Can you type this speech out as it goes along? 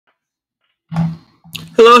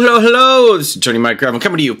Hello, hello, hello. This is Tony Minecraft. I'm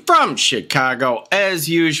coming to you from Chicago as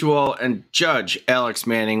usual. And Judge Alex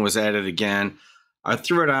Manning was at it again. I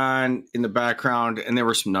threw it on in the background and there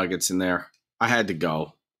were some nuggets in there. I had to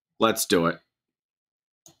go. Let's do it.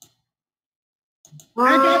 Girl.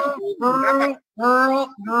 But I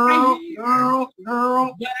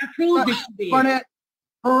proved it to be.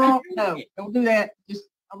 Girl, no, don't do that. Just,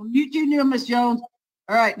 I will mute you now, Miss Jones.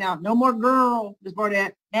 All right, now, no more girl, Miss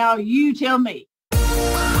Barnett. Now you tell me.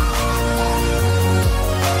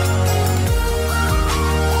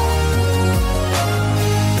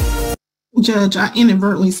 Judge, I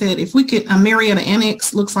inadvertently said if we could, Marietta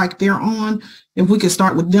Annex looks like they're on. If we could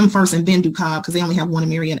start with them first and then do Cobb, because they only have one in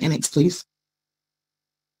Marietta Annex, please.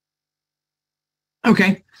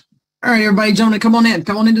 Okay. All right, everybody, gentlemen, come on in.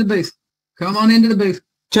 Come on into the booth. Come on into the booth.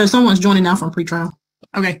 Judge, someone's joining now from pretrial.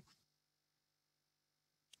 Okay.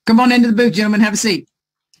 Come on into the booth, gentlemen. Have a seat.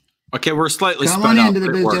 Okay, we're slightly Come spread on out, into the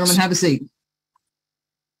but it booth, works. gentlemen. Have a seat.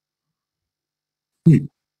 All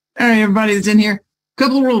right, everybody that's in here.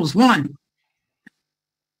 Couple of rules. One.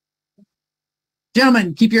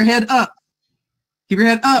 Gentlemen, keep your head up. Keep your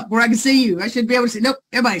head up where I can see you. I should be able to see. Nope.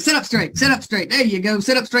 Everybody, sit up straight. Sit up straight. There you go.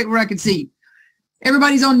 Sit up straight where I can see you.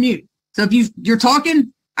 Everybody's on mute. So if you're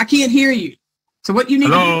talking, I can't hear you. So what you need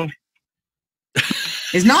to do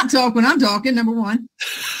is not talk when I'm talking, number one.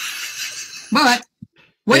 But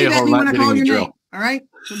wave at me when I call your name. All right?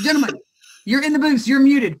 So gentlemen, you're in the booth. You're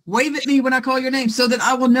muted. Wave at me when I call your name so that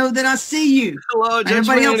I will know that I see you. Hello, Judge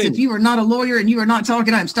Everybody else, Manning. if you are not a lawyer and you are not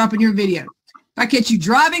talking, I'm stopping your video. If I catch you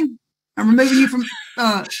driving, I'm removing you from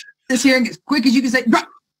this hearing as quick as you can say.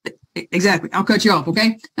 Exactly. I'll cut you off,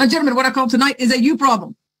 okay? Now, gentlemen, what I call tonight is a you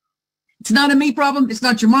problem. It's not a me problem. It's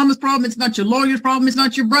not your mama's problem. It's not your lawyer's problem. It's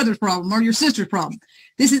not your brother's problem or your sister's problem.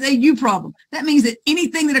 This is a you problem. That means that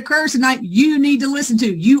anything that occurs tonight, you need to listen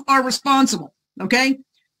to. You are responsible, okay?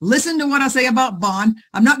 Listen to what I say about bond.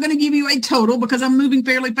 I'm not going to give you a total because I'm moving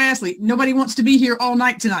fairly fastly. Nobody wants to be here all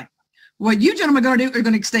night tonight. What you gentlemen are going to do are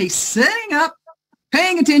going to stay sitting up,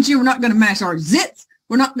 paying attention. We're not going to mash our zits.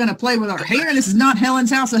 We're not going to play with our hair. This is not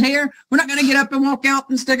Helen's House of Hair. We're not going to get up and walk out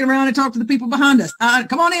and stick around and talk to the people behind us.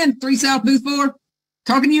 Come on in, 3 South, Booth 4.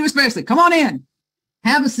 Talking to you especially. Come on in.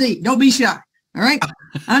 Have a seat. Don't be shy. All right?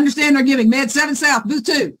 I understand they're giving. Med 7 South, Booth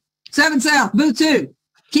 2. 7 South, Booth 2.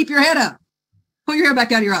 Keep your head up. Pull your hair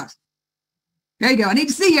back out of your eyes. There you go. I need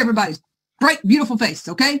to see everybody's bright, beautiful face,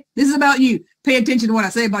 okay? This is about you. Pay attention to what I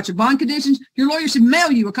say about your bond conditions. Your lawyer should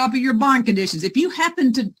mail you a copy of your bond conditions. If you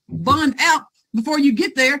happen to bond out before you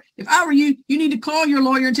get there, if I were you, you need to call your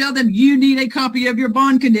lawyer and tell them you need a copy of your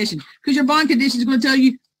bond condition because your bond condition is going to tell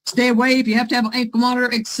you stay away if you have to have an ankle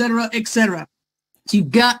monitor, etc., etc. So you've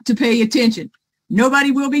got to pay attention. Nobody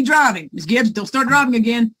will be driving. Ms. Gibbs, don't start driving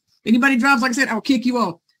again. If anybody drives, like I said, I'll kick you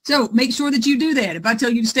off. So make sure that you do that. If I tell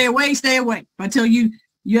you to stay away, stay away. If I tell you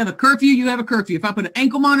you have a curfew, you have a curfew. If I put an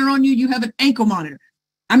ankle monitor on you, you have an ankle monitor.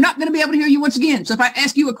 I'm not going to be able to hear you once again. So if I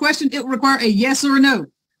ask you a question, it will require a yes or a no.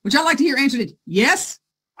 Which I'd like to hear answered is yes,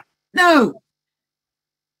 no.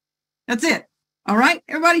 That's it. All right,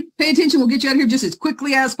 everybody, pay attention. We'll get you out of here just as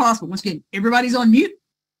quickly as possible. Once again, everybody's on mute.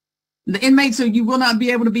 The inmates, so you will not be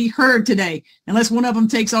able to be heard today unless one of them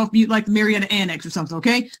takes off mute like the Marietta Annex or something,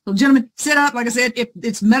 okay? So, gentlemen, sit up. Like I said, if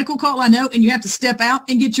it's medical call, I know, and you have to step out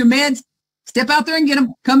and get your meds, step out there and get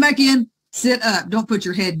them. Come back in. Sit up. Don't put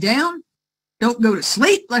your head down. Don't go to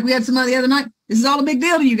sleep like we had somebody the other night. This is all a big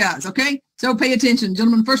deal to you guys, okay? So pay attention.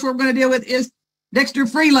 Gentlemen, the first one we're going to deal with is Dexter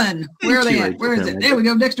Freeland. Where are they at? Where is it? There we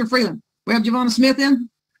go, Dexter Freeland. We have Javonna Smith in.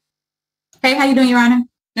 Hey, how you doing, Your Honor?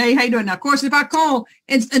 Hey, how you doing? Now, of course, if I call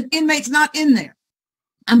and an inmate's not in there,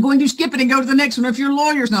 I'm going to skip it and go to the next one. If your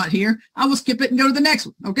lawyer's not here, I will skip it and go to the next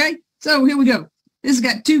one, okay? So here we go. This has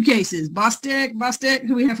got 2 cases. Bostic,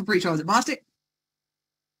 who we have for pretrial? Is it Bostic?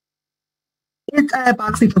 It's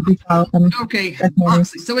Boxley for pretrial. Okay,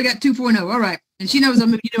 Boxley. So we got 2.0. All right. And she knows I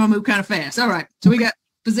move kind of fast. All right. So we got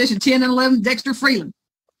position 10 and 11, Dexter Freeland.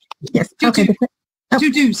 Yes. 2-2. Okay.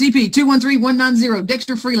 2-2, CP 213190,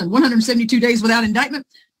 Dexter Freeland, 172 days without indictment.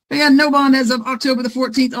 They had no bond as of October the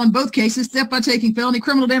 14th on both cases, theft by taking felony,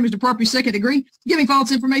 criminal damage to property 2nd degree, giving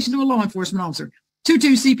false information to a law enforcement officer.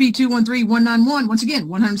 2-2, CP 213191, once again,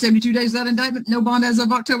 172 days without indictment, no bond as of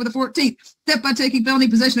October the 14th. Theft by taking felony,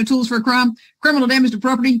 possession of tools for a crime, criminal damage to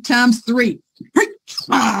property ×3.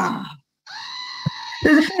 The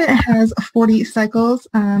defendant has 40 cycles.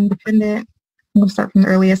 We'll start from the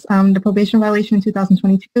earliest. The probation violation in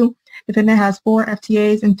 2022. Defendant has 4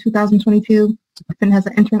 FTAs in 2022. Defendant has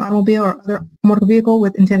an entering automobile or other motor vehicle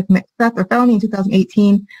with intent to commit theft or felony in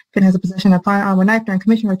 2018. Defendant has a possession of firearm or knife during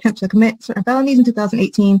commission or attempt to commit certain felonies in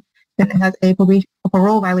 2018. Defendant has a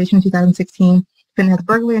parole violation in 2016. Defendant has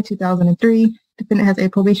burglary in 2003. Defendant has a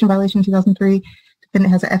probation violation in 2003.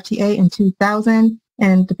 Defendant has an FTA in 2000.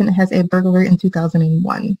 And defendant has a burglary in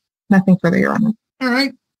 2001. Nothing further, Your Honor. All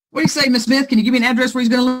right. What do you say, Ms. Smith? Can you give me an address where he's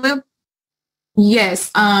going to live? Yes,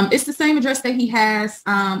 it's the same address that he has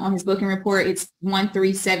on his booking report. It's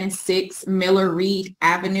 1376 Miller Reed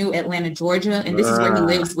Avenue, Atlanta, Georgia. And this is where he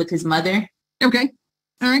lives with his mother. Okay.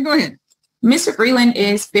 All right, go ahead. Mr. Freeland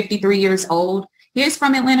is 53 years old. He is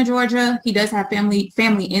from Atlanta, Georgia. He does have family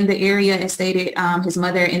in the area, as stated, his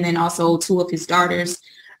mother, and then also two of his daughters.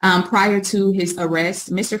 Prior to his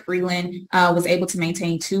arrest, Mr. Freeland was able to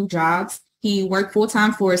maintain 2 jobs. He worked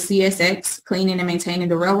full-time for CSX, cleaning and maintaining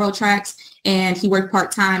the railroad tracks, and he worked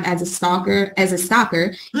part-time as a stalker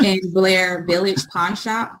in Blair Village Pawn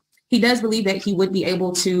Shop. He does believe that he would be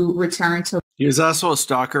able to return to. He was also a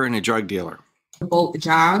stalker and a drug dealer. Both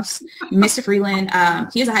jobs. Mr. Freeland,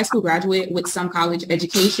 he is a high school graduate with some college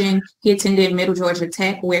education. He attended Middle Georgia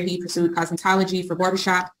Tech, where he pursued cosmetology for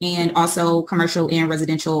barbershop and also commercial and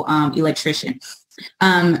residential electrician.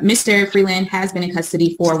 Mr. Freeland has been in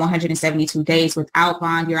custody for 172 days without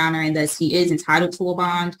bond, Your Honor, and thus he is entitled to a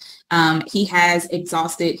bond. He has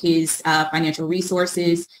exhausted his financial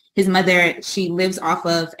resources. His mother, she lives off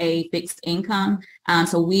of a fixed income.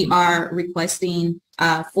 So we are requesting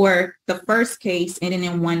for the first case ending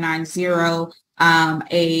in 190,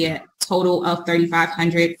 a total of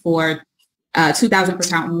 $3,500 for 2,000 for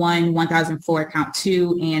count 1, 1,000 for count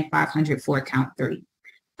 2, and 500 for count 3.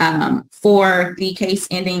 For the case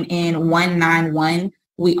ending in 191,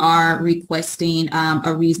 we are requesting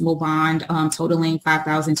a reasonable bond totaling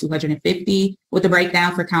 $5,250 with a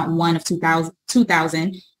breakdown for count 1 of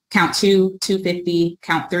 2,000, count 2, $250,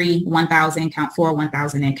 count 3, $1,000, count 4,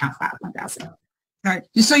 $1,000, and count 5, $1,000. All right.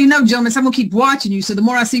 Just so you know, gentlemen, I'm going to keep watching you. So the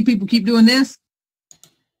more I see people keep doing this,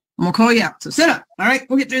 I'm going to call you out. So sit up. All right.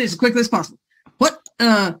 We'll get through this as quickly as possible. What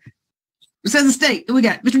says the state? We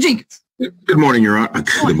got Mr. Jenkins. Good morning, Your Honor.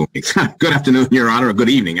 Good morning. Good afternoon, Your Honor. Or good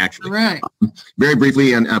evening, actually. All right. Very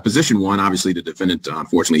briefly, in position 1, obviously the defendant,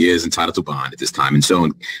 unfortunately, is entitled to bond at this time. And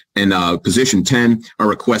so in position 10, our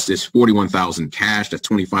request is $41,000 cash. That's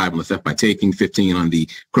 $25 on the theft by taking, $15 on the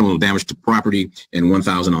criminal damage to property, and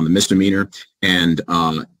 $1,000 on the misdemeanor. And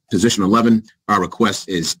position 11, our request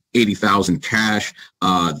is $80,000 cash.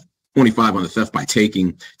 25 on the theft by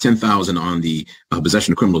taking, 10,000 on the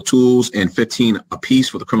possession of criminal tools, and 15 apiece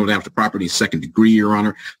for the criminal damage to property, 2nd degree, Your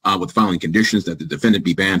Honor, with the following conditions: that the defendant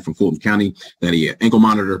be banned from Fulton County, that he ankle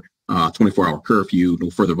monitor, 24-hour curfew, no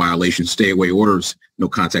further violations, stay away orders, no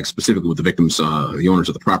contact specifically with the victims, the owners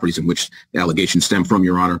of the properties in which the allegations stem from,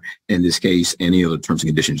 Your Honor. In this case, any other terms and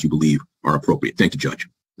conditions you believe are appropriate. Thank you, Judge.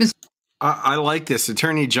 I like this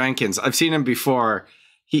Attorney Jenkins. I've seen him before.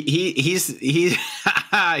 He's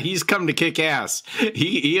come to kick ass.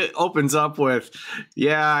 He opens up with,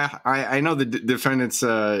 yeah, I know the defendant's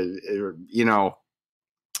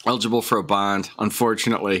eligible for a bond,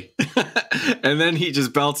 unfortunately. And then he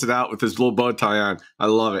just belts it out with his little bow tie on. I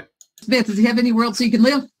love it. Smith, does he have anywhere else he can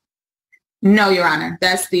live? No, Your Honor.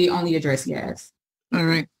 That's the only address he has. All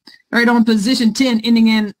right. All right, on position 10, ending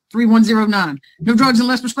in 3109. No drugs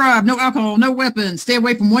unless prescribed, no alcohol, no weapons. Stay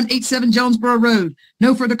away from 187 Jonesboro Road.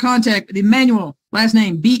 No further contact with Emmanuel, last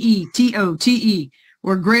name Betote,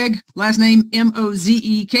 or Greg, last name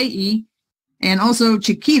Mozeke, and also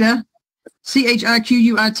Chiquita,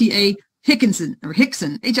 Chiquita, Hickson,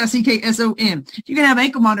 Hickson. You can have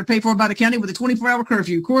ankle monitor paid for by the county with a 24-hour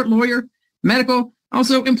curfew, court, lawyer, medical,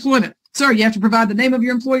 also employment. Sir, you have to provide the name of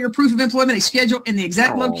your employer, proof of employment, a schedule, and the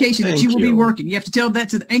exact location that you will be working. You have to tell that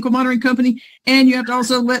to the ankle monitoring company, and you have to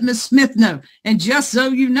also let Ms. Smith know. And just so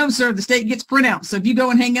you know, sir, the state gets printouts. So if you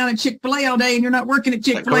go and hang out at Chick-fil-A all day and you're not working at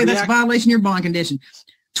Chick-fil-A, that's a violation of your bond condition.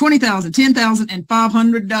 $20,000, $10,000, and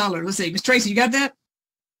 $500. Let's see. Miss Tracy, you got that?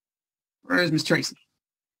 Where is Miss Tracy?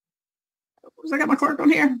 I got my clerk on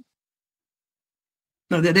here.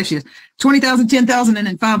 No, there she is. $20,000, $10,000, and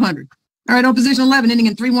then $500. All right, on position 11, ending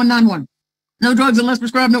in 3191. No drugs unless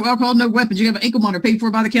prescribed, no alcohol, no weapons. You have an ankle monitor paid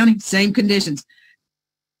for by the county, same conditions.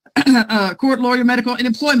 Court, lawyer, medical, and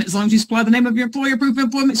employment, as long as you supply the name of your employer, proof of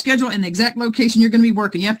employment, schedule, and the exact location you're going to be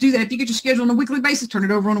working. You have to do that. If you get your schedule on a weekly basis, turn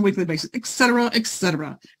it over on a weekly basis, et cetera, et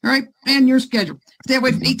cetera. All right, and your schedule. Stay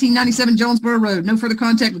away from 1897 Jonesboro Road. No further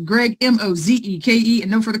contact with Greg, Mozeke,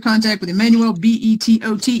 and no further contact with Emmanuel,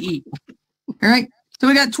 Betote. All right. So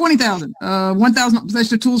we got 20,000, 1,000 on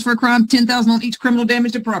possession of tools for a crime, 10,000 on each criminal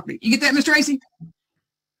damage to property. You get that, Mr. Tracy?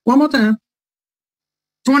 One more time.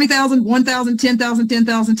 20,000, 1,000, 10,000,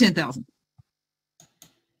 10,000, 10,000.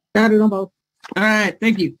 Got it on both. All right,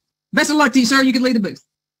 thank you. Best of luck to you, sir. You can leave the booth.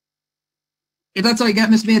 If that's all you got,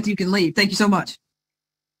 Ms. Smith, you can leave. Thank you so much.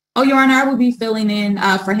 Oh, Your Honor, I will be filling in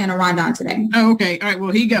for Hannah Rondon today. Oh, okay. All right.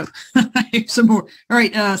 Well, here you go. Some more. All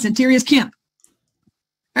right. Centurious Kemp.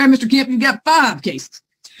 All right, Mr. Kemp, you've got 5 cases.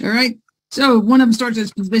 All right. So one of them starts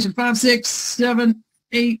as position 5, 6, 7,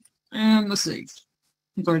 8, and let's see.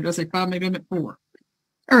 I'm sorry, did I say 5? Maybe I meant 4.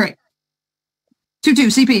 All right. 22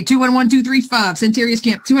 CP 211235 Centurious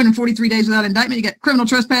Kemp, 243 days without indictment. You got criminal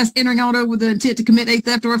trespass, entering auto with the intent to commit a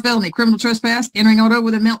theft or a felony. Criminal trespass, entering auto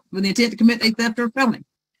with the intent to commit a theft or a felony.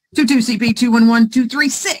 22 CP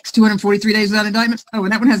 211236 243 days without indictment. Oh,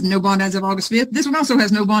 and that one has no bond as of August 5th. This one also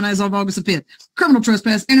has no bond as of August 5th. Criminal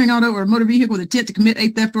trespass, entering auto or motor vehicle with intent to commit a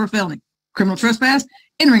theft or a felony. Criminal trespass,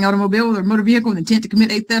 entering automobile or motor vehicle with intent to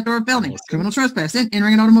commit a theft or a felony. Criminal trespass,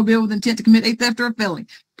 entering an automobile with intent to commit a theft or a felony.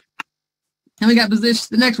 And we got position,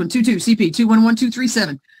 the next one, 22 CP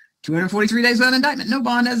 211237 243 days without indictment. No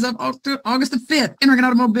bond as of August the 5th. Entering an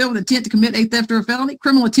automobile with intent to commit a theft or a felony.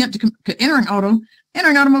 Criminal attempt to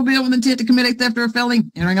entering automobile with intent to commit a theft or a felony.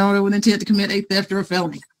 Entering auto with intent to commit a theft or a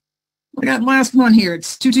felony. We got the last one here.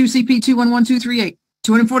 It's 22 CP 211238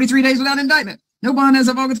 243 days without indictment. No bond as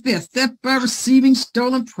of August 5th. Theft by receiving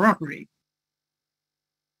stolen property.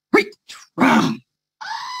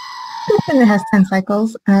 The defendant has 10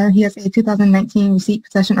 cycles. He has a 2019 receipt,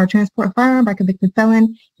 possession, or transport of firearm by convicted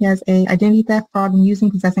felon. He has a identity theft, fraud, and using,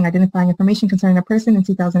 possessing, identifying information concerning a person in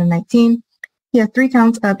 2019. He has 3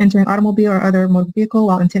 counts of entering automobile or other motor vehicle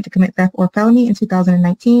while intent to commit theft or felony in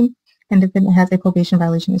 2019. And the defendant has a probation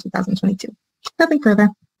violation in 2022. Nothing further.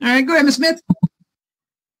 All right, go ahead, Ms. Smith.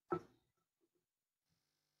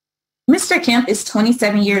 Mr. Kemp is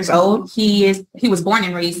 27 years old. He was born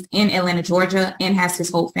and raised in Atlanta, Georgia, and has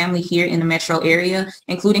his whole family here in the metro area,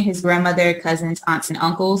 including his grandmother, cousins, aunts, and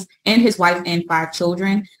uncles, and his wife and 5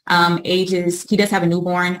 children. He does have a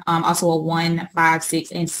newborn, also a 1, 5,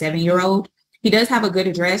 6, and 7-year-old. He does have a good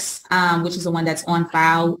address, which is the one that's on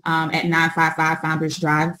file at 955 Founders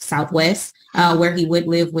Drive, Southwest, where he would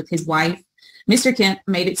live with his wife. Mr. Kemp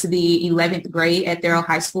made it to the 11th grade at Thurl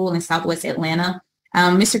High School in Southwest Atlanta.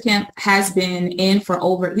 Mr. Kemp has been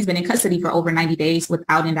he's been in custody for over 90 days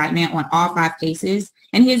without indictment on all 5 cases,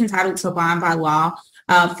 and he is entitled to bond by law.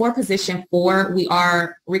 For position 4, we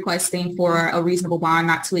are requesting for a reasonable bond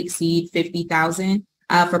not to exceed $50,000.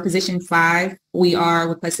 For position 5, we are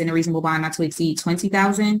requesting a reasonable bond not to exceed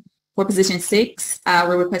 $20,000. For position 6,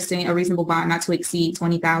 we're requesting a reasonable bond not to exceed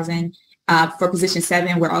 $20,000. For position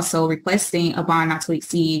 7, we're also requesting a bond not to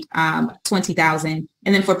exceed $20,000.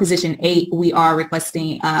 And then for position 8, we are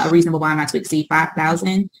requesting a reasonable bond not to exceed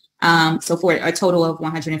 $5,000. So for a total of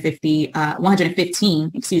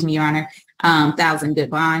 115, excuse me, Your Honor, thousand good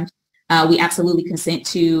bond. We absolutely consent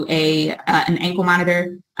to an ankle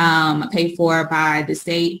monitor paid for by the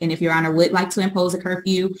state. And if Your Honor would like to impose a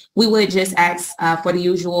curfew, we would just ask for the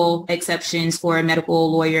usual exceptions for a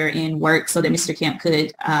medical lawyer in work so that Mr. Kemp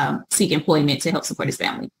could seek employment to help support his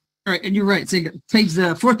family. All right, and you're right. So page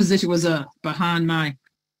the 4th position was behind my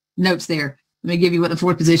notes there. Let me give you what the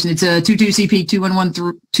 4th position. It's 22 CP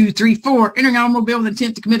 211234. Entering automobile with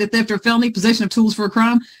intent to commit a theft or felony, possession of tools for a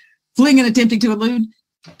crime, fleeing and attempting to elude,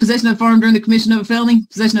 possession of a firearm during the commission of a felony,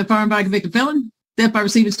 possession of a firearm by a convicted felon, theft by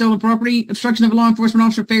receiving stolen property, obstruction of a law enforcement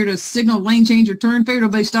officer, failure to signal, lane change, or turn, failure to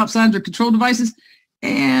obey stop signs or control devices,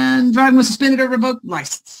 and driving with suspended or revoked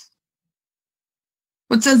license.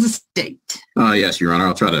 What says the state? Yes, Your Honor.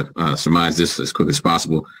 I'll try to surmise this as quick as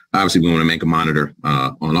possible. Obviously, we want to make a monitor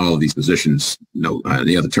on all of these positions. No,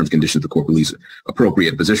 the other terms and conditions the court believes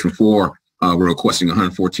appropriate. Position 4, we're requesting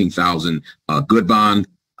 114,000 good bond.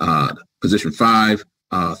 Position 5,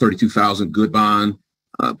 32,000 good bond.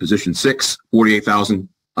 Position 6, 48,000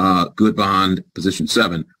 good bond. Position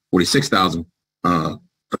 7, 46,000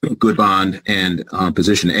 good bond. And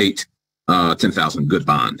position 8, 10,000 good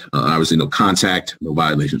bond. Obviously, no contact, no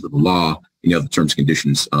violations of the law. Any other terms and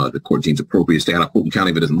conditions the court deems appropriate. Stay out of Fulton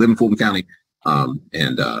County, but doesn't live in Fulton County.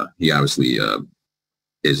 And he obviously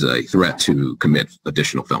is a threat to commit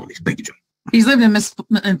additional felonies. Thank you, Judge. He's living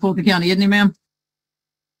in Fulton County, isn't he, ma'am?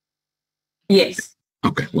 Yes.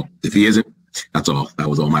 Okay. Well, if he isn't, that's all. That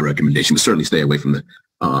was all my recommendation. But certainly stay away from the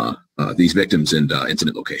these victims and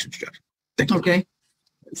incident locations, Judge. Thank you. Okay.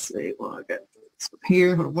 Let's see. Well, I got this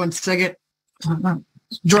here. Hold on 1 second.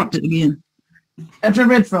 Dropped it again. After I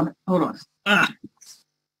read from it. Hold on. All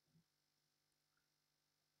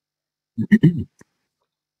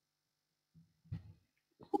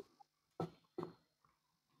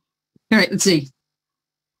right. Let's see.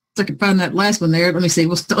 So I can find that last one there. Let me see.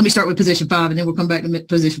 Let me start with position 5, and then we'll come back to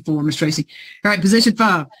position 4, Ms. Tracy. All right, position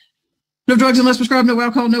 5. No drugs unless prescribed, no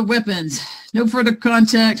alcohol, no weapons. No further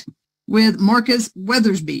contact with Marcus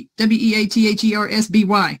Weathersby,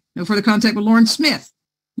 Weathersby. No further contact with Lauren Smith,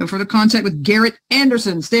 No further contact with Garrett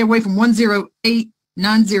Anderson. Stay away from 10890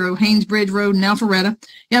 Haynesbridge Road in Alpharetta.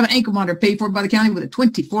 You have an ankle monitor paid for by the county with a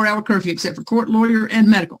 24-hour curfew except for court, lawyer, and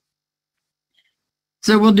medical.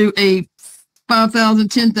 So we'll do a 5,000,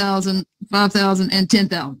 10,000, 5,000, and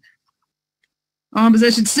 10,000. On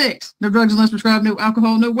position 6, no drugs unless prescribed, no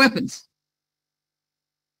alcohol, no weapons.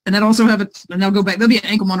 And that also have and I'll go back. There'll be an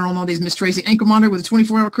ankle monitor on all these, Miss Tracy. Ankle monitor with a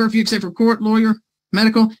 24-hour curfew except for court, lawyer,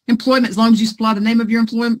 medical, employment, as long as you supply the name of your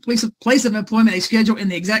employment, place of employment, a schedule, and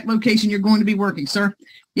the exact location you're going to be working, sir.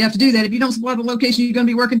 You have to do that. If you don't supply the location you're going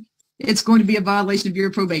to be working, it's going to be a violation of your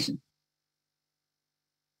probation.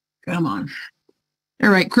 Come on. All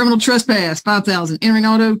right, criminal trespass, 5,000. Entering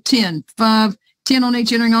auto, 10. 5, 10 on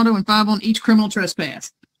each entering auto, and 5 on each criminal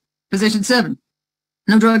trespass. Position 7.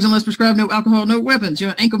 No drugs unless prescribed, no alcohol, no weapons. You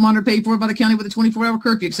have an ankle monitor paid for by the county with a 24-hour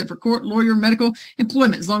curfew except for court, lawyer, medical,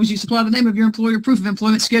 employment, as long as you supply the name of your employer, proof of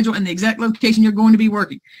employment, schedule, and the exact location you're going to be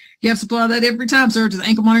working. You have to supply that every time, sir, to the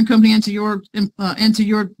ankle monitoring company and to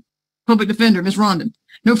your public defender, Ms. Rondon.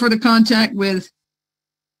 No further contact with,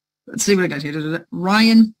 let's see what I got here.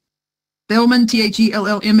 Ryan Thellman,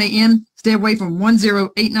 Thellman. Stay away from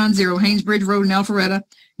 10890 Haynesbridge Road in Alpharetta.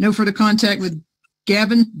 No further contact with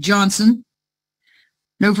Gavin Johnson.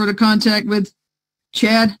 No further contact with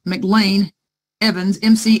Chad McLean Evans,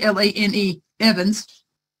 McLane Evans.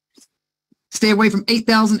 Stay away from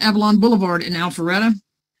 8,000 Avalon Boulevard in Alpharetta.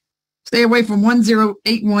 Stay away from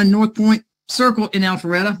 1081 North Point Circle in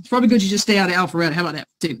Alpharetta. It's probably good you just stay out of Alpharetta. How about that,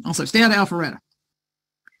 too? Also, stay out of Alpharetta.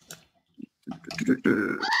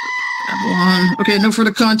 Okay, no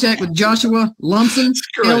further contact with Joshua Lumsden,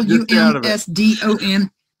 Lumsdon,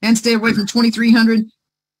 and stay away from 2300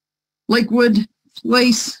 Lakewood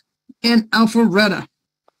Place in Alpharetta.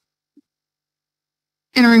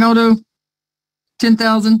 Entering auto,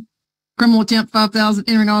 10,000. Criminal attempt, 5,000.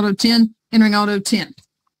 Entering auto, 10. Entering auto, 10.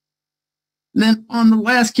 Then on the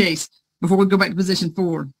last case, before we go back to position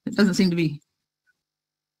 4, it doesn't seem to be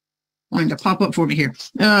wanting to pop up for me here.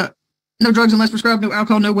 No drugs unless prescribed, no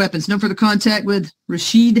alcohol, no weapons. No further contact with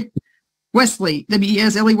Rashid Wesley,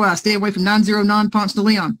 Wesley. Stay away from 909 Ponce de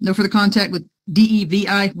Leon. No further contact with Devi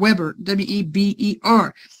Weber,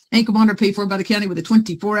 Weber. Ankle monitor paid for by the county with a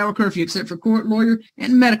 24-hour curfew except for court, lawyer,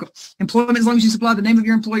 and medical. Employment, as long as you supply the name of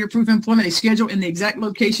your employer, proof of employment, a schedule, and the exact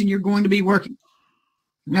location you're going to be working.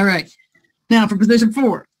 All right. Now for position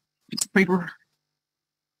 4, it's paper.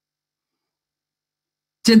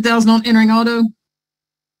 10,000 on entering auto,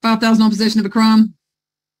 5,000 on possession of a crime.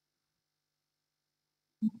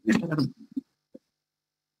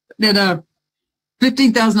 Then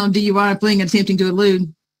 15,000 on DUI, fleeing and attempting to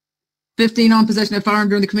elude. 15 on possession of a firearm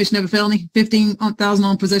during the commission of a felony. 15,000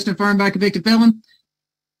 on possession of a firearm by a convicted felon.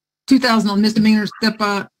 2,000 on misdemeanor, theft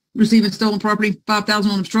by receiving stolen property.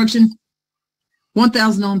 5,000 on obstruction.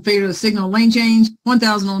 1,000 on failure to signal lane change.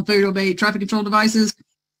 1,000 on failure to obey traffic control devices.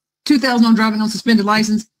 2,000 on driving on suspended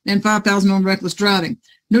license, and 5,000 on reckless driving.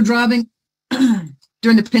 No driving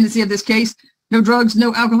during the pendency of this case. No drugs,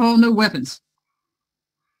 no alcohol, no weapons.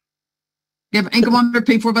 You have an ankle monitor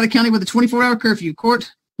paid for by the county with a 24-hour curfew.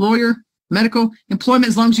 Court, lawyer, medical, employment,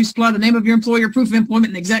 as long as you supply the name of your employer, proof of employment,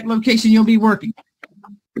 and the exact location you'll be working.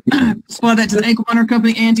 Supply that to the ankle monitor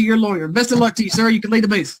company and to your lawyer. Best of luck to you, sir. You can lead the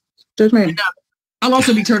booth. Judge Manning. I'll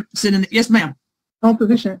also be sitting. Yes, ma'am. On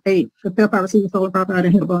position 8, the theft by receiving stolen property, I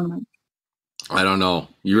didn't hit a button. I don't know.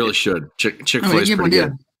 You really should. Chick-fil-A is pretty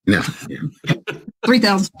good. Yeah.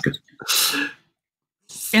 3,000.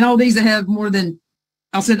 And all these that have more than,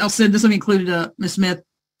 I'll send this one included, Ms. Smith.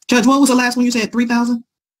 Judge, what was the last one you said? 3,000?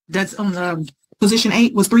 That's on the Position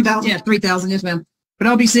 8 was 3,000? Yeah, 3,000. Yes, ma'am. But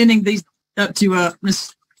I'll be sending these up to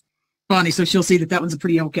Ms. Bonnie, so she'll see that one's a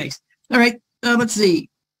pretty old case. All right. Let's see.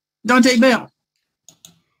 Dante Bell.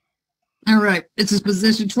 All right. This is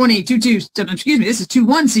position 22, excuse me. This is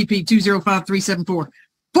 21 CP 205374.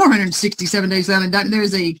 467 days out indictment. There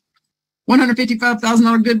is a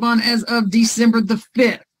 $155,000 good bond as of December the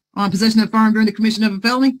 5th on possession of a firearm during the commission of a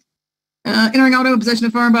felony. Entering auto, possession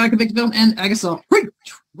of firearm by a convicted felon, and assault.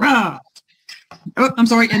 Oh, I'm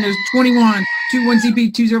sorry. And there's 21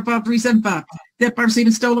 CP 205375. Theft by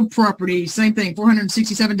receiving stolen property. Same thing.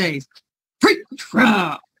 467 days.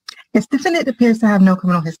 Yes, defendant appears to have no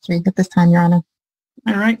criminal history at this time, Your Honor.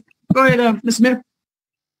 All right. Go ahead, Ms. Smith.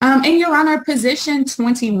 In Your Honor, position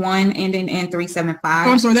 21 ending in 375.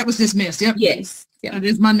 Oh, I'm sorry. That was dismissed. Yep. Yes. Yep. That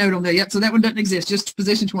is my note on there. Yep. So that one doesn't exist. Just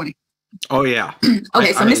position 20. Oh, yeah.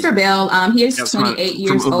 Okay. So Mr. Bell, he is 28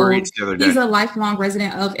 years old. He's a a lifelong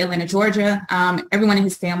resident of Atlanta, Georgia. Everyone in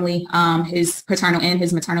his family, his paternal and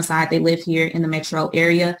his maternal side, they live here in the metro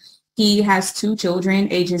area. He has 2 children,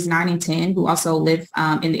 ages 9 and 10, who also live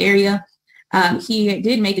in the area. He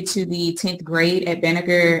did make it to the 10th grade at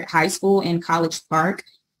Banneker High School in College Park.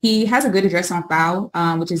 He has a good address on file,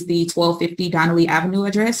 which is the 1250 Donnelly Avenue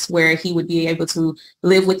address, where he would be able to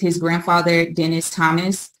live with his grandfather, Dennis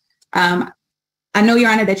Thomas. I know, Your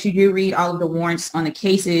Honor, that you do read all of the warrants on the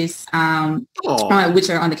cases, which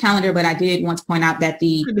are on the calendar, but I did want to point out that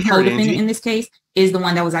the co-defendant in this case is the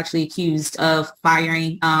one that was actually accused of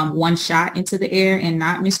firing one shot into the air and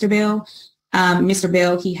not Mr. Bell. Mr.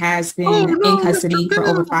 Bell, he has been in custody for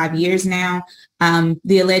over 5 years now.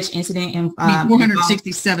 The alleged incident in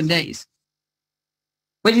 467 days.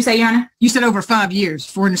 What did you say, Your Honor? You said over 5 years,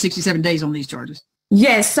 467 days on these charges.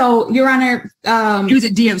 Yes. So, Your Honor, he was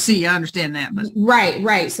at DOC. I understand that, but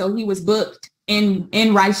right. So he was booked in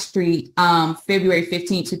Rice Street, February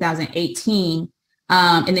 15, 2018,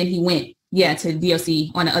 and then he went to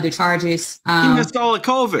DOC on the other charges. He missed all of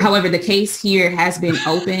COVID. However, the case here has been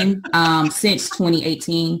open since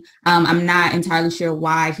 2018. I'm not entirely sure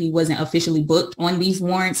why he wasn't officially booked on these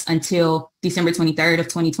warrants until December 23rd of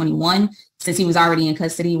 2021, since he was already in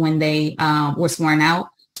custody when they were sworn out.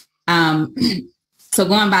 So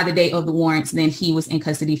going by the date of the warrants, then he was in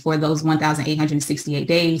custody for those 1,868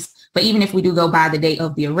 days. But even if we do go by the date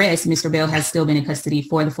of the arrest, Mr. Bell has still been in custody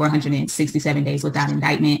for the 467 days without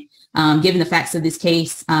indictment. Given the facts of this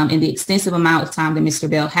case and the extensive amount of time that Mr.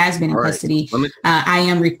 Bell has been in custody, I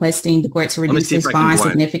am requesting the court to reduce his bond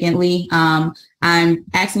significantly. I'm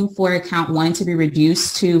asking for count 1 to be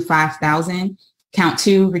reduced to $5,000. Count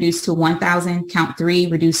 2 reduced to $1,000, count 3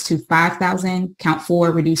 reduced to $5,000, count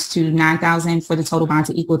 4 reduced to $9,000 for the total bond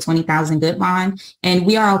to equal $20,000 good bond. And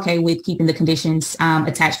we are okay with keeping the conditions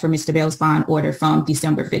attached for Mr. Bell's bond order from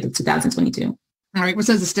December 5th of 2022. All right, what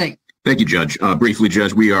says the state? Thank you, Judge. Briefly,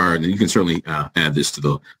 Judge, we are, and you can certainly add this to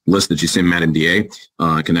the list that you sent Madam DA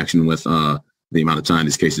in connection with the amount of time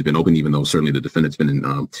this case has been open, even though certainly the defendant's been in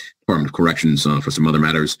Department of Corrections for some other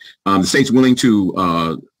matters. The state's willing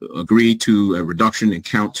to agree to a reduction in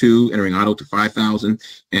count 2, entering auto, to $5,000,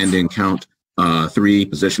 and in count 3,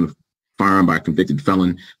 possession of firearm by a convicted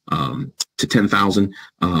felon, to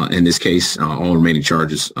 $10,000. In this case, all remaining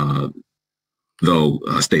charges, though,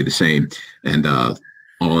 stay the same, and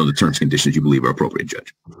all other terms and conditions you believe are appropriate,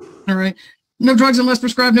 Judge. All right. No drugs unless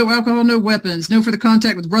prescribed, no alcohol, no weapons, no further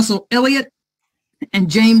contact with Russell Elliott and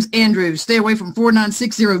James Andrews. Stay away from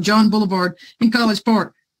 4960 John Boulevard in College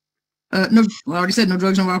Park. I already said no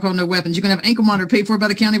drugs, no alcohol, no weapons. You can have an ankle monitor paid for by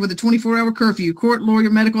the county with a 24-hour curfew, court,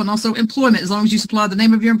 lawyer, medical, and also employment, as long as you supply the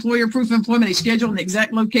name of your employer, proof of employment, a schedule, and the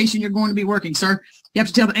exact location you're going to be working, sir. You have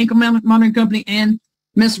to tell the ankle monitoring company and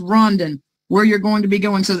Miss Rondon where you're going to be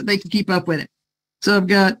going so that they can keep up with it. So I've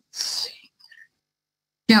got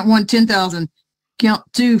count 1, 10,000, count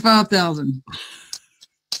 2, 5,000.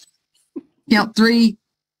 Count 3,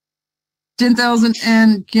 10,000,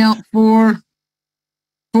 and count 4,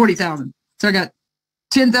 40,000. So I got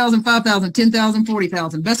 10,000, 5,000, 10,000,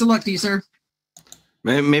 40,000. Best of luck to you, sir.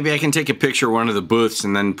 Maybe I can take a picture of one of the booths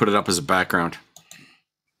and then put it up as a background.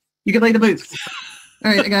 You can lay the booth.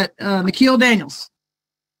 All right, I got McKeel Daniels.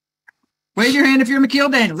 Raise your hand if you're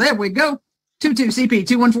McKeel Daniels. There we go. 22 CP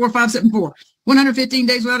 214574. 115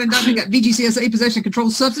 days without indictment. Got VGCSA possession of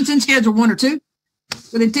controlled substance in Schedule 1 or 2.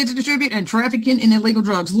 With intent to distribute and trafficking in illegal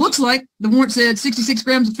drugs. Looks like the warrant said 66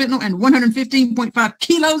 grams of fentanyl and 115.5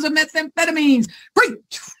 kilos of methamphetamines.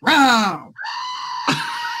 Pre-trial.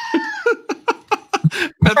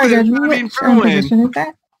 Methamphetamine for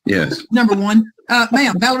win. Yes. Number 1.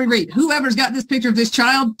 Ma'am, Valerie Reed, whoever's got this picture of this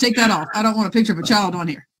child, take that off. I don't want a picture of a child on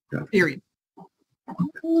here. Period.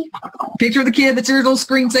 Picture of the kid that's your little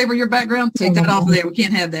screensaver, your background, take that off of there. We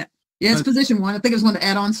can't have that. Yes, position 1. I think it was one of the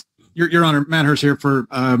add-ons. Your Honor, Matt Hirsch here for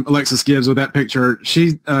Alexis Gibbs with that picture.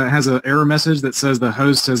 She has an error message that says the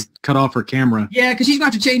host has cut off her camera. Yeah, because she's going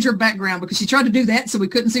to have to change her background because she tried to do that so we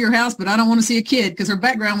couldn't see her house, but I don't want to see a kid because her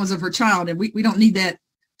background was of her child, and we don't need that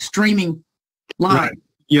streaming live. Right.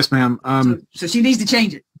 Yes, ma'am. So she needs to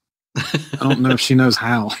change it. I don't know if she knows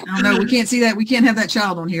how. I don't know. We can't see that. We can't have that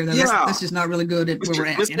child on here, though. Yeah. That's just not really good at where we're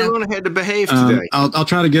at. Mr. Luna had to behave today. I'll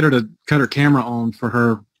try to get her to cut her camera on for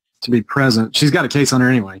her to be present. She's got a case on her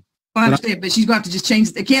anyway. Well, I understand, but she's going to have to just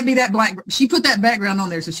change it. It can't be that black. She put that background on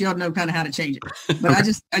there, so she ought to know kind of how to change it. But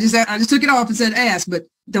okay. I just took it off and said ask, but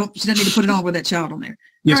she doesn't need to put it on with that child on there.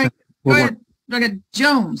 Yes, all right, go ahead. I got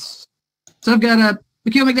Jones. So I've got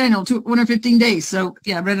McKeel McDaniel, 115 days. So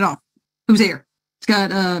yeah, I read it off. Who's here? It's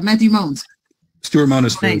got Matthew Mones. Stuart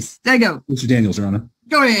Mones. Nice. There you go. Mr. Daniels, Your Honor.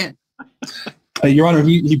 Go ahead. Your Honor,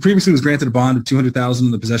 he previously was granted a bond of $200,000 in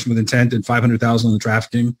the possession with intent and $500,000 in the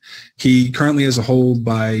trafficking. He currently has a hold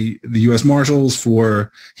by the U.S. Marshals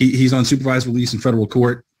for he's on supervised release in federal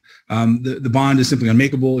court. The bond is simply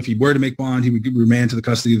unmakeable. If he were to make bond, he would be remanded to the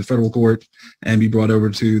custody of the federal court and be brought over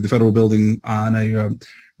to the federal building on a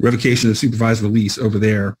revocation of supervised release over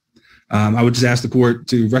there. I would just ask the court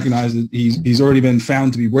to recognize that he's already been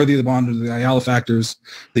found to be worthy of the bond under the Ayala factors.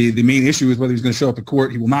 The main issue is whether he's going to show up at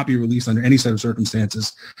court. He will not be released under any set of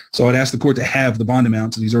circumstances. So I'd ask the court to have the bond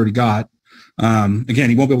amounts that he's already got. Again,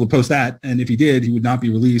 he won't be able to post that. And if he did, he would not be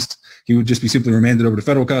released. He would just be simply remanded over to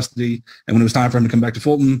federal custody. And when it was time for him to come back to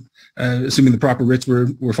Fulton, assuming the proper writs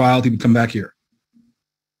were filed, he would come back here.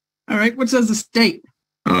 All right. What says the state?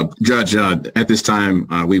 Judge, at this time,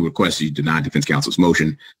 we request you deny defense counsel's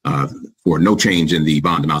motion for no change in the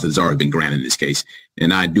bond amount that has already been granted in this case.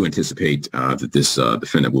 And I do anticipate that this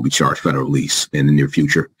defendant will be charged federal release in the near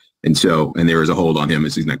future. And there is a hold on him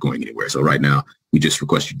as he's not going anywhere. So right now, we just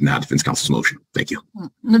request you deny defense counsel's motion. Thank you.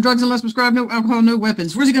 No drugs unless prescribed, no alcohol, no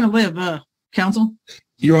weapons. Where's he going to live, counsel?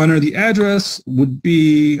 Your Honor, the address would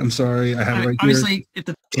be, I'm sorry, I have it right obviously, here.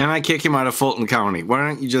 Can I kick him out of Fulton County? Why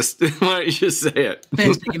don't you just say it?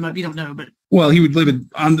 Feds pick him up, you don't know, but. Well, he would live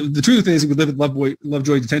the truth is he would live at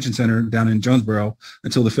Lovejoy Detention Center down in Jonesboro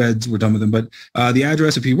until the feds were done with him. But the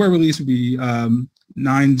address, if he were released, would be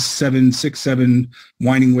 9767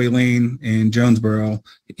 Winding Way Lane in Jonesboro.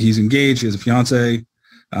 He's engaged. He has a fiance.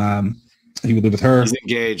 He would live with her. He's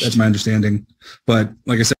engaged. That's my understanding. But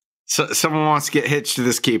like I said, so someone wants to get hitched to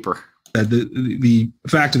this keeper. The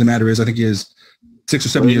fact of the matter is, I think he has 6 or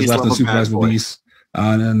 7 years left on supervised release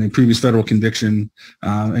on the previous federal conviction,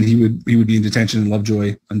 and he would be in detention in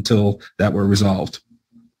Lovejoy until that were resolved.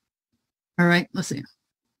 All right, let's see.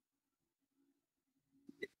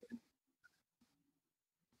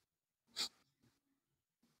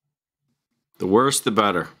 The worse, the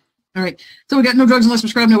better. All right. So we got no drugs unless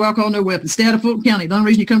prescribed, no alcohol, no weapons. Stay out of Fulton County. The only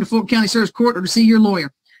reason you come to Fulton County Circuit Court or to see your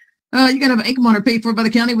lawyer. You can have an ankle monitor paid for by the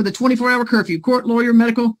county with a 24-hour curfew. Court, lawyer,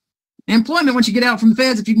 medical, employment once you get out from the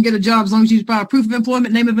feds. If you can get a job, as long as you file proof of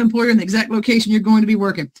employment, name of employer, and the exact location you're going to be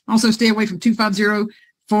working. Also, stay away from 250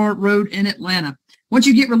 Far Road in Atlanta. Once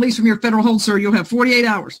you get released from your federal hold, sir, you'll have 48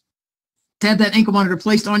 hours to have that ankle monitor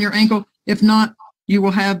placed on your ankle. If not,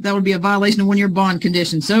 that would be a violation of one-year bond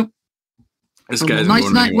condition. So, this guy's nice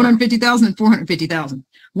night, 150,000 and 450,000.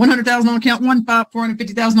 100,000 on count 1,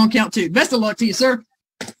 450,000 on count 2. Best of luck to you, sir.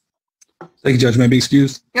 Thank you, Judge. May I be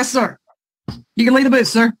excused? Yes, sir. You can leave the booth,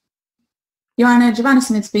 sir. Your Honor, Giovanna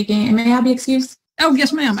Smith speaking. And may I be excused? Oh,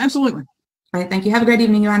 yes, ma'am. Absolutely. All right. Thank you. Have a great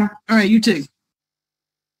evening, Your Honor. All right. You too.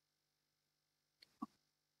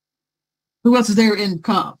 Who else is there in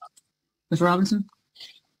Cobb? Ms. Robinson?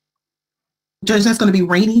 Judge, that's going to be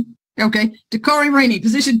Rainey. Okay. Dakari Rainey,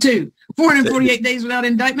 position 2. 448 days without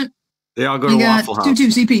indictment. They all go to Waffle House.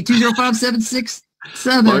 22 CP 205-767,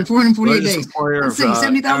 448 days. Let's see,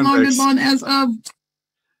 70,000 on good bond as of.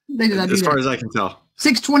 As far as I can tell.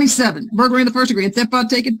 627. Burglary in the first degree. Theft by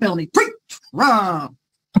taken felony. Rob.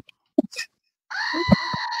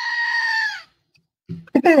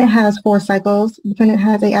 Defendant has 4 cycles. Defendant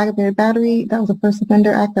has a aggravated battery. That was a first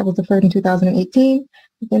offender act that was deferred in 2018.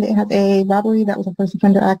 Defendant has a robbery. That was a first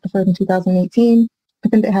offender act deferred in 2018.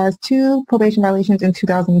 Defendant has 2 probation violations in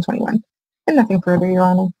 2021. And nothing further, Your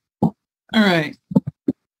Honor. All right.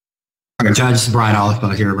 Okay, Judge, this is Brian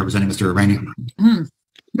Olive here representing Mr. Rainey. All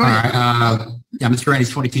right. Yeah, Mr. Rainey's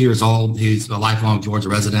 22 years old. He's a lifelong Georgia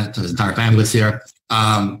resident. His entire family is here.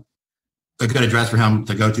 A good address for him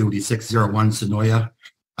to go to would be 601 Sonoya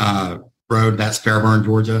Road. That's Fairburn,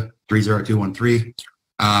 Georgia, 30213.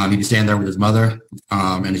 He'd be staying there with his mother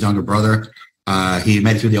and his younger brother. He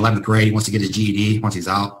made it through the 11th grade. He wants to get his GED once he's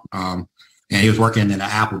out. And he was working in an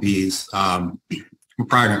Applebee's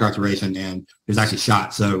prior to incarceration, and he was actually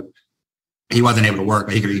shot. So he wasn't able to work,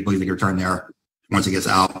 but he believes he can return there once he gets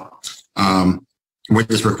out. With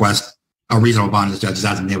this request, a reasonable bond, as the judge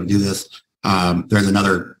hasn't been able to do this. There's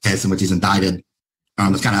another case in which he's indicted.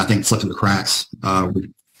 That's kind of, I think, slipped through the cracks.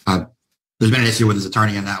 There's been an issue with his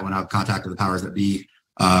attorney in that when I've contacted the powers that be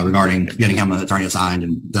regarding getting him an attorney assigned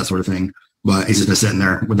and that sort of thing. But he's just been sitting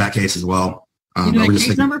there with that case as well. You know that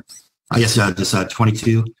case number? Yes, just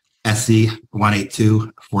 22 SC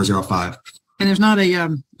 182405. And there's not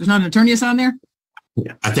an attorney assigned there?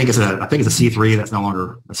 Yeah, I think it's a C3 that's no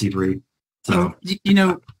longer a C3. So you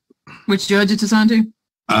know which judge it's assigned to?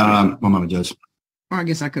 One moment, Judge. Or I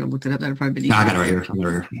guess I could have looked it up. That'd probably been easy. No, I got it right here.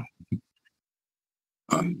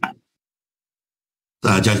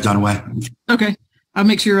 Judge Dunaway. Okay. I'll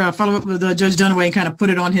make sure I follow up with Judge Dunaway and kind of put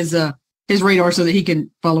it on his radar so that he can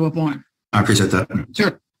follow up on it. I appreciate that.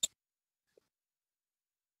 Sure.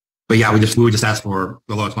 But yeah, we would just ask for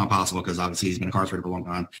the lowest amount possible because obviously he's been incarcerated for a long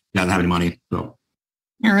time. He doesn't have any money. So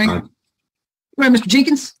all right. All right, Mr.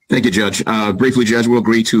 Jenkins. Thank you, Judge. Briefly, Judge, we'll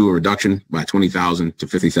agree to a reduction by $20,000 to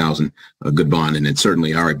 $50,000, a good bond. And then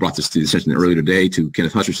certainly, I already brought this to the attention earlier today to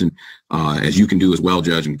Kenneth Hutcherson, as you can do as well,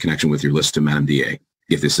 Judge, in connection with your list to Madam DA.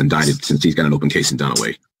 Get this indicted since he's got an open case in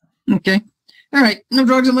Dunaway. Okay. All right. No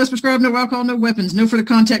drugs unless prescribed, no alcohol, no weapons, no further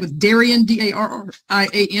contact with Darian,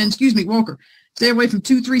 Darrian, Walker. Stay away from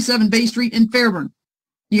 237 Bay Street in Fairburn.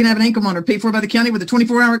 You can have an ankle monitor paid for by the county with a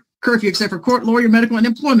 24-hour curfew, except for court, lawyer, medical, and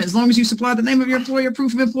employment. As long as you supply the name of your employer,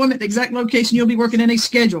 proof of employment, the exact location you'll be working in, a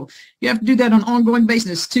schedule. You have to do that on an ongoing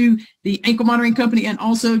basis to the ankle monitoring company and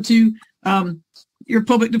also to your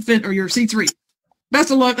public defense or your C3.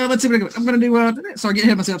 Best of luck. Let's see what I'm going to do. Sorry, get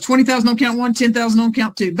ahead of myself. 20,000 on count one, 10,000 on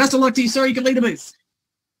count two. Best of luck to you, sir. You can lead the booth.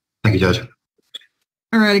 Thank you, Judge.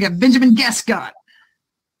 All right, I got Benjamin Gascott.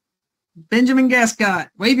 Benjamin Gascott.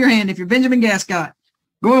 Wave your hand if you're Benjamin Gascott.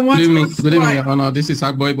 Going once. Good evening, Your Honor. This is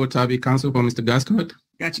Agboy Botabi, counsel for Mr. Gascott.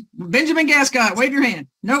 Got you. Benjamin Gascott, wave your hand.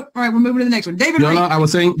 Nope. All right, we're moving to the next one. David Your Reed. Honor, I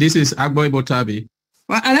was saying this is Agboy Botabi.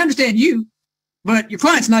 Well, I understand you, but your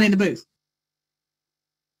client's not in the booth.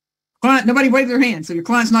 Client, nobody waved their hand, so your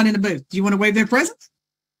client's not in the booth. Do you want to waive their presence?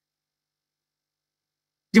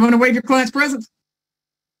 Do you want to waive your client's presence?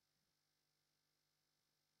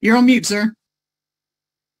 You're on mute, sir.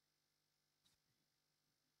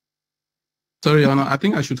 Sorry, Your Honor. I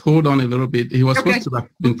think I should hold on a little bit. He was supposed to have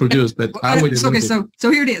been produced, but I waited. Okay, so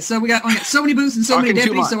here it is. So we got so many booths and so many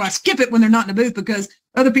deputies, so I skip it when they're not in the booth because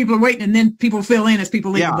other people are waiting, and then people fill in as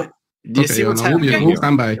people leave the booth. Do you see what's happening? We'll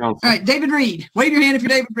stand by. All right, David Reed. Wave your hand if you're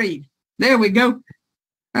David Reed. There we go. All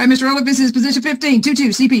right, Mr. Ehrlich, this is position 15, 22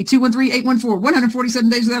 CP 213814, 147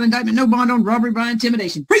 days without indictment, no bond on robbery by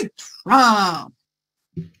intimidation. Pre-trial.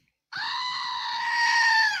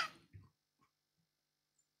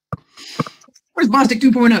 Where's Bostic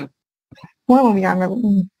 2.0? One moment, Your Honor.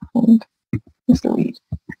 Mr. Reed.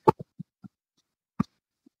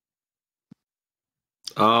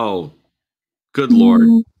 Oh, good Lord.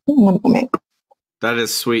 One moment. That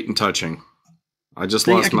is sweet and touching. I just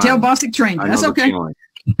See, lost I can mine. tell Bostic trained. That's okay.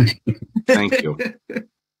 Thank you.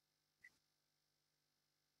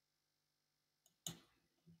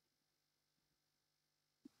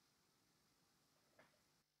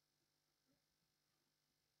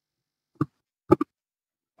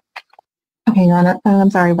 Okay, Your Honor. I'm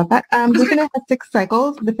sorry about that. Defendant has 6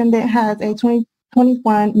 cycles. Defendant has a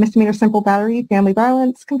 2021 misdemeanor simple battery, family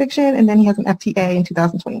violence conviction, and then he has an FTA in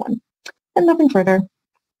 2021. And nothing further.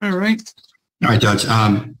 All right. All right, Judge.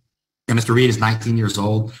 Mr. Reed is 19 years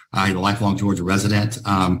old. He's a lifelong Georgia resident.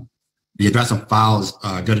 The address on file is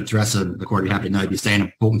a good address of the court. You're happy to know he'd be staying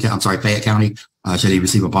in Fayette County. Should he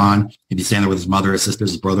receive a bond, he'd be staying there with his mother, his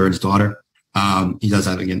sisters, his brother, and his daughter. He does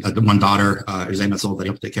have, again, one daughter, who's 8 months old that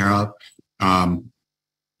he'll take care of.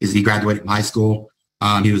 He graduated from high school.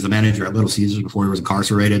 He was a manager at Little Caesars before he was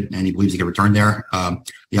incarcerated, and he believes he can return there.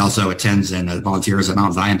 He also attends and volunteers at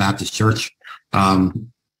Mount Zion Baptist Church.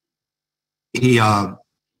 His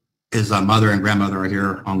mother and grandmother are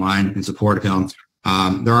here online in support of him.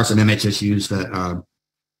 There are some image issues that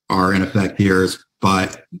are in effect here,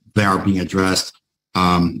 but they are being addressed.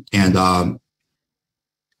 He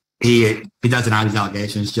does deny these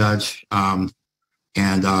allegations, Judge.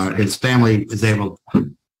 His family is they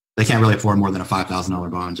can't really afford more than a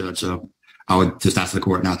 $5,000 bond, Judge. So I would just ask the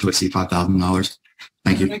court not to exceed $5,000.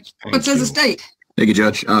 Thank you. What says the state? Thank you,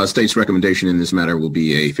 Judge. State's recommendation in this matter will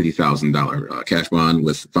be a $50,000 cash bond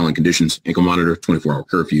with following conditions: ankle monitor, 24-hour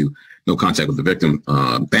curfew, no contact with the victim,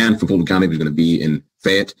 ban from Fulton County. He's going to be in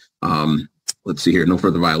Fayette. Let's see here. No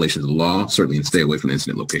further violations of the law. Certainly, and stay away from the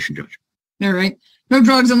incident location, Judge. All right. No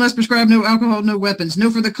drugs unless prescribed. No alcohol. No weapons.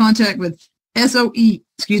 No further contact with SOLEDAD.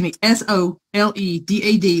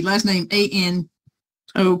 Last name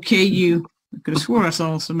ANOKU. I could have swore I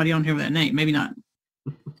saw somebody on here with that name. Maybe not.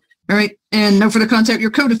 All right. And no further contact with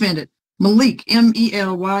your co-defendant, Malik,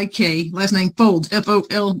 MELYK. Last name Folds,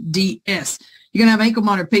 FOLDS. You're going to have ankle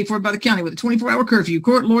monitor paid for by the county with a 24-hour curfew,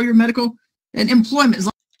 court, lawyer, medical, and employment.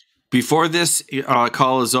 Before this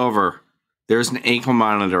call is over, there's an ankle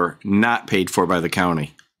monitor not paid for by the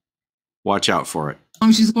county. Watch out for it. As long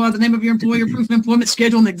as you supply the name of your employer, proof of employment,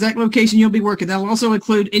 schedule, and the exact location you'll be working. That'll also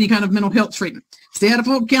include any kind of mental health treatment. Stay out of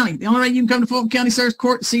Fulton County. The only way you can come to Fulton County, sir, is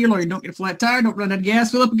court to see your lawyer. Don't get a flat tire. Don't run out of gas.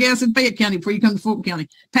 Fill up a gas in Fayette County before you come to Fulton County.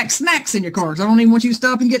 Pack snacks in your cars. I don't even want you to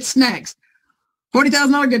stop and get snacks.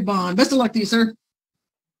 $40,000 good bond. Best of luck to you, sir.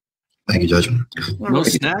 Thank you, Judge. No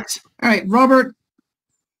snacks? All right, Robert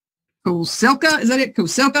Koselka. Is that it?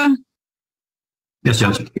 Koselka? Yes,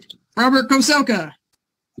 Judge. Robert Koselka.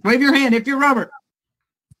 Wave your hand if you're Robert.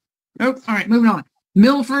 Nope. All right, moving on.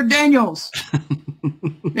 Milford Daniels.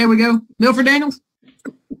 There we go. Milford Daniels.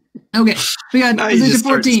 Okay, we got Now you position just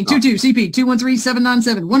start 14, stuff. 22 CP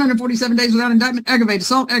 213797, 147 days without indictment, aggravated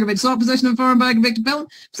assault, possession of a firearm by a convicted felon,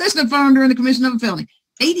 possession of a firearm during the commission of a felony.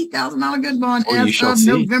 $80,000 good bond Oh, you as shall of see.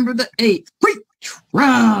 November the 8th.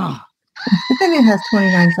 Pre-trial. Defendant has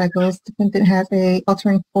 29 cycles. Defendant has a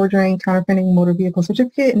altering, forging, counterfeiting motor vehicle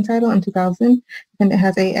certificate and title in 2000. Defendant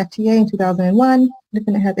has a FTA in 2001.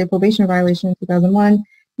 Defendant has a probation violation in 2001.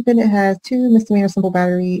 Defendant has 2 misdemeanor simple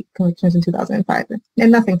battery convictions in 2005.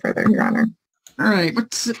 And nothing further, Your Honor. All right,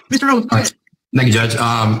 what's Mr. Rowland? Go ahead. Thank you, Judge.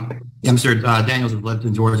 Yeah, Mr. Daniels has lived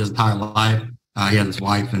in Georgia his entire life. He has his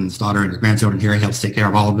wife and his daughter and his grandchildren here. He helps take care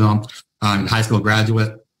of all of them. He's a high school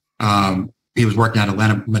graduate. He was working at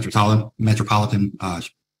Atlanta Metropolitan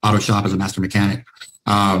Auto Shop as a master mechanic.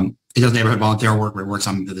 He does neighborhood volunteer work where he works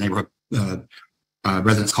on the neighborhood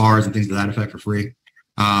residents' cars and things to that effect for free.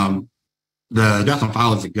 The address on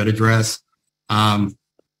file is a good address. Again,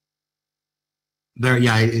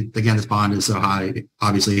 this bond is so high.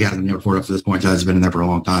 Obviously, he hasn't been reported up to this point. Judge has been in there for a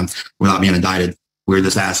long time without being indicted. We're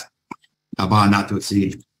just asked a bond not to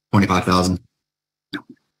exceed $25,000.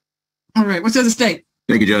 All right, what's the other state?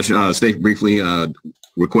 Thank you, Judge. State briefly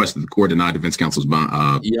request that the court deny defense counsel's bond,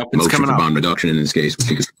 motion for bond reduction in this case. We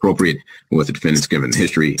think it's appropriate with the defendant's given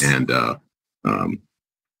history and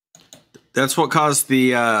that's what caused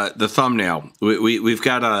the thumbnail. We've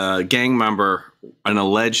got a gang member, an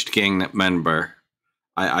alleged gang member.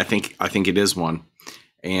 I think it is one,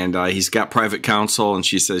 and he's got private counsel, and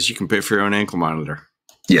she says you can pay for your own ankle monitor.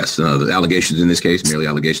 yes, the allegations in this case, merely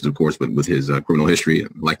allegations, of course, but with his criminal history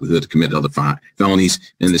and likelihood to commit other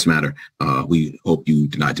felonies in this matter, we hope you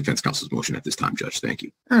deny defense counsel's motion at this time, Judge. Thank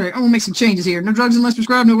you. All right, I'm gonna make some changes here. No drugs unless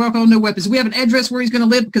prescribed, no alcohol, no weapons. We have an address where he's gonna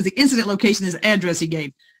live because the incident location is the address he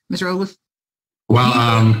gave. Mr. Olaf?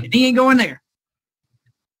 Well, he ain't going there.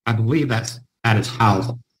 I believe that's at his house.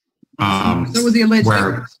 So was the alleged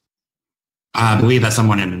where I believe that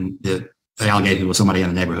someone in the allegation was somebody in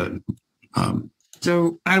the neighborhood.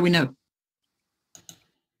 So how do we know?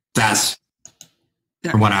 That's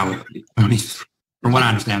from what I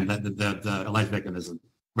understand, that the alleged victim is a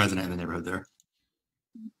resident in the neighborhood there.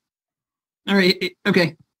 All right,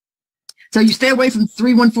 okay. So you stay away from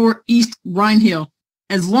 314 East Rhine Hill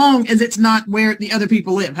as long as it's not where the other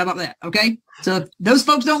people live. How about that? Okay. So if those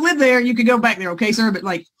folks don't live there, you could go back there. Okay, sir. But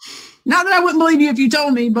like, not that I wouldn't believe you if you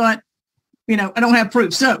told me, but you know, I don't have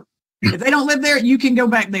proof. So if they don't live there, you can go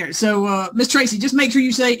back there. So Ms. Tracy, just make sure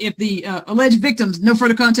you say if the alleged victims, no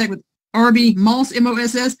further contact with R.B. Moss,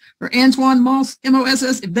 M-O-S-S, or Antoine Moss,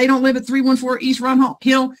 M-O-S-S, if they don't live at 314 East Rhine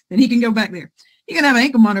Hill, then he can go back there. You can have an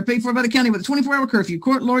ankle monitor paid for by the county with a 24-hour curfew,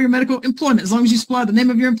 court, lawyer, medical, employment, as long as you supply the name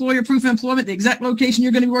of your employer, proof of employment, the exact location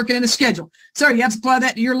you're going to be working in, a schedule. Sir, you have to supply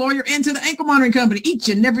that to your lawyer and to the ankle monitoring company each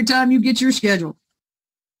and every time you get your schedule.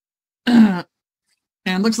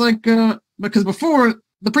 And looks like, because before,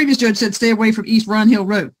 the previous judge said stay away from East Rhine Hill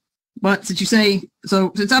Road. But since you say,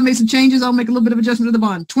 so since I made some changes, I'll make a little bit of adjustment to the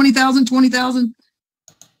bond. 20,000, 20,000,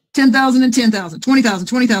 10,000, and 10,000. 20,000,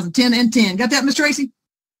 20,000, 10, and 10. Got that, Ms. Tracy?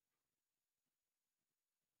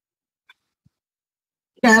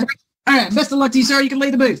 Got it. All right. Best of luck to you, sir. You can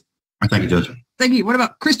leave the booth. Thank you, Judge. Thank you. What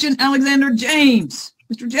about Christian Alexander James?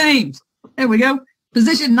 Mr. James. There we go.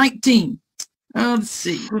 Position 19. Let's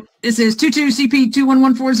see. This is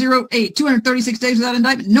 22CP211408. 236 days without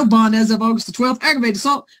indictment. No bond as of August the 12th. Aggravated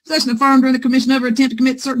assault. Possession of firearm during the commission of or attempt to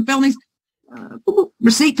commit certain felonies.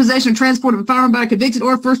 Receipt, possession, and transport of a firearm by a convicted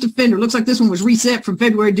or first offender. Looks like this one was reset from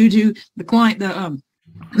February due to the client,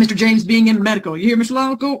 Mr. James being in medical. You hear, Mr.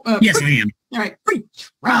 Local? Yes, I am. All right.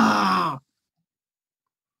 Preach. Rah.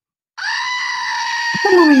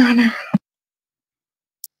 Come on, Your Honor.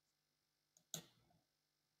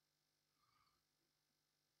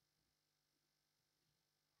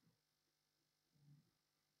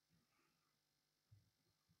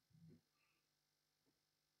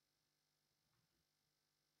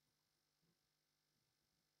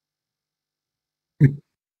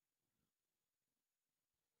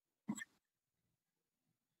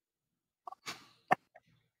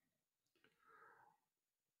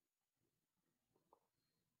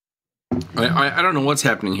 I don't know what's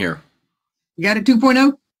happening here. You got it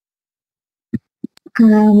 2.0?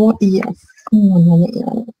 Yes. One moment,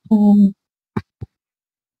 Your Honor.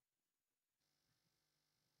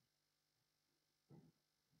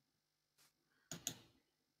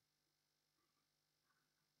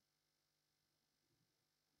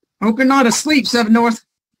 Hope you're not asleep, 7 North.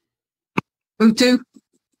 Booth 2.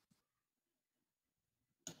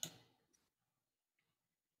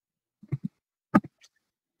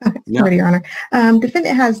 Sorry, Your Honor.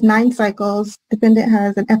 Defendant has 9 cycles. Defendant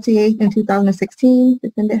has an FTA in 2016.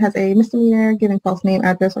 Defendant has a misdemeanor giving false name,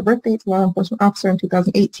 address, or birth date to law enforcement officer in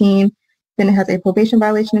 2018. Defendant has a probation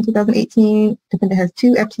violation in 2018. Defendant has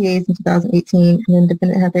 2 FTAs in 2018. And then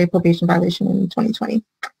defendant has a probation violation in 2020.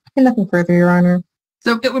 And nothing further, Your Honor.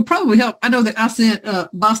 So it would probably help. I know that I sent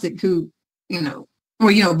Bostic, who,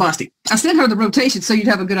 Bostic. I sent her the rotation so you'd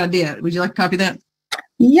have a good idea. Would you like to copy that?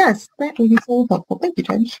 Yes, that would be so helpful. Thank you,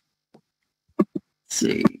 Judge. Let's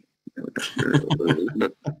see.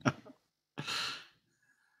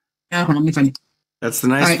 Hold on, let me find it. That's the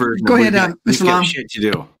nice version. Go ahead, Mr. Long. Shit to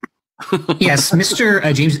do. Yes, Mr.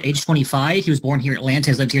 James is age 25. He was born here in Atlanta.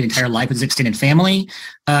 Has lived here his entire life with his extended family.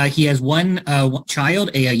 He has one child,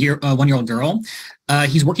 a 1-year-old girl.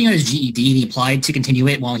 He's working on his GED, and he applied to continue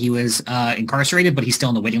it while he was incarcerated, but he's still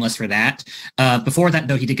on the waiting list for that. Before that,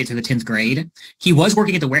 though, he did get to the 10th grade. He was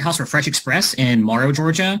working at the warehouse for Fresh Express in Morrow,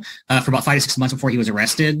 Georgia, for about 5 to 6 months before he was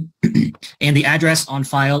arrested. And the address on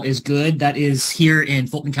file is good. That is here in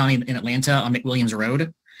Fulton County in Atlanta on McWilliams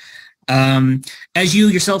Road. As you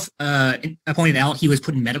yourself pointed out, he was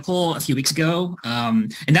put in medical a few weeks ago,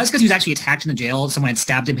 and that's because he was actually attacked in the jail. Someone had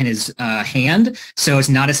stabbed him in his hand, so it's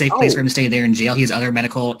not a safe place for him to stay there in jail. He has other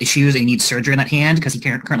medical issues, and he needs surgery on that hand because he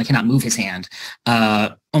currently cannot move his hand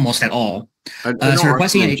almost at all. So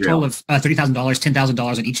requesting a total of $30,000,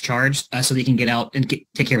 $10,000 on each charge so that he can get out and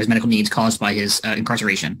take care of his medical needs caused by his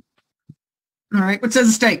incarceration. All right. What says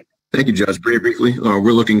the state? Thank you, Judge. Very briefly,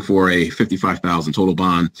 we're looking for a $55,000 total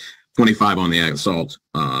bond. 25 on the assault,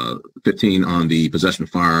 15 on the possession of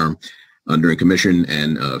firearm during commission,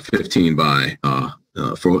 and 15 by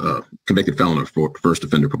for convicted felon or for first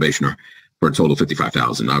offender probationer for a total of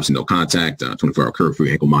 55,000. Obviously, no contact, 24-hour curfew,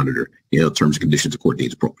 ankle monitor, terms and conditions the court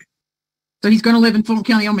deems appropriate. So he's going to live in Fulton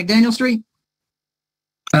County on McDaniel Street?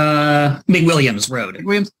 McWilliams Road.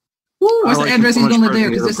 McWilliams. What's the address he's going to live there?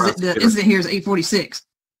 Because the incident here is 846.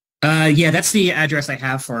 Yeah, that's the address I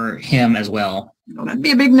have for him as well. Well, that'd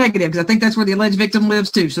be a big negative because I think that's where the alleged victim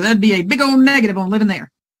lives too. So that'd be a big old negative on living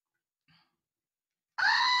there.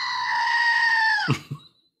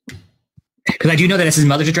 Because I do know that it's his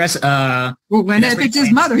mother's address. Well, when if it's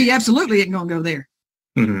his mother, he absolutely ain't going to go there.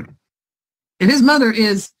 Mm-hmm. If his mother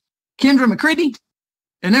is Kendra McCready,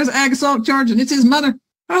 and there's an ag assault charge, and it's his mother,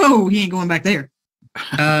 oh, he ain't going back there.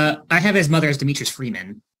 I have his mother as Demetrius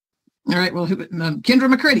Freeman. All right, well, Kendra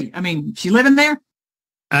McCready, I mean, she living there?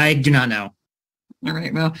 I do not know. All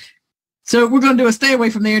right, well, so we're going to do a stay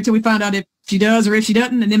away from there until we find out if she does or if she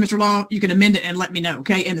doesn't, and then, Mr. Law, you can amend it and let me know,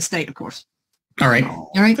 okay, in the state, of course. All right.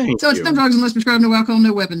 All right, so it's no drugs unless prescribed, no alcohol,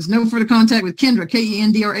 no weapons, no further contact with Kendra,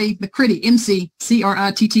 Kendra McCritty, McCritty.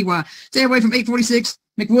 Stay away from 846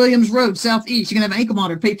 McWilliams Road, Southeast. You can have an ankle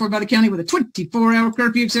monitor paid for by the county with a 24-hour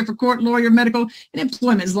curfew except for court, lawyer, medical, and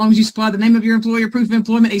employment, as long as you supply the name of your employer, proof of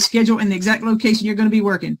employment, a schedule, and the exact location you're going to be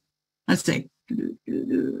working. Let's see.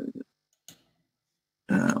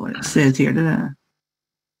 What it says here.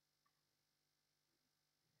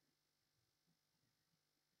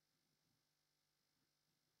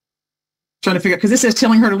 Trying to figure out, because this says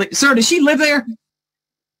telling her to leave. Sir, does she live there?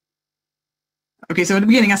 Okay, so at the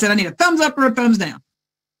beginning I said I need a thumbs up or a thumbs down.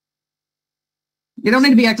 You don't need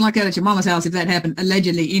to be acting like that at your mama's house if that happened,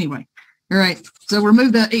 allegedly, anyway. All right, so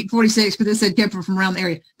remove the 846 because it said kept her from around the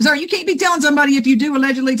area. Sorry, you can't be telling somebody if you do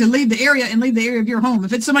allegedly to leave the area and leave the area of your home.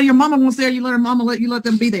 If it's somebody your mama wants there, you let her mama let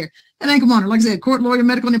them be there. And then come on, like I said, court, lawyer,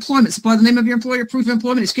 medical, and employment. Supply the name of your employer, proof of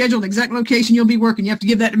employment, a schedule, the exact location you'll be working. You have to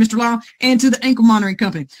give that to Mr. Law and to the ankle monitoring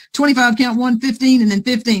company. 25 count 1, 15, and then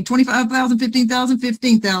 15. 25,000, 15,000,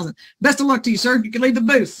 15,000. Best of luck to you, sir. You can leave the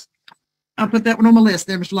booth. I'll put that one on my list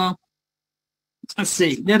there, Mr. Law. Let's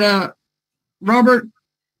see. Did Robert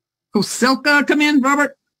Koselka come in?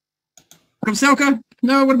 Robert Koselka?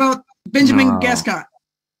 No. What about Benjamin Gascott?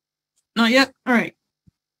 Not yet. All right.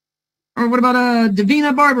 Or what about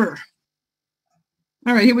Davina Barber?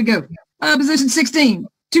 All right, here we go. Position 16,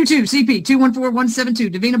 22 CP 214172.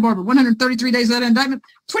 Davina Barber, 133 days without indictment,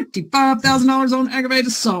 $25,000 on aggravated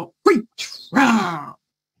assault. Pre-trial.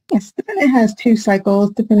 Yes, defendant has 2 cycles.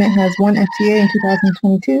 Defendant has 1 FTA in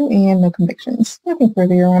 2022 and no convictions. Nothing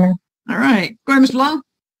further, Your Honor. All right. Go ahead, Mr. Long.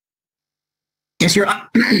 Yes, Your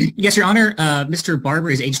Honor. Mr. Barber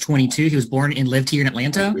is age 22. He was born and lived here in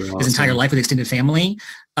Atlanta his entire life with extended family.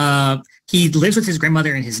 He lives with his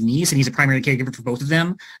grandmother and his niece, and he's a primary caregiver for both of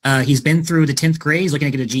them. He's been through the 10th grade. He's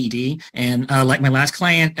looking to get a GED. And like my last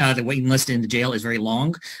client, the waiting list in the jail is very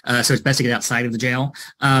long, so it's best to get outside of the jail.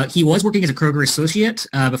 He was working as a Kroger associate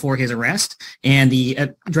before his arrest, and the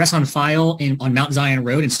address on file on Mount Zion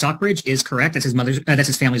Road in Stockbridge is correct. That's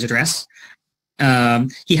his family's address.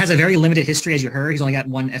 He has a very limited history, as you heard. He's only got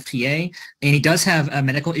one FTA, and he does have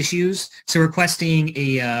medical issues. So requesting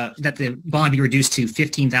that the bond be reduced to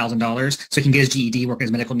 $15,000 so he can get his GED, work on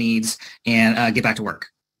his medical needs, and get back to work.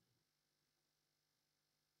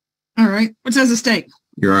 All right. What says the state?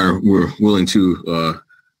 Your Honor, we're willing to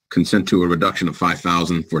consent to a reduction of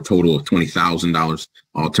 $5,000 for a total of $20,000.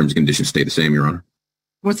 All terms and conditions stay the same, Your Honor.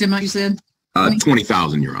 What's the amount you said?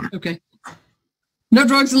 $20,000, Your Honor. Okay. No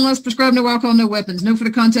drugs unless prescribed, no alcohol, no weapons. No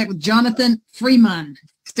further contact with Jonathan Freeman.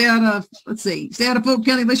 Stay out of, stay out of Fulton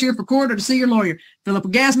County unless you're here for court or to see your lawyer. Fill up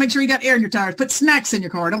with gas, make sure you got air in your tires. Put snacks in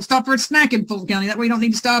your car. Don't stop for a snack in Fulton County. That way you don't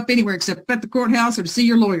need to stop anywhere except at the courthouse or to see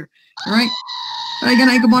your lawyer. All right? You got an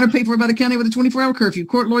ankle monitor paid for by the county with a 24-hour curfew.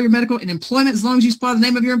 Court, lawyer, medical, and employment as long as you supply the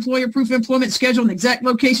name of your employer, proof of employment, schedule, and the exact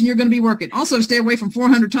location you're going to be working. Also, stay away from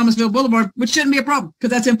 400 Thomasville Boulevard, which shouldn't be a problem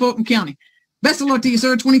because that's in Fulton County. Best of luck to you,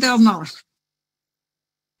 sir. $20,000.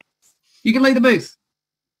 You can leave the booth.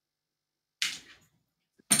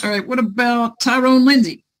 All right. What about Tyrone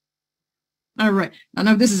Lindsay? All right. I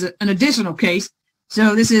know this is an additional case.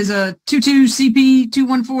 So this is a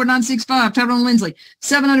 22CP214965, Tyrone Lindsley,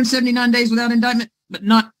 779 days without indictment, but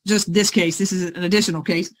not just this case. This is an additional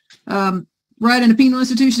case. Right in a penal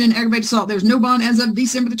institution and aggravated assault. There's no bond as of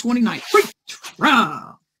December the 29th.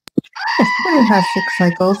 Rah! Defendant has 6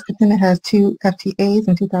 cycles. Defendant has 2 FTAs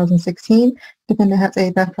in 2016. Defendant has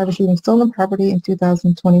a theft, private shooting, stolen property in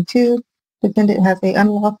 2022. Defendant has a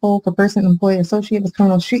unlawful for person, employee, associate with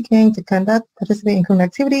criminal street gang to conduct, participate in criminal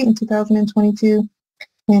activity in 2022.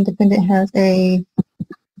 And defendant has a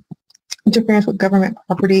interference with government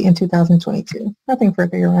property in 2022. Nothing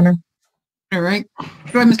further, Your Honor. All right.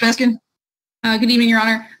 Go ahead, Ms. Baskin. Good evening, Your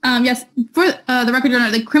Honor. Yes, for the record, Your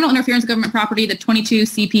Honor, the criminal interference with government property, the 22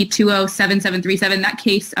 CP207737, that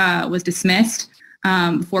case was dismissed.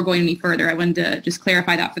 Before going any further, I wanted to just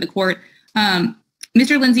clarify that for the court.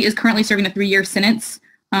 Mr. Lindsay is currently serving a 3-year sentence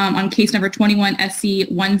on case number 21 SC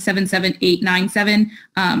 1778897,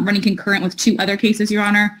 running concurrent with 2 other cases, Your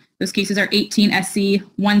Honor. Those cases are 18 SC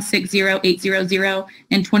 160800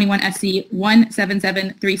 and 21 SC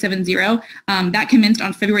 177370. That commenced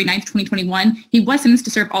on February 9th, 2021. He was sentenced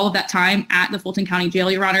to serve all of that time at the Fulton County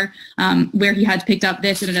Jail, Your Honor, where he had picked up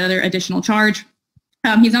this and another additional charge.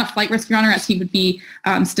 He's not a flight risk, Your Honor, as he would be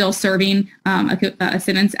still serving a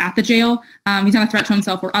sentence at the jail. He's not a threat to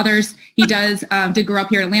himself or others. He did grow up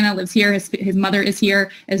here in Atlanta, lives here. His mother is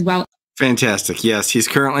here as well. Fantastic. Yes, he's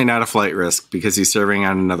currently not a flight risk because he's serving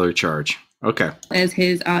on another charge. Okay. As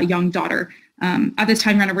his young daughter. At this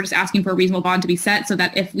time, Your Honor, we're just asking for a reasonable bond to be set so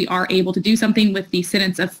that if we are able to do something with the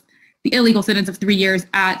illegal sentence of 3 years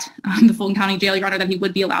at the Fulton County Jail, Your Honor, that he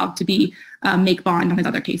would be allowed to be make bond on his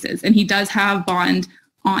other cases. And he does have bond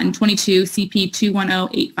on 22 CP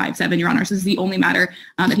 210857, Your Honor. So this is the only matter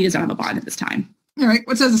that he does not have a bond at this time. All right.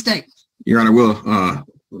 What says the state? Your Honor, we'll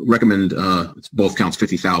recommend both counts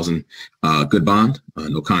 $50,000 good bond,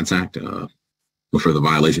 no contact, no further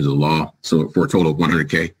violations of the law. So for a total of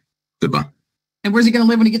 $100K, good bond. And where's he going to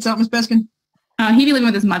live when he gets out, Ms. Baskin? He'd be living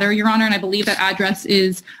with his mother, Your Honor, and I believe that address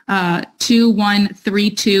is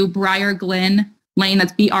 2132 Briar Glen Lane.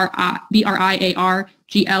 That's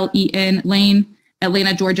BRIARGLEN Lane,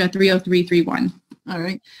 Atlanta, Georgia 30331. All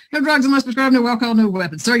right. No drugs unless prescribed, no alcohol, no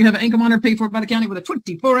weapons. Sir, you have an ankle monitor paid for by the county with a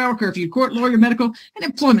 24-hour curfew. Court, lawyer, medical, and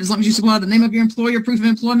employment as long as you supply the name of your employer, proof of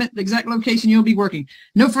employment, the exact location you'll be working.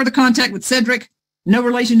 No further contact with Cedric. No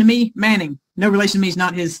relation to me, Manning. No relation to me is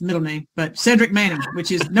not his middle name, but Cedric Manning,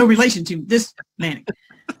 which is no relation to this Manning.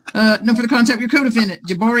 No further contact with your co-defendant,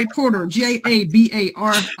 Jabari Porter, Jabari,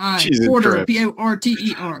 Porter,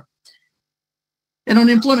 Porter. And on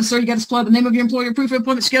employment, sir, you got to supply the name of your employer, proof of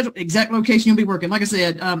employment, schedule, exact location you'll be working. Like I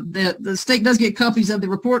said, the state does get copies of the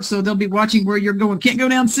report, so they'll be watching where you're going. Can't go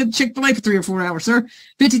down and sit Chick-fil-A for 3 or 4 hours, sir.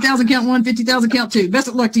 50,000 count 1, 50,000 count 2. Best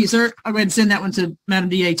of luck to you, sir. I'll go ahead and send that one to Madam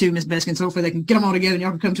DA too, Ms. Baskin, so hopefully they can get them all together and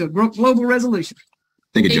y'all can come to a global resolution.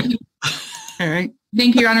 Thank you, Judge. All right.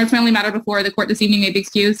 Thank you, Your Honor. It's my only matter before the court this evening. May be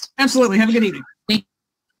excused. Absolutely. Have a good evening.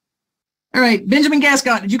 All right. Benjamin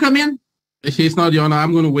Gascott, did you come in? He's not, Your Honor.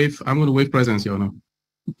 I'm going to waive presence, Your Honor.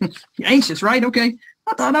 You're anxious, right? Okay.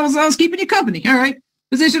 I thought I was keeping you company. All right.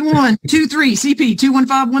 Position 123 CP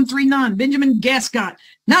 215139. Benjamin Gascott.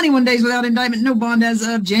 91 days without indictment. No bond as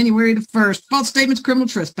of January the 1st. False statements, criminal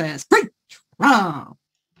trespass. Wow.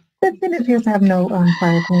 The defendant appears to have no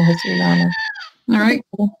prior criminal history, Your Honor. All right.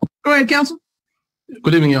 Go ahead, counsel.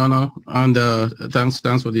 Good evening, Your Honor, and thanks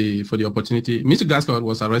for the opportunity. Mr. Gascott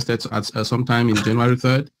was arrested at sometime in January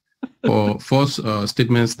 3rd for false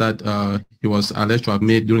statements that he was alleged to have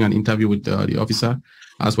made during an interview with the officer,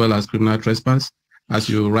 as well as criminal trespass. As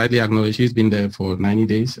you rightly acknowledge, he's been there for 90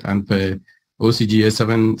 days, and per OCGA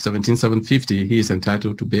 17750, he is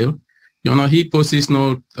entitled to bail. Your Honor, he poses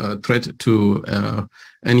no threat to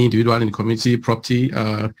any individual in the community property.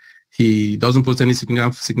 He doesn't pose any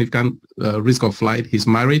significant risk of flight. He's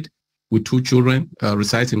married with 2 children,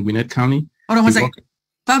 resides in Gwinnett County. Hold on one second.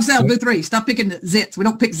 5 South Blue 3. Stop picking the zits. We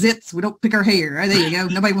don't pick zits. We don't pick our hair. Right, there you go.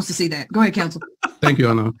 Nobody wants to see that. Go ahead, counsel. Thank you,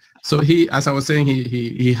 Honor. So he, as I was saying,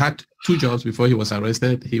 he had 2 jobs before he was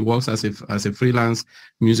arrested. He works as a freelance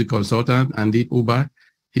music consultant and did Uber.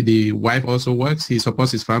 The wife also works. He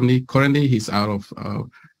supports his family. Currently, he's out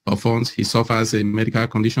of funds. He suffers a medical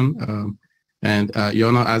condition. Your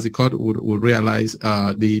Honor, as the court would realize,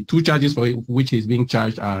 the 2 charges for which he's being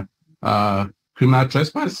charged are criminal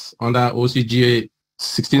trespass under OCGA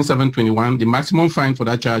 16721. The maximum fine for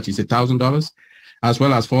that charge is $1,000, as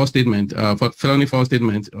well as false statement, for felony false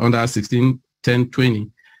statement under 161020.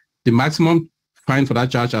 The maximum fine for that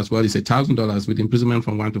charge as well is $1,000 with imprisonment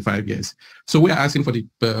from 1 to 5 years. So we are asking for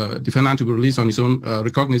the defendant to be released on his own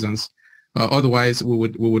recognizance. Otherwise, we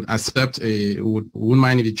would accept we wouldn't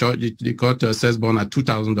mind if the court says bond at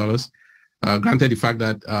 $2,000. Granted the fact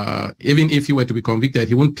that even if he were to be convicted,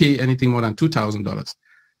 he won't pay anything more than $2,000.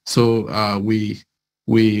 So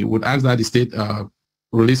we would ask that the state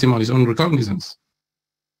release him on his own recognizance.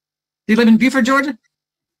 Do you live in Beaufort, Georgia?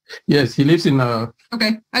 Yes, he lives in.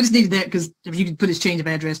 Okay, I just needed that because if you could put his change of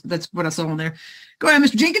address, but that's what I saw on there. Go ahead,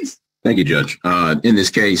 Mr. Jenkins. Thank you, Judge. In this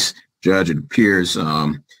case, Judge, it appears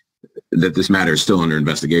that this matter is still under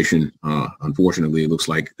investigation. Unfortunately, it looks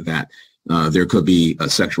like that there could be a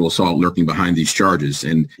sexual assault lurking behind these charges,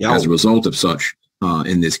 and as a result of such,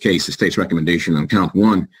 in this case, the state's recommendation on count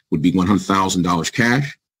 1 would be $100,000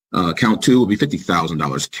 cash. Count 2 would be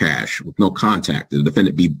 $50,000 cash with no contact. The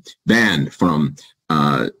defendant be banned from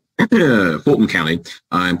Fulton County.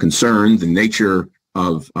 I'm concerned the nature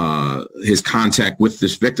of his contact with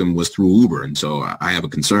this victim was through Uber, and so I have a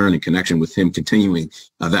concern in connection with him continuing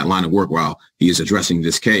that line of work while he is addressing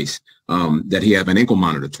this case. That he have an ankle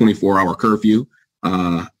monitor, 24-hour curfew.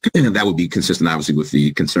 That would be consistent, obviously, with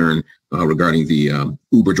the concern regarding the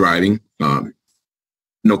Uber driving,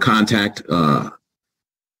 no contact,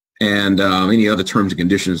 and any other terms and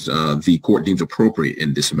conditions the court deems appropriate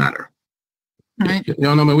in this matter. All right.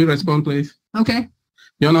 Your Honor, may we respond, please? Okay.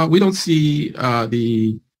 Your Honor, we don't see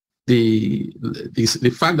the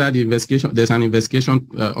fact that the investigation, there's an investigation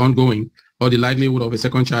ongoing, or the likelihood of a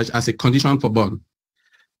second charge as a condition for bond.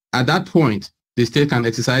 At that point, the state can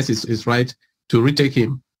exercise its right to retake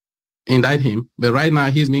him, indict him. But right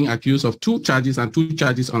now, he's being accused of 2 charges and 2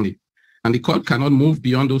 charges only. And the court cannot move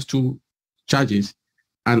beyond those 2 charges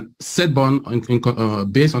and set bond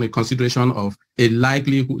based on a consideration of a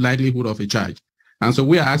likelihood of a charge. And so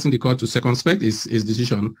we are asking the court to circumspect his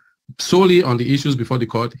decision solely on the issues before the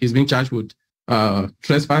court. He's being charged with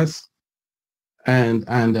trespass and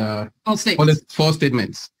false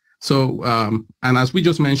statements. So, and as we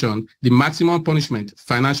just mentioned, the maximum punishment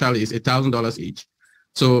financially is $1,000 each.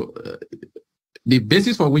 So the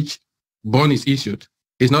basis for which bond is issued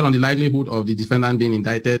is not on the likelihood of the defendant being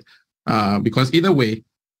indicted, because either way,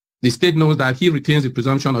 the state knows that he retains the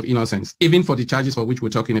presumption of innocence, even for the charges for which we're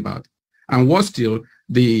talking about. And what's still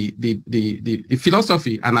the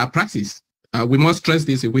philosophy and our practice, we must stress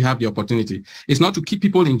this if we have the opportunity, is not to keep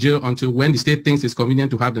people in jail until when the state thinks it's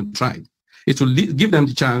convenient to have them tried. It's to give them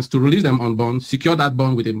the chance to release them on bond, secure that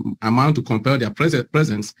bond with an amount to compel their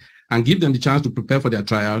presence, and give them the chance to prepare for their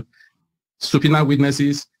trial, subpoena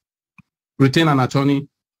witnesses, retain an attorney,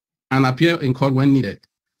 and appear in court when needed.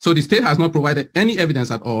 So the state has not provided any evidence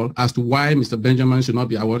at all as to why Mr. Benjamin should not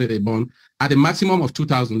be awarded a bond at a maximum of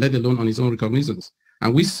 $2,000, let alone on his own recognizance.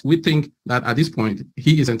 And we think that at this point,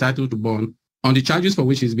 he is entitled to bond on the charges for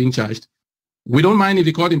which he's being charged. We don't mind if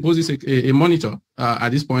the court imposes a monitor at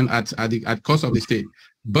this point at cost of the state,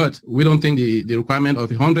 but we don't think the requirement of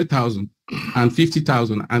 $100,000 and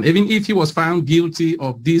 $50,000, and even if he was found guilty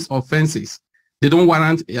of these offenses, they don't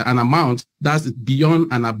warrant an amount that's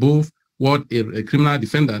beyond and above what a criminal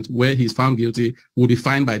defendant, where he's found guilty, would be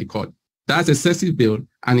fined by the court. That's excessive bail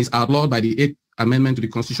and is outlawed by the 8th Amendment to the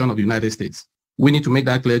Constitution of the United States. We need to make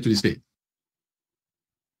that clear to the state.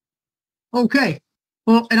 Okay.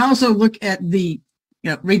 Well, and also look at read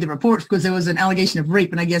the reports, because there was an allegation of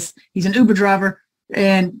rape, and I guess he's an Uber driver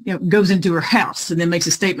and goes into her house and then makes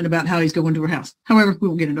a statement about how he's going to her house. However, we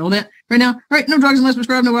won't get into all that right now. All right, no drugs unless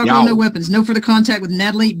prescribed, no alcohol, no weapons, no further contact with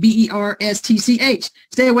Natalie, BERSTCH.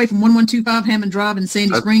 Stay away from 1125 Hammond Drive in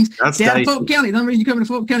Sandy Springs. Down in Fulton County. The only reason you come to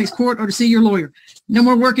Fulton County's court or to see your lawyer. No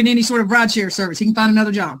more work in any sort of rideshare service. He can find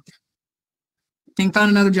another job. So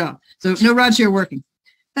no rideshare working.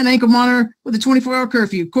 An ankle monitor with a 24-hour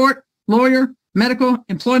curfew. Court, lawyer, medical,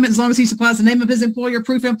 employment, as long as he supplies the name of his employer,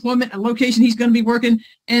 proof of employment, a location he's going to be working,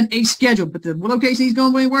 and a schedule. But the location he's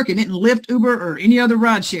going to be working isn't Lyft, Uber, or any other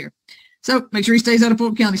ride share. So make sure he stays out of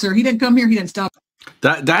Fulton County, sir. He didn't come here. He didn't stop.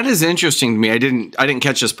 That is interesting to me. I didn't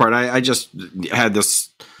catch this part. I just had this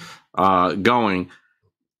going.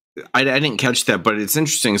 I didn't catch that, but it's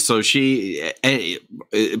interesting. So she,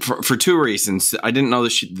 for two reasons, I didn't know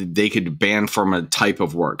that they could ban from a type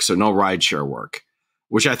of work, so no rideshare work,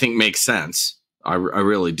 which I think makes sense. I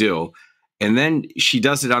really do. And then she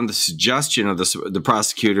does it on the suggestion of the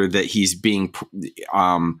prosecutor that he's being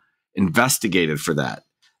investigated for that.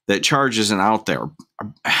 That charge isn't out there.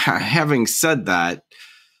 Having said that,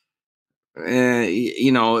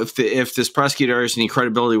 you know, if this prosecutor has any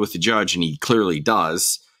credibility with the judge, and he clearly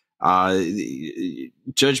does,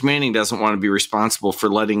 Judge Manning doesn't want to be responsible for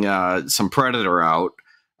letting some predator out,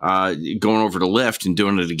 going over to Lyft and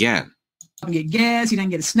doing it again. Get gas. He doesn't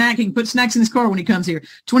get a snack. He can put snacks in his car when he comes here.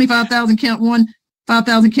 25,000 count one,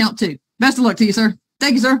 5,000 count two. Best of luck to you, sir.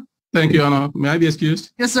 Thank you, sir. Thank you, Your Honor. May I be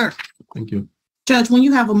excused? Yes, sir. Thank you. Judge, when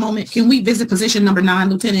you have a moment, can we visit position number 9?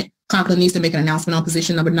 Lieutenant Conklin needs to make an announcement on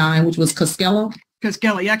position number 9, which was Costello.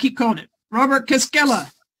 Costello. Yeah, I keep calling it. Robert Costello.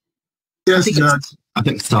 Yes, Judge. I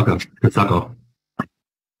think Costello.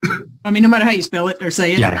 I mean, no matter how you spell it or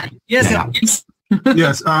say it. Yeah. Yes. Yeah. Yes.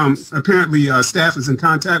 Yes. Apparently, staff is in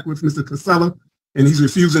contact with Mr. Costello, and he's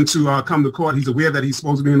refusing to come to court. He's aware that he's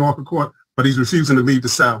supposed to be in Orca court, but he's refusing to leave the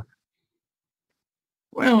cell.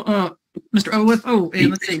 Well, Mr. Olaf. Oh, and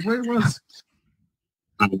let's see. Where was?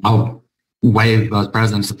 I'll waive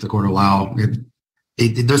presence if the court allow.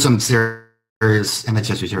 There's some serious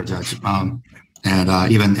image issues here, Judge.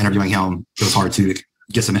 And even interviewing him, it was hard to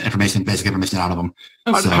get some information, basic information out of him.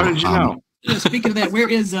 Oh, so, how did you know? Yeah, speaking of that, where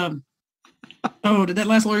is oh, did that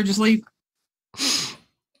last lawyer just leave?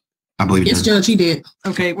 I believe Yes, Judge, he did.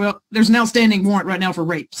 Okay, well, there's an outstanding warrant right now for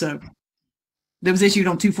rape, so that was issued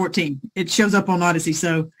on 2/14. It shows up on Odyssey,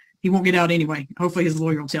 so he won't get out anyway. Hopefully his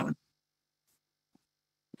lawyer will tell him.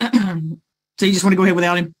 So you just want to go ahead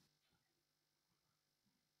without him?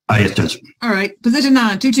 Yes, Judge. All right. Position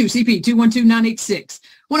 9, 22 CP 212986.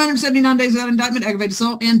 179 days without indictment, aggravated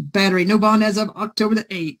assault, and battery. No bond as of October the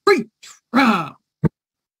 8th. Free trial.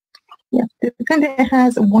 Yeah, the defendant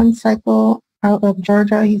has one cycle out of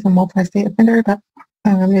Georgia. He's a multi-state offender. That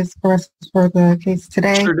is for us for the case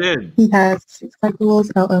today. Sure did. He has 6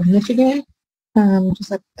 cycles out of Michigan,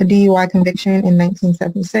 just like a DUI conviction in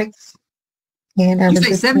 1976. And You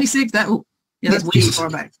say 76? Yeah, that's way too far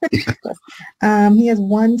back. He has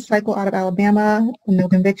 1 cycle out of Alabama, no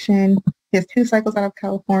conviction. He has 2 cycles out of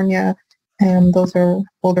California, and those are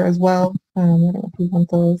older as well. I don't know if you want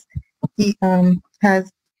those. He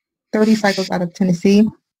has 30 cycles out of Tennessee.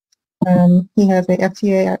 He has a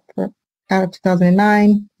FTA out of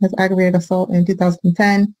 2009, has aggravated assault in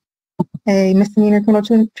 2010, a misdemeanor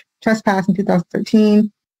criminal trespass in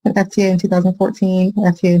 2013, an FTA in 2014, an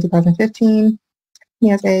FTA in 2015. He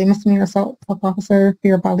has a misdemeanor assault of officer,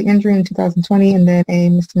 fear of bodily injury in 2020, and then a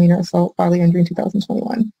misdemeanor assault bodily injury in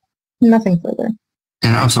 2021. Nothing further.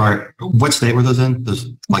 And I'm sorry, what state were those in? Those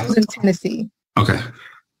in Tennessee. Okay.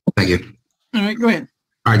 Thank you. All right, go ahead.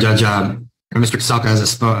 All right, Judge. Mr. Kaselka,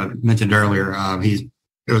 as I mentioned earlier,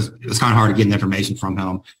 it was kind of hard to get information from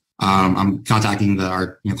him. I'm contacting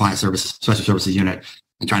our client service special services unit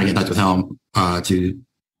and trying to get in touch with him to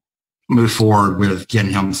move forward with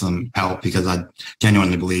getting him some help, because I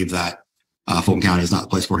genuinely believe that Fulton County is not the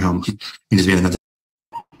place for him. He needs to be in the.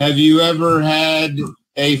 Have you ever had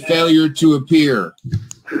a failure to appear?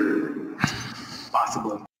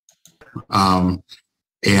 Possibly.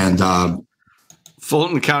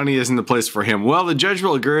 Fulton County isn't the place for him. Well, the judge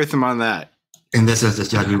will agree with him on that. In this instance,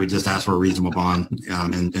 Judge, we would just ask for a reasonable bond,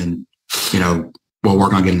 and we'll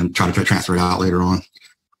work on getting them, try to transfer it out later on.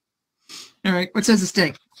 All right, what says the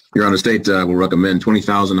state? Your Honor, state will recommend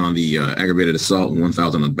 $20,000 on the aggravated assault and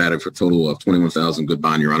 $1,000 on battery for a total of $21,000. Good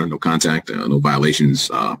bond, Your Honor. No contact, no violations.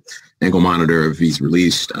 Ankle monitor if he's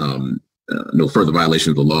released. No further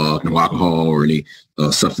violation of the law. No alcohol or any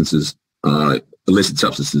substances, illicit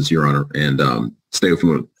substances, Your Honor. And stay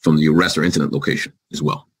from the arrest or incident location as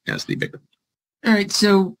well as the victim. All right,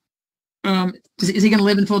 so is he going to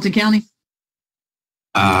live in Fulton County?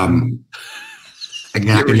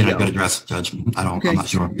 Again, I could get a good address, Judge. I'm not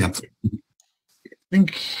sure. Yeah. I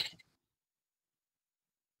think.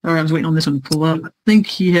 All right, I was waiting on this one to pull up. I think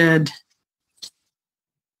he had.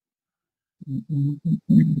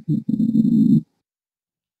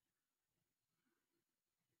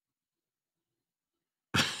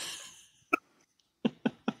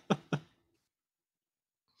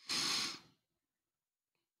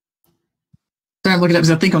 Sorry, I'm looking up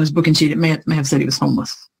because I think on his booking sheet it may have said he was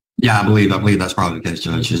homeless. Yeah, I believe that's probably the case,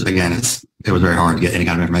 Judge. Again, it was very hard to get any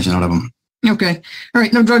kind of information out of him. Okay. All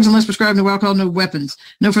right. No drugs unless prescribed, no alcohol, no weapons.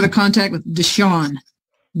 No further contact with Deshawn,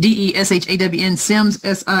 DESHAWN, Sims,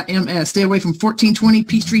 SIMS. Stay away from 1420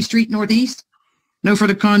 Peachtree Street Northeast. No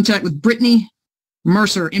further contact with Brittany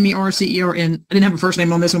Mercer, MERCERN. I didn't have a first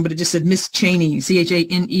name on this one, but it just said Miss Cheney,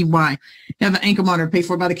 CHANEY. Have an ankle monitor paid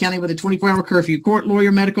for by the county with a 24-hour curfew. Court,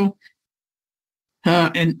 lawyer, medical,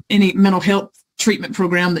 and any mental health treatment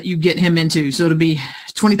program that you get him into. So it'll be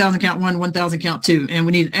 20,000 count 1, 1,000 count 2.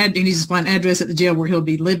 And he needs to supply an address at the jail where he'll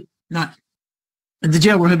be not at the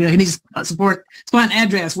jail where he'll be. He needs to supply an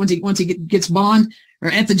address once he gets bond,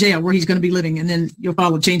 or at the jail where he's going to be living. And then you'll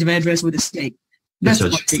file a change of address with the state.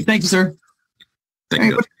 Thank you, sir. Thank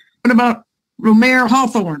you. What about Romare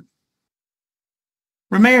Hawthorne?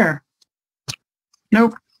 Romare?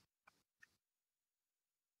 Nope.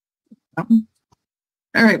 All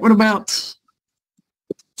right. What about,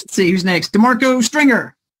 let's see, who's next? DeMarco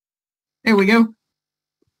Stringer. There we go.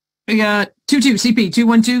 We got 22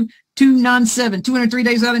 CP 212-297, 203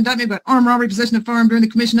 days without indictment, but armed robbery, possession of firearm during the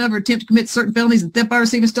commission of or attempt to commit certain felonies, and theft by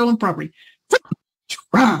receiving stolen property.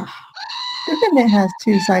 Defendant has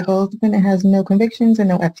 2 cycles. Defendant has no convictions and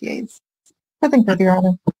no FTAs. Nothing further, Your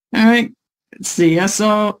Honor. All right. Let's see. I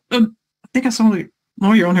think I saw the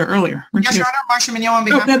lawyer on here earlier. Yes, Your Honor. Marcia Mignon on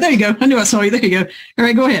behalf. Oh, there you go. I knew I saw you. There you go. All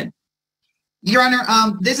right, go ahead. Your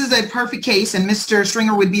Honor, this is a perfect case, and Mr.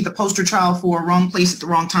 Stringer would be the poster child for wrong place at the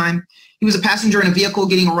wrong time. He was a passenger in a vehicle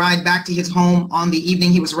getting a ride back to his home on the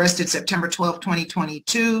evening he was arrested, September 12,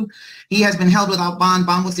 2022. He has been held without bond.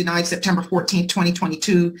 Bond was denied September 14,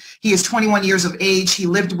 2022. He is 21 years of age. He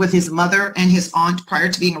lived with his mother and his aunt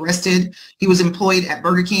prior to being arrested. He was employed at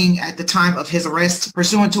Burger King at the time of his arrest.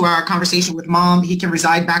 Pursuant to our conversation with mom, he can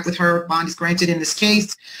reside back with her. Bond is granted in this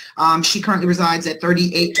case. She currently resides at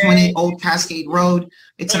 3820 Old Cascade Road.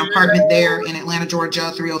 It's an apartment there in Atlanta,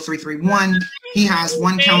 Georgia, 30331. He has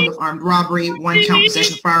 1 count of armed robbery, 1 count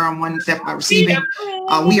possession of firearm, 1 theft by receiving.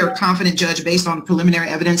 We are confident, Judge, based on preliminary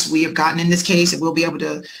evidence we have gotten in this case, that we'll be able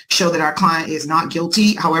to show that our client is not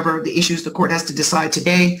guilty. However, the issues the court has to decide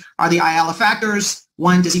today are the IALA factors.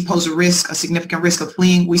 1, does he pose a significant risk of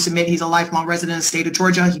fleeing? We submit he's a lifelong resident of the state of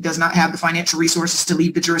Georgia. He does not have the financial resources to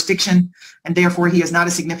leave the jurisdiction, and therefore he is not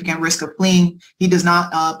a significant risk of fleeing. He does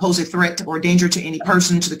not pose a threat or danger to any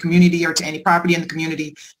person, to the community, or to any property in the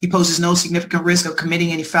community. He poses no significant risk of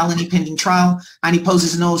committing any felony pending trial, and he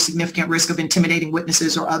poses no significant risk of intimidating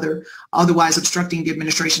witnesses or otherwise obstructing the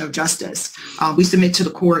administration of justice. We submit to the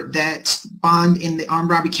court that bond in the armed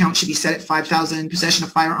robbery count should be set at $5,000, possession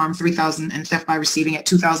of firearm $3,000, and theft by receiving at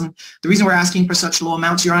 $2,000. The reason we're asking for such low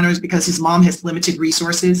amounts, Your Honor, is because his mom has limited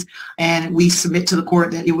resources, and we submit to the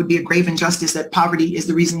court that it would be a grave injustice that poverty is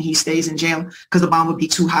the reason he stays in jail, because the bond would be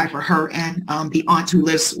too high for her and the aunt who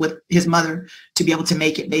lives with his mother to be able to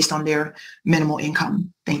make it based on their minimal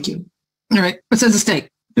income. Thank you. All right. What says the state?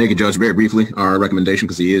 Thank you, Judge. Very briefly, our recommendation,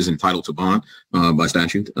 because he is entitled to bond by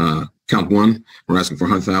statute. Count 1, we're asking for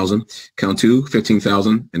 $100,000. Count 2,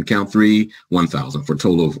 $15,000, and count 3, $1,000 for a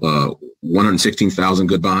total of $116,000.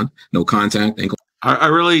 Good bond, no contact. I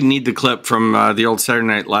really need the clip from the old Saturday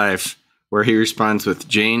Night Live where he responds with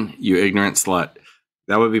 "Jane, you ignorant slut."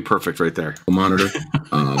 That would be perfect right there. Monitor,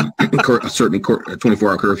 certainly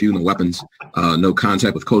 24-hour curfew, no weapons, no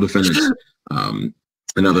contact with co-defendants.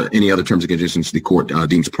 Any other terms and conditions the court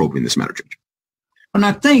deems appropriate in this matter, Judge. And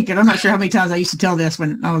I think, and I'm not sure how many times I used to tell this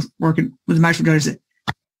when I was working with the magistrate judge,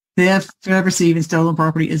 that theft, receiving stolen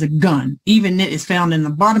property is a gun. Even it is found in the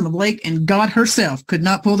bottom of the lake, and God herself could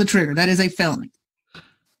not pull the trigger. That is a felony.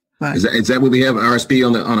 But, is that what we have RSP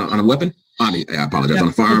on a weapon? I apologize. Yeah, on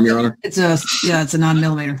a firearm, Your Honor. It's a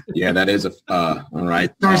 9mm. Yeah, that is all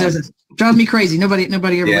right. Drives me crazy. Nobody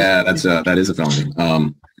ever. Yeah, that is a felony.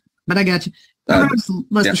 But I got you.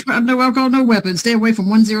 Let's prescribe no alcohol, no weapons. Stay away from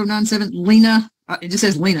 1097 Lena. It just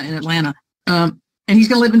says Lena in Atlanta. And he's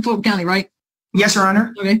going to live in Fulton County, right? Yes, Your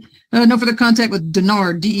Honor. Okay. No further contact with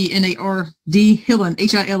Denard, D-E-N-A-R-D, Hillan,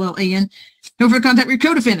 H-I-L-L-A-N. No further contact with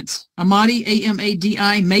your co-defendants. Amadi,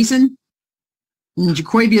 A-M-A-D-I, Mason.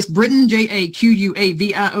 Jaquavius Britton,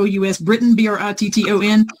 J-A-Q-U-A-V-I-O-U-S, Britton,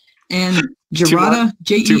 B-R-I-T-T-O-N. And Gerada,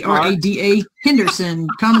 J-E-R-A-D-A, Henderson,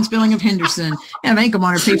 common spelling of Henderson. Have ankle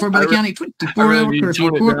monitor paid for by the county, 24-hour curfew,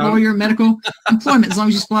 court, lawyer, medical, employment, as long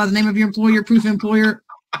as you supply the name of your employer, proof of employer,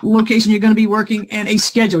 location you're going to be working, and a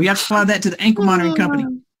schedule. You have to supply that to the ankle monitoring company.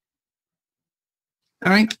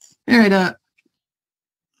 All right.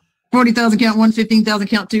 40,000 count 1, 15,000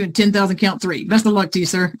 count 2, and 10,000 count 3. Best of luck to you,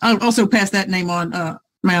 sir. I'll also pass that name on,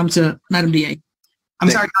 ma'am, to Madam DA. I'm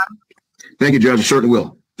sorry, Madam. Thank you, Judge. I certainly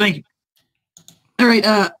will. Thank you. All right.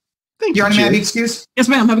 Your Honor, may I be excused? Yes,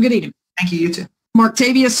 ma'am. Have a good evening. Thank you. You too.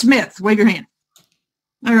 Marktavius Smith, wave your hand.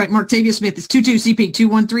 All right, Marktavius Smith is 22 CP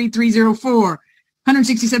 213304.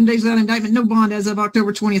 167 days without indictment, no bond as of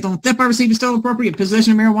October 20th on theft by receiving stolen property and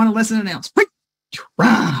possession of marijuana less than an ounce.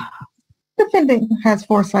 Defendant has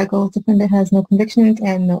 4 cycles. Defendant has no convictions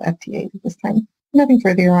and no FTAs at this time. Nothing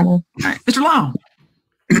further, Your Honor. All right, Mr. Long.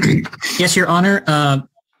 Yes, Your Honor.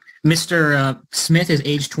 Mr. Smith is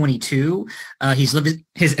age 22. His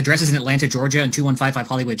address is in Atlanta, Georgia, and 2155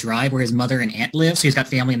 Hollywood Drive, where his mother and aunt live. So he's got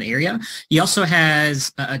family in the area. He also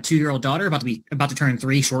has a 2-year-old daughter about to turn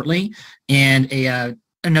 3 shortly, and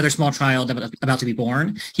another small child about to be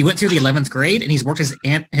born. He went through the 11th grade, and he's worked his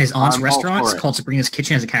aunt's restaurant called Sabrina's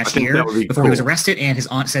Kitchen as a cashier before he was arrested. And his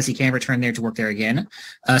aunt says he can return there to work there again.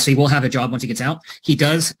 So he will have a job once he gets out. He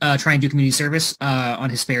does try and do community service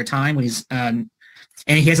on his spare time when he's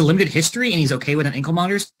and he has a limited history, and he's okay with ankle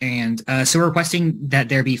monitors. And so we're requesting that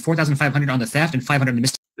there be $4,500 on the theft and $500 on the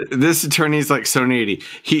misdemeanor. This attorney's like so needy.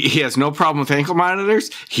 He has no problem with ankle monitors.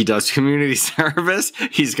 He does community service.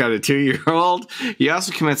 He's got a 2-year-old. He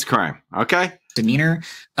also commits crime. Okay. Demeanor,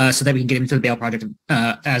 so that we can get him to the bail project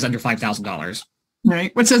as under $5,000. All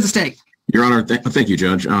right. What says the state? Your Honor, thank you,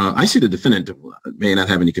 Judge. I see the defendant may not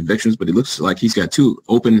have any convictions, but it looks like he's got 2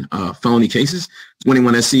 open felony cases,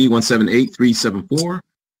 21 SC 178-374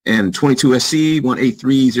 and 22 SC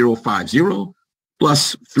 183-050,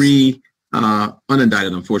 plus 3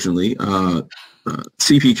 unindicted, unfortunately,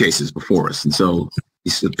 CP cases before us. And so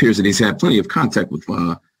it appears that he's had plenty of contact with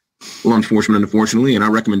law enforcement, unfortunately, and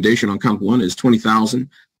our recommendation on count 1 is $20,000,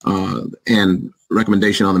 and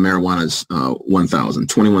recommendation on the marijuana is $1,000,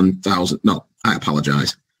 $21,000. No, I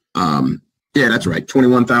apologize. Yeah, that's right,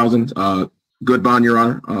 $21,000. Good bond, Your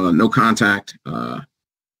Honor. No contact.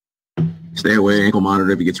 Stay away, ankle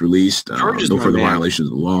monitor if he gets released. No further violations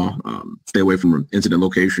of the law. Stay away from incident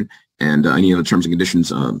location, and any other terms and conditions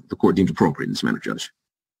the court deems appropriate in this matter, Judge.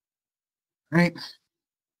 All right.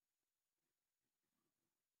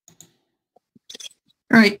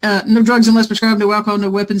 All right. No drugs unless prescribed, no alcohol, no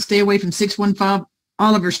weapons. Stay away from 615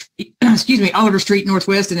 Oliver Street, Oliver Street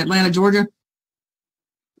Northwest in Atlanta, Georgia.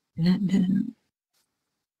 And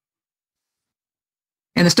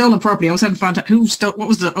the stolen property. I was having to find out what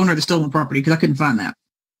was the owner of the stolen property, because I couldn't find that.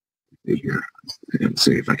 Here. Let's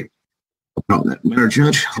see if I can call that matter,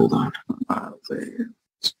 Judge. Hold on.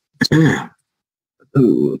 Yeah.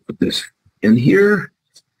 Ooh, put this in here.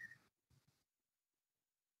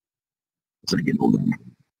 So I get hold on.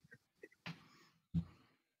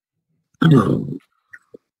 Oh.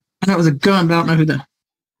 I know it was a gun, but I don't know who the.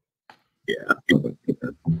 Yeah.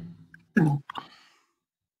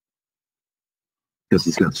 Because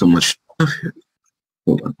he's got so much stuff here.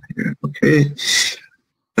 Hold on here. Okay.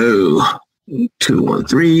 Oh,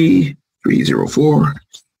 213-304.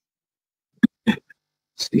 Let's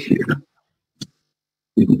see here.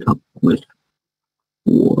 We can come with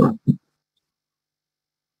 4.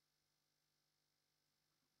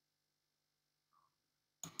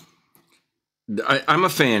 I'm a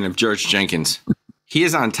fan of George Jenkins. He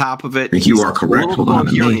is on top of it. You are correct. Hold on.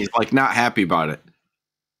 He's like not happy about it.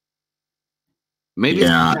 Maybe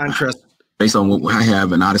yeah, it's contrast. Based on what I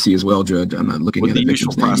have an Odyssey as well, Judge. I'm not looking at the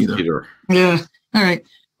usual prosecutor. Yeah. All right.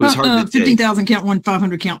 15,000 count 1,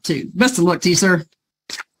 500 count 2. Best of luck to you, sir.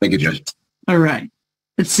 Thank you, Judge. All right.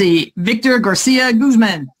 Let's see. Victor Garcia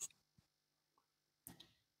Guzman.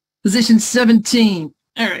 Position 17.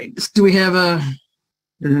 All right. Do we have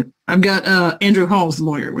I've got Andrew Hall's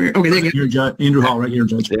lawyer. Okay, there you go. Andrew Hall, right here,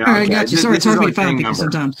 Judge. Yeah, all right, okay. Got you. Sorry, it's hard for me to find people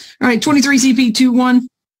sometimes. All right, 23 CP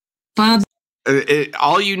 215.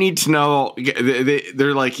 All you need to know,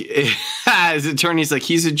 they're like, his attorney's like,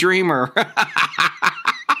 he's a dreamer.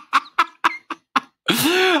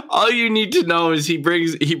 All you need to know is he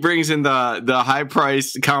brings in the high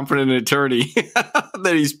priced competent attorney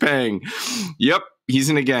that he's paying. Yep,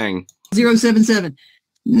 he's in a gang. 077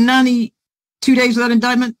 92 days without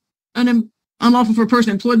indictment. Unlawful for a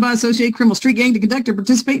person employed by associated criminal street gang to conduct or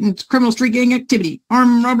participate in criminal street gang activity,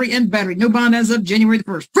 armed robbery, and battery. No bond as of January the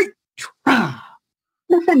 1st. Free.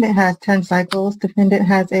 Defendant has 10 cycles. Defendant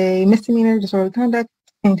has a misdemeanor disorderly conduct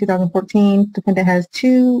in 2014. Defendant has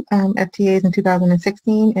 2 FTAs in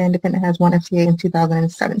 2016, and defendant has 1 FTA in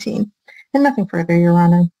 2017. And nothing further, Your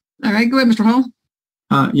Honor. All right, go ahead, Mr. Hall.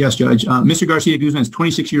 Yes, Judge. Mr. Garcia Guzman is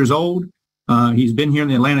 26 years old. He's been here in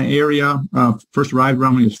the Atlanta area. First arrived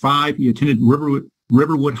around when he was 5. He attended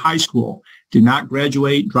Riverwood High School. Did not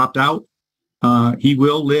graduate, dropped out. He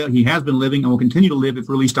will live. He has been living and will continue to live if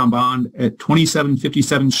released on bond at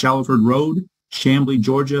 2757 Shallowford Road, Chamblee,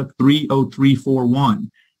 Georgia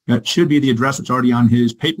 30341. That should be the address that's already on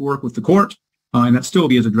his paperwork with the court. and that still will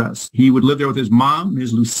be his address. He would live there with his mom,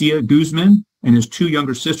 Ms. Lucia Guzman, and his 2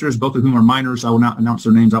 younger sisters, both of whom are minors. I will not announce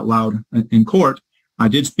their names out loud in court. I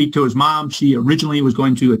did speak to his mom. She originally was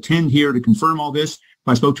going to attend here to confirm all this.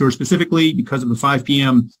 I spoke to her specifically because of the 5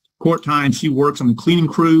 p.m. court time. She works on the cleaning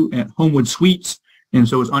crew at Homewood Suites, and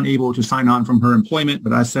so was unable to sign on from her employment.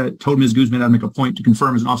 But I told Ms. Guzman I'd make a point to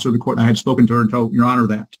confirm as an officer of the court. I had spoken to her and told Your Honor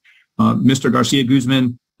that. Mr. Garcia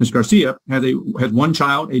Guzman, Mr. Garcia has 1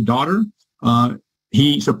 child, a daughter.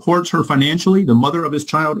 He supports her financially, the mother of his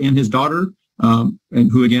child and his daughter, and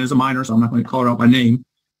who again is a minor, so I'm not going to call her out by name,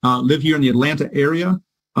 live here in the Atlanta area,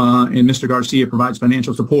 and Mr. Garcia provides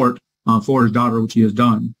financial support for his daughter, which he has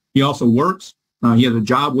done. He also works. He has a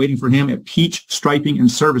job waiting for him at Peach Striping and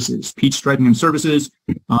Services. Peach Striping and Services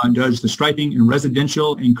does the striping in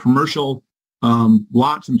residential and commercial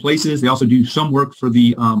lots and places. They also do some work for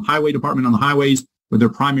the highway department on the highways, but their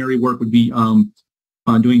primary work would be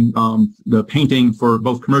doing the painting for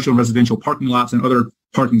both commercial and residential parking lots and other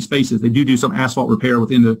parking spaces. They do some asphalt repair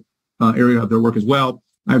within the area of their work as well.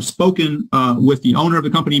 I've spoken with the owner of the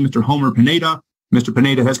company, Mr. Homer Pineda. Mr.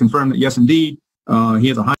 Pineda has confirmed that, yes, indeed, he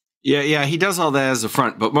has a high... Yeah, he does all that as a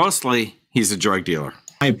front, but mostly he's a drug dealer.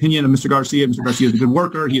 My opinion of Mr. Garcia. Mr. Garcia is a good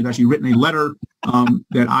worker. He has actually written a letter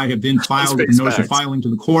that I have then filed a notice of filing to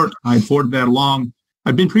the court. I forwarded that along.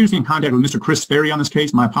 I've been previously in contact with Mr. Chris Sperry on this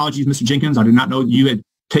case. My apologies, Mr. Jenkins. I did not know that you had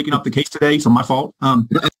taken up the case today, so my fault.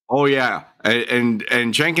 Oh, yeah.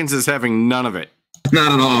 And Jenkins is having none of it.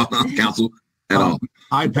 Not at all, counsel, at all.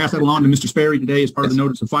 I passed that along to Mr. Sperry today as part of the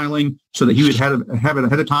notice of filing so that he would have it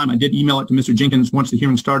ahead of time. I did email it to Mr. Jenkins once the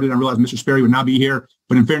hearing started. I realized Mr. Sperry would not be here.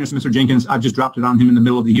 But in fairness, Mr. Jenkins, I've just dropped it on him in the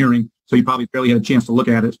middle of the hearing, so he probably barely had a chance to look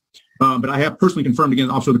at it. But I have personally confirmed again,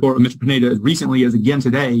 Officer of the Court with Mr. Pineda as recently as again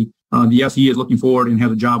today, yes, he is looking forward and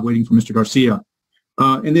has a job waiting for Mr. Garcia.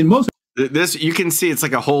 And then most this, you can see it's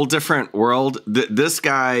like a whole different world. This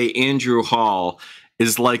guy, Andrew Hall,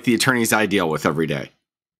 is like the attorneys I deal with every day.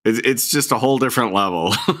 It's just a whole different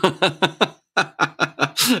level.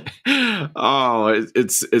 Oh,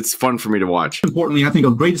 it's fun for me to watch. Importantly, I think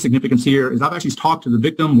of greatest significance here is I've actually talked to the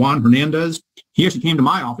victim, Juan Hernandez. He actually came to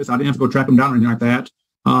my office. I didn't have to go track him down or anything like that.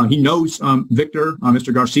 He knows Victor,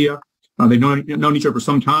 Mr. Garcia. They've known each other for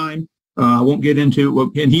some time. I won't get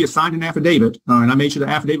into, and he has signed an affidavit, and I made sure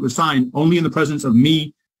the affidavit was signed only in the presence of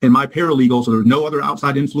me and my paralegal, so there's no other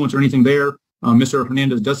outside influence or anything there. Mr.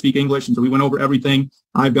 Hernandez does speak English, and so we went over everything.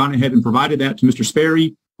 I've gone ahead and provided that to Mr.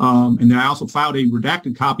 Sperry, and then I also filed a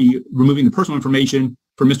redacted copy removing the personal information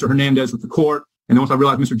for Mr. Hernandez with the court. And then once I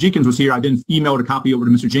realized Mr. Jenkins was here, I then emailed a copy over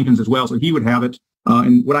to Mr. Jenkins as well, so he would have it.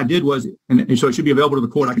 And what I did was, and so it should be available to the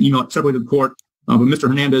court. I can email it separately to the court. But Mr.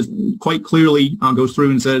 Hernandez quite clearly goes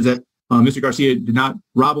through and says that Mr. Garcia did not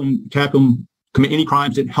rob him, attack him, commit any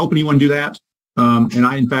crimes, didn't help anyone do that. And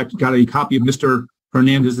I, in fact, got a copy of Mr.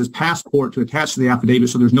 Hernandez's passport to attach to the affidavit,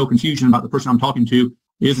 so there's no confusion about the person I'm talking to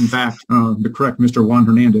is, in fact, the correct Mr. Juan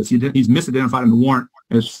Hernandez. He's misidentified in the warrant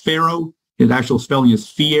as Fierro. His actual spelling is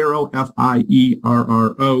Fierro,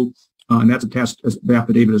 F-I-E-R-R-O, and that's attached to the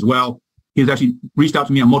affidavit as well. He's actually reached out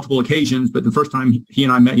to me on multiple occasions, but the first time he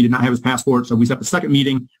and I met, he did not have his passport, so we set up a second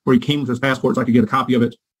meeting where he came with his passport so I could get a copy of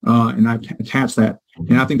it, and I've attached that.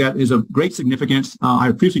 And I think that is of great significance.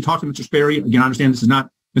 I previously talked to Mr. Sperry. Again, I understand this is not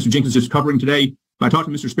Mr. Jenkins just covering today, but I talked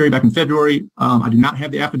to Mr. Sperry back in February. I did not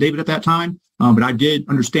have the affidavit at that time, but I did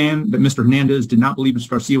understand that Mr. Hernandez did not believe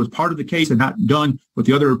Mr. Garcia was part of the case, had not done what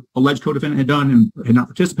the other alleged co-defendant had done, and had not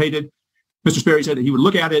participated. Mr. Sperry said that he would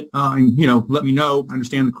look at it and, let me know. I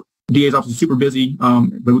understand the DA's office is super busy,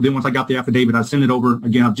 but then once I got the affidavit, I sent it over.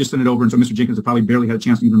 Again, I've just sent it over, and so Mr. Jenkins had probably barely had a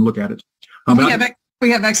chance to even look at it. We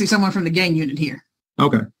have actually someone from the gang unit here.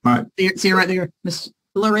 Okay, all right. See her right there, Miss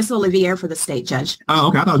Larissa Olivier for the state judge. Oh,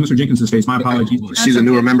 okay. I thought it was Mr. Jenkins' case. My apologies. She's a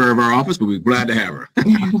newer member of our office, but we're glad to have her.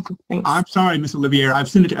 I'm sorry, Miss Olivier. I've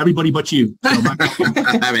sent it to everybody but you. So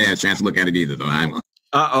I haven't had a chance to look at it either, though.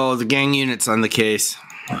 Uh-oh, the gang unit's on the case.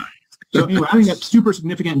 So anyway, I think that's super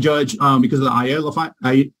significant, Judge, because of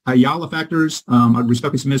the Ayala factors. I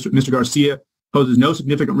respectfully submit Mr. Garcia poses no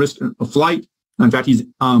significant risk of flight. In fact, he's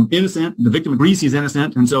innocent. The victim agrees he's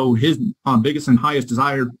innocent. And so his biggest and highest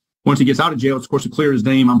desire, once he gets out of jail, is, of course, to clear his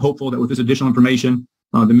name. I'm hopeful that with this additional information,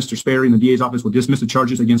 that Mr. Sperry and the DA's office will dismiss the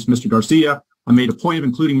charges against Mr. Garcia. I made a point of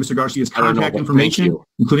including Mr. Garcia's contact information,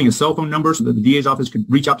 including his cell phone number, so that the DA's office could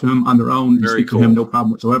reach out to him on their own and speak to him, no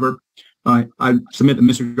problem whatsoever. I submit that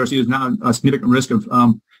Mr. Garcia is not a significant risk of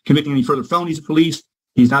convicting any further felonies of police.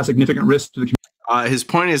 He's not a significant risk to the community. His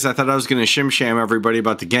point is, I thought I was going to shim-sham everybody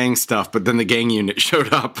about the gang stuff, but then the gang unit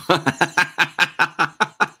showed up.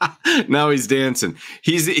 Now he's dancing.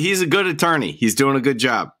 He's a good attorney. He's doing a good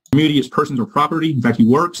job. community as persons or property. In fact, he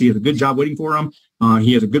works. He has a good job waiting for him.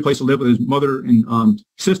 He has a good place to live with his mother and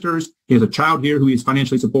sisters. He has a child here who he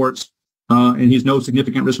financially supports. And he has no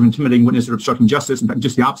significant risk of intimidating witness or obstructing justice. In fact,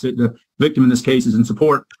 just the opposite. The victim in this case is in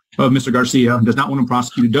support of Mr. Garcia, does not want him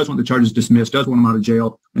prosecuted, does want the charges dismissed, does want him out of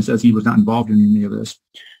jail, and says he was not involved in any of this.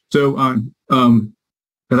 So,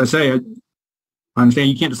 as I say, I understand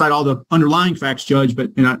you can't decide all the underlying facts, Judge,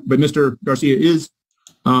 but Mr. Garcia is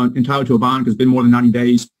entitled to a bond because it's been more than 90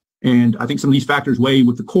 days. And I think some of these factors weigh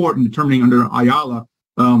with the court in determining under Ayala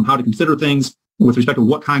how to consider things with respect to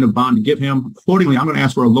what kind of bond to give him. Accordingly, I'm going to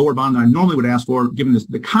ask for a lower bond than I normally would ask for, given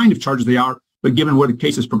the kind of charges they are, but given where the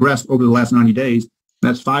case has progressed over the last 90 days.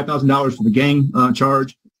 That's $5,000 for the gang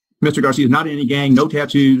charge. Mr. Garcia is not in any gang, no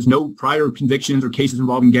tattoos, no prior convictions or cases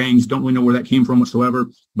involving gangs. Don't really know where that came from whatsoever,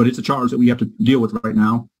 but it's a charge that we have to deal with right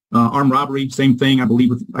now. Armed robbery, same thing, I believe,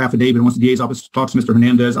 with affidavit. Once the DA's office talks to Mr.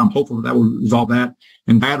 Hernandez, I'm hopeful that will resolve that.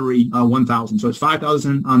 And battery, $1,000. So it's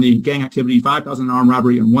 $5,000 on the gang activity, $5,000 on armed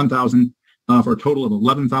robbery, and $1,000 for a total of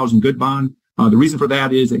 $11,000 good bond. The reason for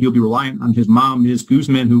that is that he'll be reliant on his mom, Ms.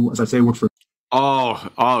 Guzman, who, as I say, works for.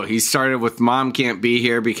 Oh, he started with mom can't be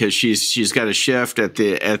here because she's got a shift at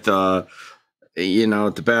the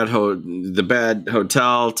bad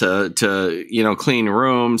hotel to clean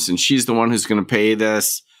rooms, and she's the one who's going to pay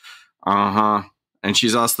this. And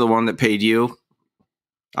she's also the one that paid you.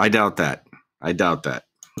 I doubt that.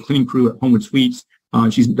 Clean crew at Homewood Suites.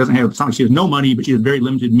 She doesn't have, she has no money, but she has very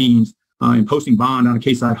limited means in posting bond on a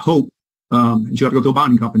case I hope, and she'll have to go to a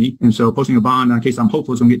bonding company. And so posting a bond on a case I'm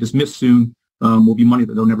hopeful is going to get dismissed soon will be money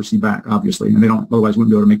that they'll never see back, obviously, and they otherwise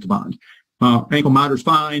wouldn't be able to make the bond. Ankle monitor's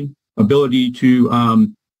fine. Ability to,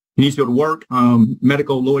 he needs to be able to work,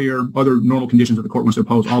 medical, lawyer, other normal conditions that the court wants to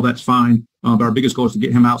impose, all that's fine. But our biggest goal is to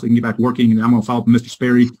get him out so he can get back to working. And I'm going to follow up with Mr.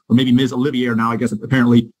 Sperry or maybe Ms. Olivier now, I guess,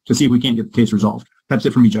 apparently, to see if we can't get the case resolved. That's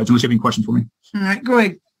it for me, Judge, unless you have any questions for me. All right, go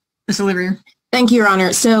ahead, Ms. Olivier. Thank you, Your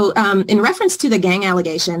Honor. So in reference to the gang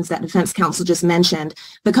allegations that defense counsel just mentioned,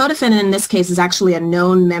 the co-defendant in this case is actually a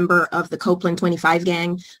known member of the Copeland 25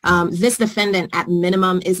 gang. This defendant at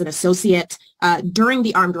minimum is an associate. During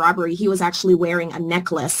the armed robbery, he was actually wearing a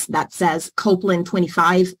necklace that says Copeland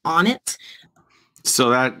 25 on it. So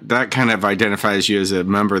that kind of identifies you as a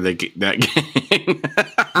member of that gang.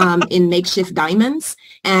 In makeshift diamonds.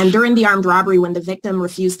 And during the armed robbery, when the victim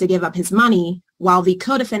refused to give up his money, while the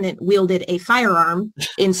co-defendant wielded a firearm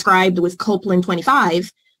inscribed with Copeland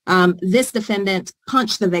 25, this defendant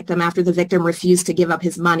punched the victim after the victim refused to give up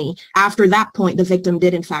his money. After that point, the victim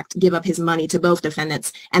did, in fact, give up his money to both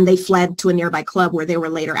defendants, and they fled to a nearby club where they were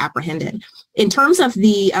later apprehended. In terms of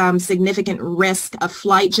the significant risk of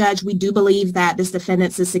flight, Judge, we do believe that this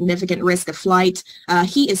defendant's a significant risk of flight.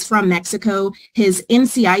 He is from Mexico. His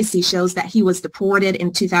NCIC shows that he was deported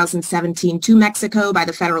in 2017 to Mexico by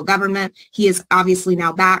the federal government. He is obviously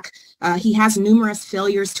now back. He has numerous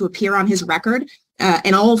failures to appear on his record.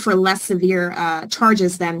 And all for less severe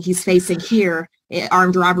charges than he's facing here,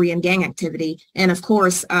 armed robbery and gang activity. And of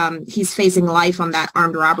course, he's facing life on that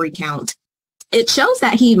armed robbery count. It shows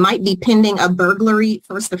that he might be pending a burglary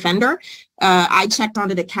first offender. I checked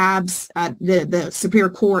onto the cabs, the Superior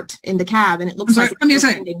Court in the cab, and it looks like let me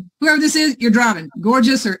say, whoever this is, you're driving.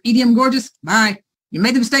 Gorgeous or EDM Gorgeous, bye. You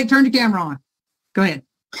made the mistake, turn your camera on. Go ahead.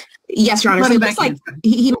 Yes, Your Honor. So it looks like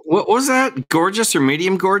what was that? Gorgeous or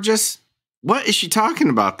medium gorgeous? What is she talking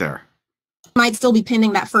about there? Might still be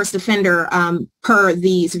pending that first offender per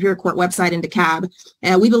the Superior Court website in DeKalb.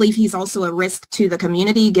 We believe he's also a risk to the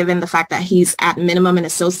community given the fact that he's at minimum an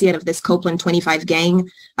associate of this Copeland 25 gang.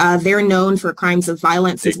 They're known for crimes of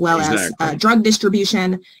violence as well as drug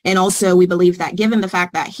distribution. And also we believe that given the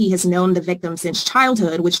fact that he has known the victim since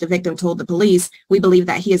childhood, which the victim told the police, we believe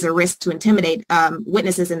that he is a risk to intimidate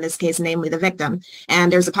witnesses in this case, namely the victim.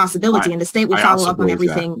 And there's a possibility, and the state will follow up on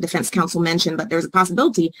everything defense counsel mentioned, but there's a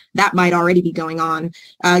possibility that might already be going on.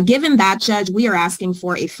 Given that, Judge, we are asking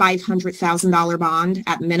for a $500,000 bond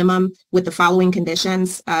at minimum with the following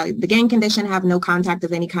conditions. The gang condition, have no contact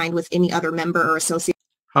of any kind with any other member or associate.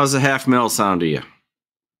 How's a $500,000 sound to you?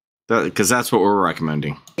 Because that's what we're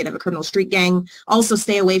recommending. Of a criminal street gang. Also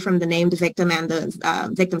stay away from the named victim and the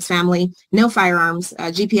victim's family. No firearms.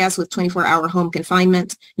 GPS with 24-hour home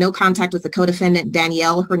confinement. No contact with the co-defendant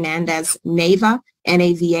Danielle Hernandez Nava,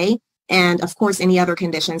 N-A-V-A. And of course, any other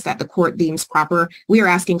conditions that the court deems proper. We are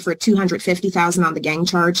asking for $250,000 on the gang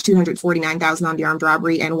charge, $249,000 on the armed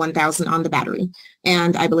robbery, and $1,000 on the battery.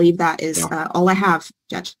 And I believe that is all I have,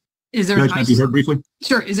 Judge. Is there Judge, can I be heard briefly?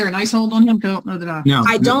 Sure. Is there an ICE hold on him? I don't know that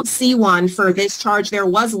I don't see one for this charge. There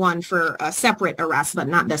was one for a separate arrest, but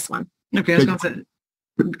not this one. Okay, I was going to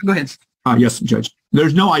say. Go ahead. Yes, Judge.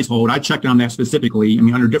 There's no ICE hold. I checked on that specifically. I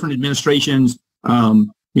mean, under different administrations,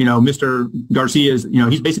 Mr. Garcia is,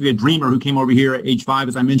 he's basically a dreamer who came over here at age 5,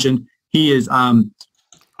 as I mentioned. He is.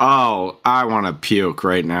 Oh, I want to puke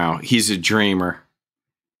right now. He's a dreamer.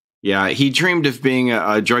 Yeah, he dreamed of being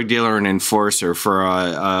a drug dealer and enforcer for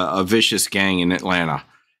a vicious gang in Atlanta.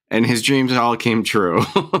 And his dreams all came true.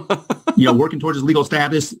 Working towards his legal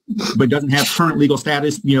status, but doesn't have current legal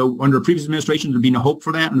status. Under previous administration, there'd be no hope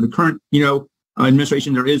for that. Under the current,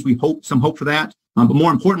 administration, there is, we hope, some hope for that. But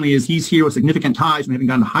more importantly is he's here with significant ties from having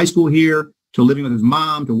gone to high school here, to living with his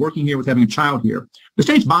mom, to working here with having a child here. The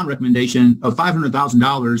state's bond recommendation of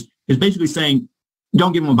 $500,000 is basically saying,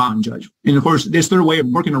 don't give him a bond, Judge. And of course, there's their way of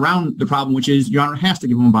working around the problem, which is Your Honor has to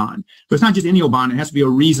give him a bond. But it's not just any old bond, it has to be a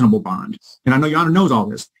reasonable bond. And I know Your Honor knows all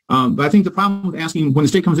this. But I think the problem with asking, when the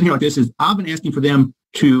state comes in here like this, is I've been asking for them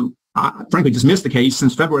to, frankly, dismiss the case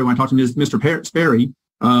since February when I talked to Mr. Sperry.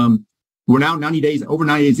 We're now over 90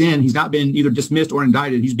 days in. He's not been either dismissed or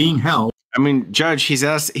indicted. He's being held. I mean, Judge, he's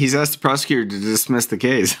asked the prosecutor to dismiss the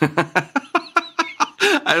case.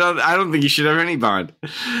 I don't think he should have any bond.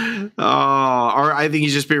 Or I think he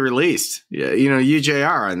should just be released. Yeah,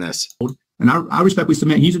 UJR on this. And I respectfully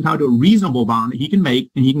submit he's entitled to a reasonable bond that he can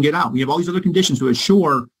make and he can get out. We have all these other conditions to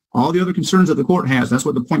assure all the other concerns that the court has. That's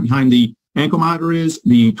what the point behind the ankle monitor is,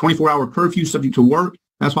 the 24-hour curfew subject to work.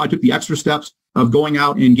 That's why I took the extra steps of going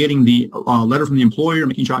out and getting the letter from the employer,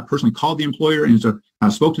 making sure I personally called the employer and I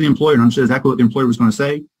spoke to the employer and understood exactly what the employer was going to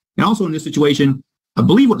say. And also in this situation, I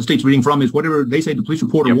believe what the state's reading from is whatever they say the police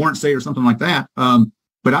report or warrant say or something like that.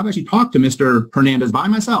 But I've actually talked to Mr. Hernandez by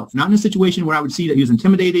myself, not in a situation where I would see that he was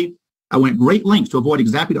intimidated. I went great lengths to avoid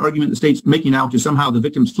exactly the argument the state's making now, which is somehow the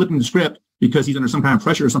victim's flipping the script because he's under some kind of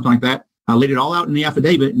pressure or something like that. I laid it all out in the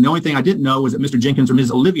affidavit. And the only thing I didn't know was that Mr. Jenkins or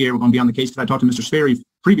Ms. Olivier were going to be on the case because I talked to Mr. Sperry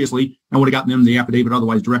previously and would have gotten them the affidavit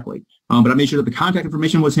otherwise directly. But I made sure that the contact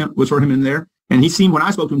information was for him in there. And he seemed, when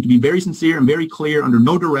I spoke to him, to be very sincere and very clear, under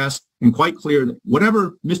no duress, and quite clear that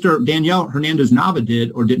whatever Mr. Danielle Hernandez Nava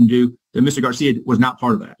did or didn't do, that Mr. Garcia was not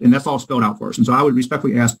part of that. And that's all spelled out for us. And so I would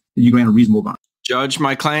respectfully ask that you grant a reasonable bond. Judge,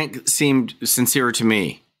 my client seemed sincere to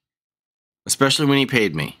me, especially when he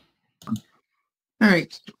paid me. All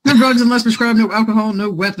right. No drugs unless prescribed, no alcohol, no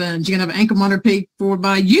weapons. You can have an ankle monitor paid for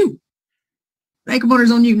by you. The ankle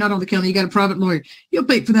monitor's on you, not on the county. You got a private lawyer. You'll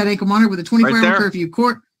pay for that ankle monitor with a 24-hour curfew.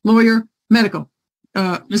 Court, lawyer, medical.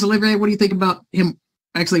 Ms. Olivier, what do you think about him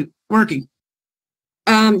actually working?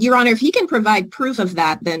 Your Honor, if he can provide proof of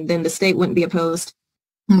that, then the state wouldn't be opposed.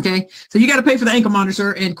 Okay. So you got to pay for the ankle monitor,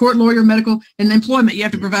 sir, and court, lawyer, medical, and employment. You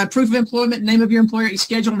have to provide proof of employment, name of your employer, your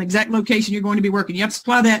schedule, and exact location you're going to be working. You have to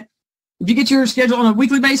supply that. If you get your schedule on a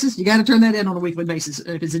weekly basis, you got to turn that in on a weekly basis.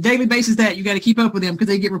 If it's a daily basis, that you got to keep up with them because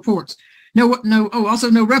they get reports. Also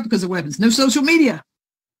no replicas of weapons, no social media,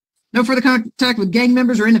 no further contact with gang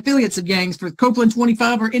members or in affiliates of gangs for Copeland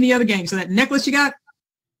 25 or any other gang. So that necklace you got,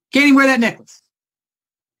 can't even wear that necklace.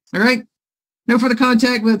 All right. No further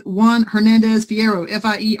contact with Juan Hernandez Fierro,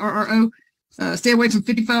 Fierro. Stay away from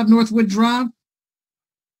 55 Northwood Drive.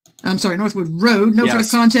 Northwood Road. No further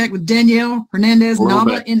contact with Danielle Hernandez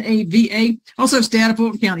Nava, Nava. Also stay out of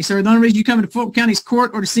Fulton County, sir. The only reason you come into Fulton County's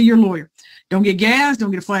court or to see your lawyer. Don't get gas,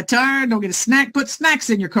 don't get a flat tire, don't get a snack. Put snacks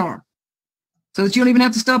in your car so that you don't even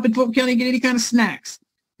have to stop in Fulton County and get any kind of snacks.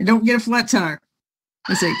 And don't get a flat tire.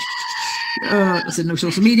 Let's say no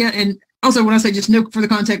social media. And also, when I say just no further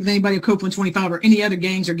contact with anybody of Copeland 25 or any other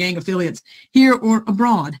gangs or gang affiliates here or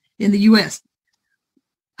abroad in the U.S.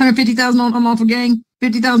 $150,000 on unlawful gang,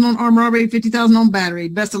 $50,000 on armed robbery, $50,000 on battery.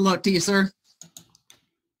 Best of luck to you, sir.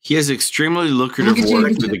 He has extremely lucrative work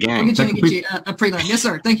with the gang. Get you a prelim. Yes,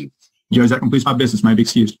 sir. Thank you. Judge, that completes my business. May I be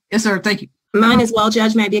excused? Yes, sir. Thank you. Mine as well,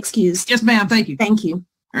 Judge. May I be excused? Yes, ma'am. Thank you. Thank you.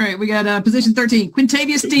 All right. We got position 13.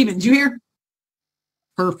 Quintavia Stevens. You here?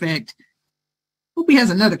 Perfect. Hope he has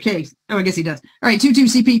another case. Oh, I guess he does. All right. 22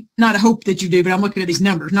 CP. Not a hope that you do, but I'm looking at these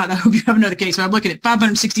numbers. Not I hope you have another case. But I'm looking at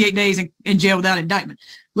 568 days in jail without indictment.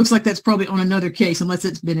 Looks like that's probably on another case unless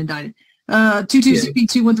it's been indicted. 22 CP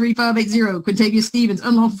 213580. Quintavia Stevens.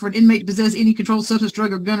 Unlawful for an inmate to possess any controlled substance,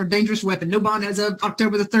 drug, or gun or dangerous weapon. No bond as of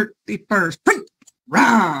October the 31st.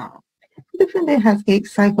 Rah! The defendant has 8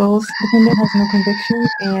 cycles. The defendant has no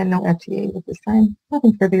convictions and no FTA at this time.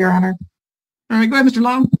 Nothing further, Your Honor. All right, go ahead, Mr.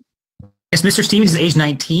 Long. Yes, Mr. Stevens is age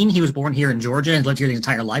 19. He was born here in Georgia and lived here his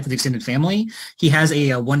entire life with extended family. He has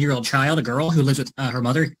a 1-year-old child, a girl, who lives with her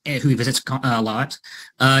mother, who he visits a lot.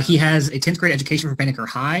 He has a 10th grade education from Banneker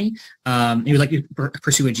High. He would like to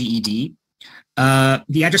pursue a GED.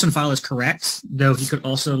 The address on file is correct, though he could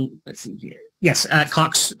also, let's see here. Yes, at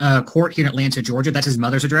Cox Court here in Atlanta, Georgia. That's his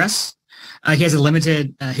mother's address. He has a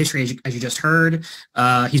limited history, as you just heard.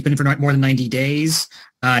 He's been in for more than 90 days,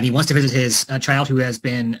 and he wants to visit his child who has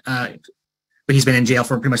been, but he's been in jail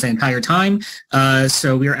for pretty much the entire time.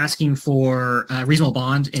 So we are asking for a reasonable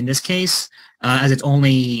bond in this case, as it's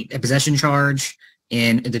only a possession charge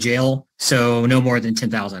in the jail, so no more than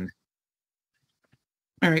 $10,000.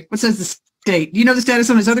 All right. What says the state? Do you know the status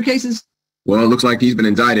on his other cases? Well, it looks like he's been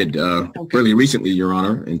indicted fairly recently, Your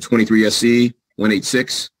Honor, in 23 SC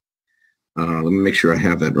 186. Let me make sure I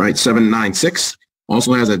have that right. 796.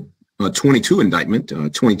 Also has a 22 indictment,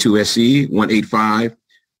 22 SC 185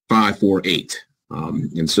 548.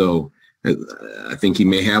 And so I think he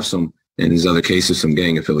may have some, in his other cases, some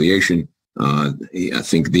gang affiliation. I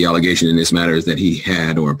think the allegation in this matter is that he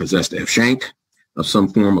had or possessed a shank of some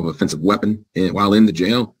form of offensive weapon while in the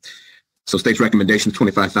jail. So state's recommendation is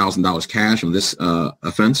 $25,000 cash on this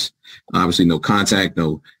offense. Obviously, no contact,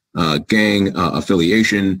 no gang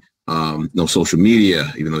affiliation, no social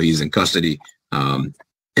media, even though he's in custody. And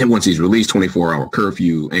once he's released, 24-hour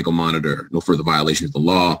curfew, ankle monitor, no further violations of the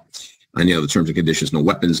law, any other terms and conditions, no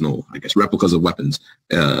weapons, no, I guess, replicas of weapons,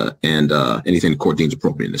 and anything the court deems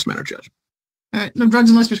appropriate in this matter, Judge. All right. No drugs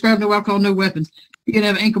unless prescribed, no alcohol, no weapons. You can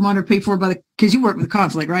have an ankle monitor paid for by the, because you work with the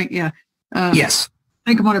conflict, right? Yeah. Yes.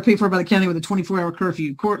 Ankle monitor paid for by the county with a 24-hour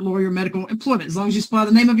curfew, court, lawyer, medical, employment. As long as you supply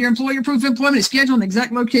the name of your employer, proof of employment, schedule, and the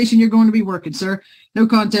exact location you're going to be working, sir. No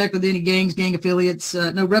contact with any gangs, gang affiliates,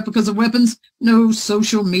 no replicas of weapons, no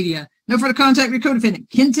social media. No further contact with your co-defendant,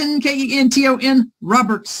 Kenton, Kenton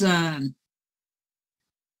Robertson.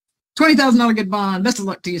 $20,000 good bond. Best of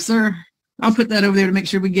luck to you, sir. I'll put that over there to make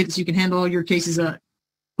sure we get it so you can handle all your cases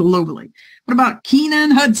globally. What about Keenan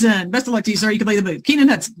Hudson? Best of luck to you, sir. You can lay the booth. Keenan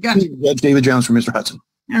Hudson. Gotcha. Judge David Jones for Mr. Hudson.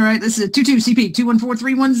 All right. This is 22 CP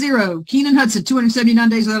 214310. Keenan Hudson, 279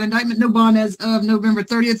 days without indictment. No bond as of November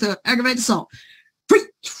 30th. Aggravated assault.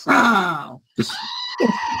 Pre-trial.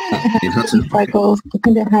 Cycles.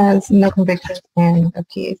 Defendant has no convictions and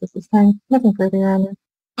FTAs at this time. Nothing further, Your Honor.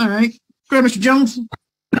 All right. Go ahead, Mr. Jones.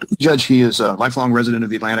 Judge, he is a lifelong resident of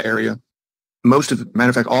the Atlanta area. Matter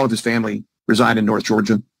of fact, all of his family reside in North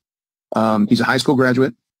Georgia. He's a high school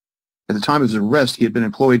graduate. At the time of his arrest, he had been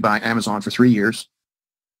employed by Amazon for 3 years.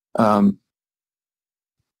 The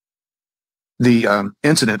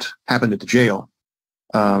incident happened at the jail.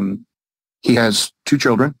 He has 2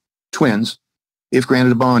 children, twins. If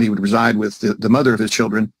granted a bond, he would reside with the mother of his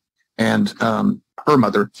children and her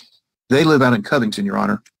mother. They live out in Covington, Your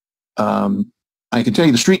Honor. I can tell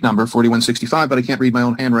you the street number, 4165, but I can't read my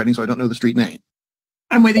own handwriting, so I don't know the street name.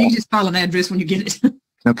 I'm with you. You just file an address when you get it.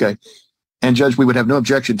 Okay. And Judge, we would have no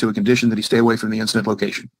objection to a condition that he stay away from the incident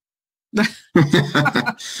location.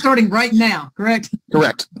 Starting right now, correct?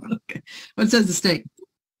 Correct. Okay. What says the state?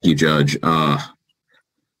 Thank you, Judge. Oh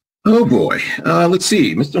boy. Let's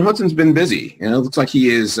see. Mr. Hudson's been busy. It looks like he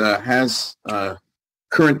has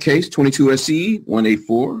current case 22 SC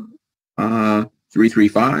 184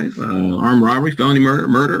 335 armed robbery, felony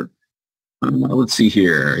murder. Let's see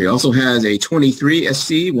here. He also has a 23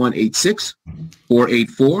 SC 186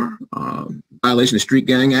 484 violation of Street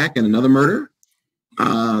Gang Act and another murder.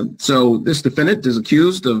 So this defendant is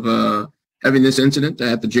accused of having this incident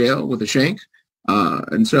at the jail with a shank.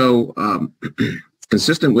 And so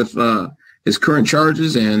consistent with his current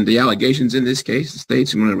charges and the allegations in this case, the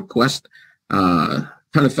state's going to request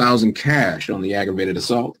 $100,000 cash on the aggravated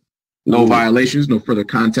assault. No violations, no further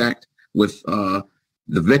contact with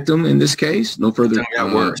the victim in this case, no further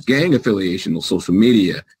gang affiliation, no social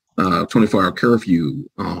media, 24-hour curfew,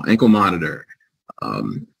 ankle monitor,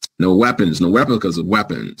 no weapons, no replicas of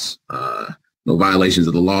weapons, no violations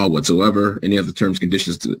of the law whatsoever, any other terms,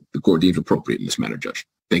 conditions the court deems appropriate in this matter, Judge.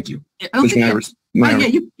 Thank you. Yeah, I don't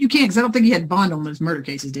think you can't, because I don't think he had bond on those murder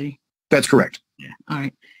cases, did he? That's correct. Yeah. All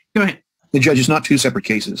right. Go ahead. The judge, it's not 2 separate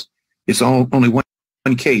cases. It's only one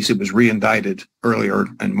case. It was re-indicted earlier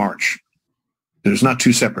in March. There's not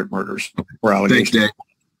 2 separate murders or allegations. Thanks, Dad.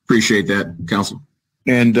 Appreciate that, counsel.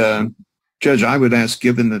 And Judge, I would ask,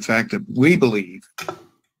 given the fact that we believe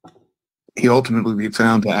he ultimately be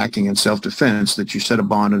found to acting in self-defense, that you set a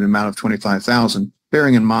bond in an amount of $25,000,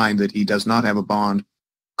 bearing in mind that he does not have a bond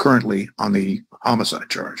currently on the homicide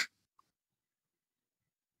charge.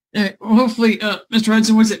 Well, hopefully, Mr.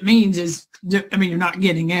 Hudson, what it means is, I mean, you're not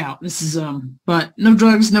getting out. This is, but no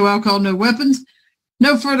drugs, no alcohol, no weapons,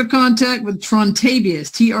 no further contact with Trontavious,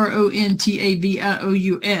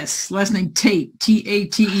 Trontavious, last name Tate,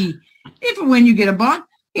 Tate. If and when you get a bond,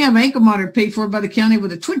 you have an ankle monitor paid for by the county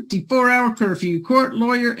with a 24-hour curfew, court,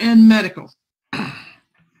 lawyer, and medical.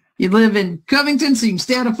 You live in Covington, so you can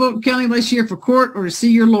stay out of Fulton County unless you're here for court or to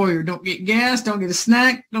see your lawyer. Don't get gas. Don't get a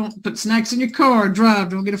snack. Don't put snacks in your car. Drive.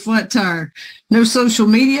 Don't get a flat tire. No social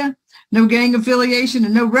media. No gang affiliation,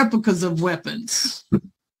 and no replicas of weapons.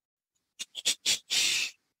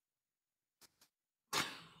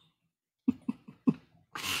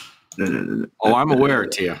 Oh, I'm aware,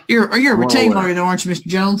 Tia. You're a retained lawyer, though, aren't you, Mr.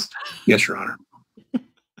 Jones? Yes, Your Honor.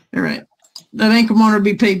 All right. That ankle monitor will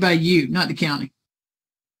be paid by you, not the county.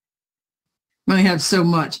 We only have so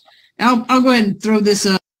much. I'll go ahead and throw this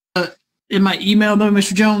in my email, though,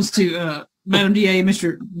 Mr. Jones, to Madam DA.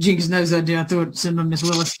 Mr. Jenkins knows I do. I throw it, send them Ms.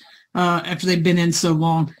 Willis after they've been in so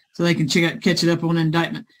long, so they can catch it up on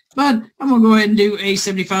indictment. But I'm going to go ahead and do a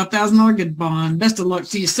 $75,000 good bond. Best of luck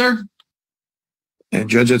to you, sir. And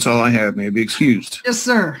Judge, that's all I have. May I be excused? Yes,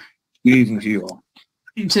 sir. Good evening to you all.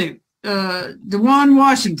 You too. DeJuan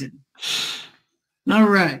Washington. All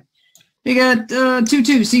right. We got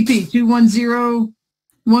 22 CP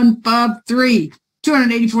 210153.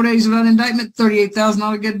 284 days without indictment,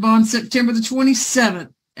 $38,000 good bond, September the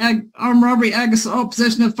 27th. Armed robbery, ag assault,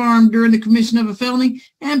 possession of firearm during the commission of a felony,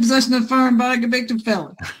 and possession of firearm by a convicted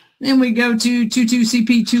felon. Then we go to 22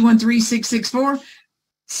 CP 213664.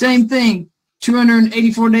 Same thing.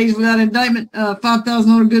 284 days without indictment,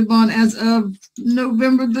 $5,000 good bond as of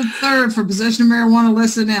November the 3rd for possession of marijuana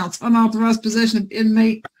less than an ounce, unauthorized possession of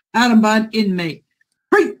inmate, out-of-bond inmate.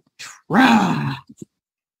 Rah.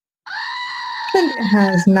 Defendant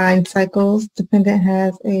has 9 cycles. Defendant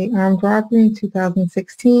has a armed robbery in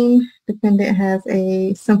 2016. Defendant has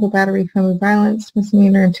a simple battery family violence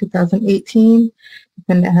misdemeanor in 2018.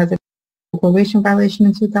 Defendant has a probation violation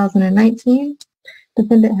in 2019.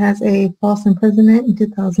 Defendant has a false imprisonment in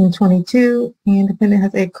 2022, and defendant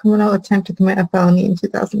has a criminal attempt to commit a felony in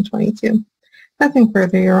 2022. Nothing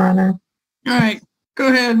further, Your Honor. All right. Go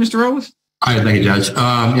ahead, Mr. Rowles. All right, thank you, Judge.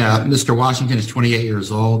 Yeah, Mr. Washington is 28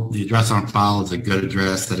 years old. The address on file is a good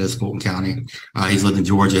address. That is Fulton County. He's lived in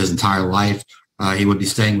Georgia his entire life. He would be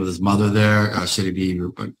staying with his mother there should he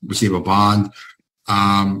receive a bond.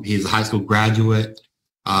 He's a high school graduate.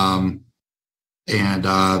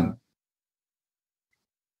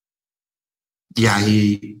 Yeah,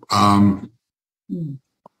 he,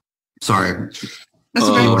 sorry. That's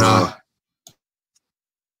okay.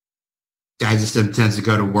 Guy just intends to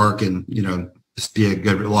go to work and, just be a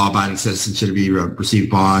good law-abiding citizen, should he receive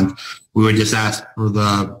bond. We would just ask for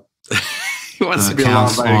the he wants to be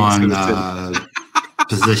counts on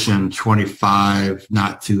position 25,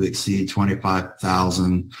 not to exceed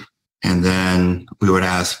 25,000. And then we would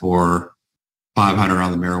ask for 500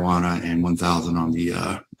 on the marijuana and 1,000 on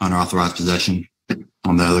the unauthorized possession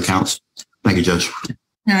on the other counts. Thank you, Judge.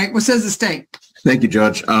 All right. What says the state? Thank you,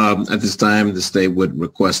 Judge. At this time, the state would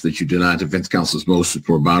request that you deny defense counsel's motion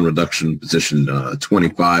for bond reduction position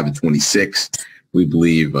 25 and 26. We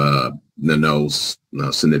believe no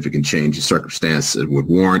significant change in circumstance that would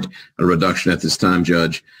warrant a reduction at this time,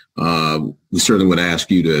 Judge. We certainly would ask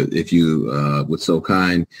you to, if you would so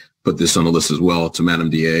kind, put this on the list as well to Madam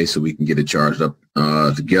DA so we can get it charged up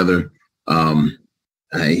together.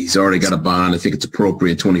 He's already got a bond. I think it's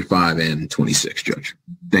appropriate 25 and 26, Judge.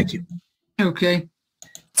 Thank you. Okay.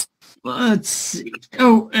 Let's see.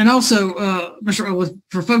 Oh, and also, Mr. Owens,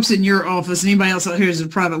 for folks in your office and anybody else out here who's a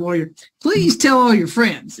private lawyer, please tell all your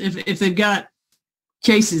friends if they've got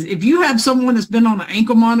cases. If you have someone that's been on an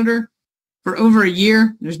ankle monitor for over a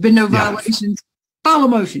year, there's been no violations, file a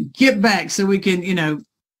motion, get back so we can,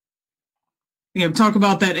 talk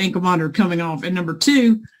about that ankle monitor coming off. And number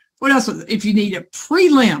 2, what else? If you need a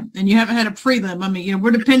prelim and you haven't had a prelim, I mean,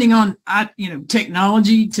 we're depending on,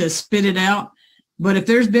 technology to spit it out. But if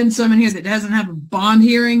there's been some in here that doesn't have a bond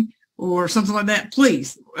hearing or something like that,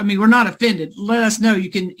 please, we're not offended. Let us know.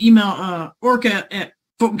 You can email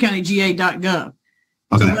orca@fultoncountyga.gov.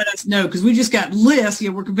 Okay. To let us know, because we just got lists.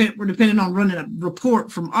 We're dependent on running a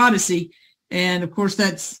report from Odyssey. And of course,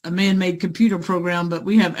 that's a man-made computer program, but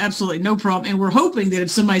we have absolutely no problem. And we're hoping that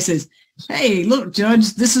if somebody says, hey, look,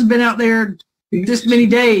 Judge, this has been out there this many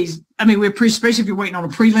days. We appreciate, especially if you're waiting on a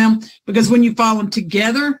prelim, because when you file them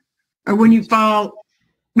together, or when you go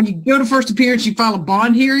to first appearance, you file a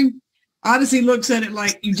bond hearing, Odyssey looks at it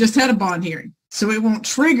like you just had a bond hearing. So it won't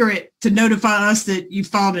trigger it to notify us that you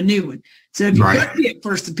filed a new one. So if you could be at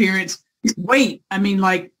first appearance, wait,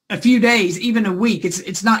 like a few days, even a week,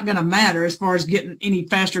 it's not going to matter as far as getting any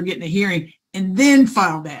faster, getting a hearing, and then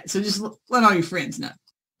file that. So just let all your friends know.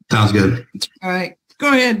 Sounds good. All right. Go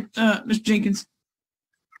ahead, Mr. Jenkins.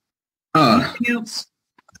 Anything else?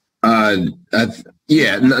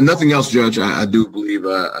 Nothing else, Judge. I do believe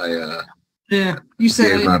you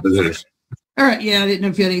said my position. All right. Yeah, I didn't know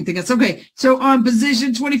if you had anything else. Okay. So on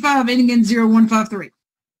position 25, ending in 0153.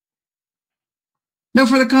 No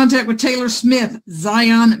further contact with Taylor Smith,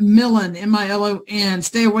 Zion Millen, M-I-L-O-N.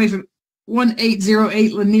 Stay away from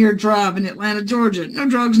 1808 Lanier Drive in Atlanta, Georgia. No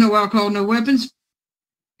drugs, no alcohol, no weapons.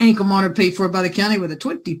 Ankle monitor paid for by the county with a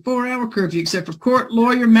 24-hour curfew, except for court,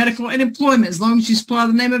 lawyer, medical, and employment. As long as you supply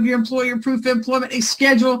the name of your employer, proof of employment, a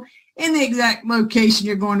schedule, and the exact location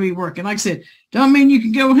you're going to be working. Like I said, don't mean you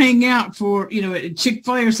can go hang out for, at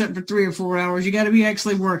Chick-fil-A or something for 3 or 4 hours. You got to be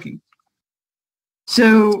actually working.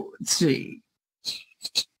 So let's see.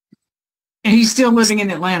 And he's still living in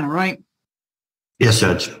Atlanta, right? Yes,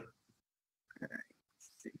 Judge.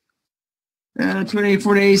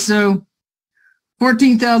 24 days. So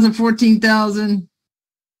 14,000, 14,000,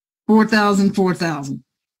 4,000, 4,000.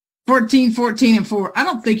 14, 14, and 4. I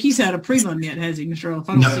don't think he's had a prelim yet, has he, Mr. Earl?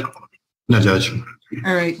 No, Judge.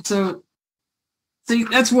 All right. So, see,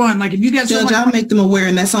 that's one. Like, if you got Judge, I'll make them aware,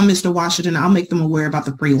 and that's on Mr. Washington. I'll make them aware about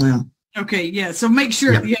the prelim. Okay, yeah. So make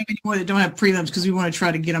sure that you have any more that don't have prelims, because we want to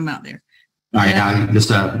try to get them out there. All right, now just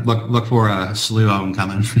look for a slew of them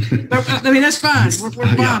coming. I mean, that's fine. We're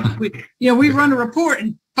fine. We run a report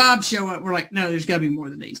and 5 show up. We're like, no, there's got to be more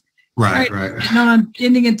than these. Right.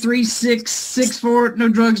 Ending in 3664. No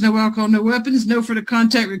drugs, no alcohol, no weapons. No further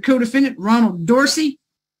contact with co-defendant Ronald Dorsey.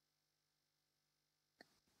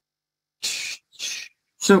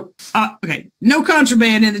 So, okay, no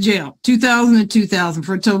contraband in the jail. 2,000 and 2,000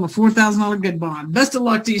 for a total of $4,000 good bond. Best of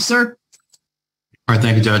luck to you, sir. All right,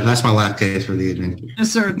 thank you, Judge. That's my last case for the evening.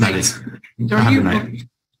 Yes, sir. Thanks.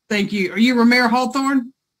 Thank you. Are you Romero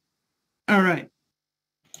Hawthorne? All right.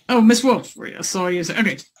 Oh, Miss Wolf. I saw you.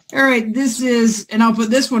 Okay. All right. This is, and I'll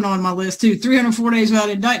put this one on my list too. 304 days without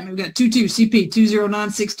indictment. We've got 22 CP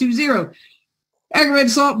 209620. Aggravated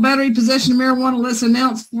assault, battery, possession of marijuana, less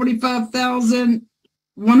announced,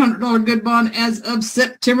 $45,100 good bond as of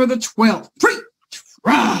September the 12th.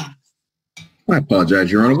 I apologize,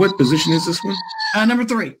 Your Honor. What position is this one? Number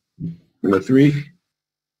 3. Number 3.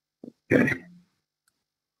 Okay.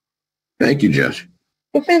 Thank you, Judge.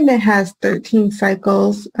 Defendant has 13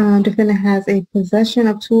 cycles. Defendant has a possession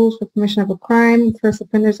of tools for commission of a crime, First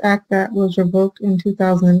Offenders Act that was revoked in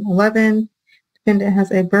 2011. Defendant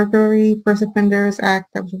has a burglary, First Offenders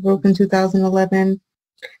Act that was revoked in 2011.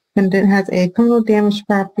 Defendant has a criminal damage to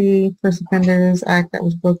property, First Offenders Act that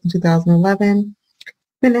was revoked in 2011.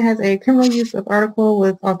 Defendant has a criminal use of article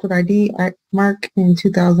with altered ID mark in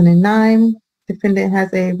 2009. Defendant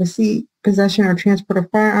has a receipt, possession, or transport of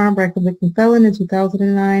firearm by a convicted felon in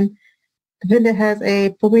 2009. Defendant has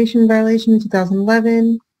a probation violation in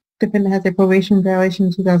 2011. Defendant has a probation violation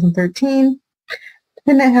in 2013.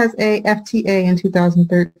 Defendant has a FTA in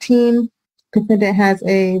 2013. Defendant has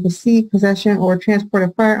a receipt, possession, or transport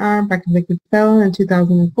of firearm by a convicted felon in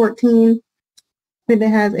 2014.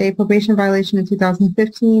 Defendant has a probation violation in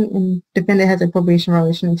 2015, and defendant has a probation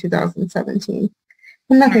violation in 2017.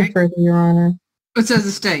 And nothing further, Your Honor. What says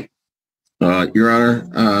the state? Your Honor,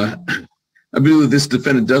 I believe this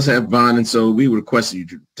defendant does have bond, and so we request that you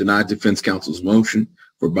deny defense counsel's motion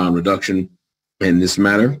for bond reduction in this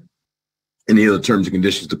matter. Any other terms and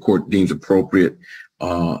conditions the court deems appropriate,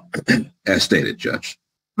 as stated, Judge.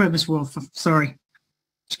 Right, Ms. Wolf. Sorry.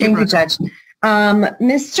 Thank you, Judge.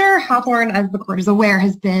 Mr. Hawthorne, as the court is aware,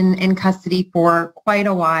 has been in custody for quite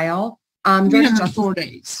a while. 4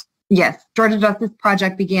 days. Yes, Georgia Justice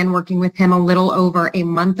Project began working with him a little over a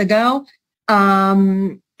month ago.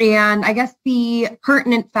 And I guess the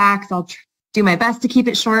pertinent facts, I'll do my best to keep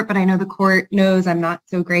it short, but I know the court knows I'm not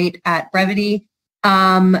so great at brevity.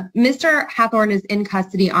 Mr. Hawthorne is in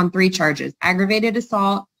custody on 3 charges: aggravated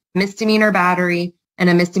assault, misdemeanor battery, and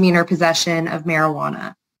a misdemeanor possession of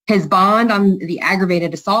marijuana. His bond on the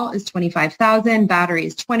aggravated assault is $25,000, battery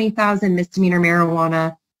is $20,000, misdemeanor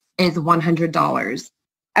marijuana is $100.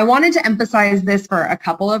 I wanted to emphasize this for a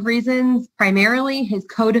couple of reasons. Primarily, his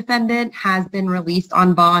co-defendant has been released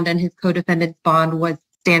on bond, and his co-defendant's bond was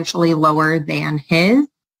substantially lower than his.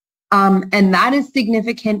 And that is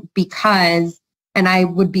significant because, and I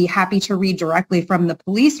would be happy to read directly from the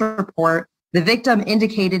police report, the victim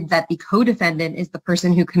indicated that the co-defendant is the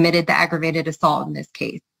person who committed the aggravated assault in this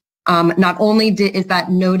case. Not only is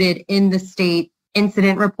that noted in the state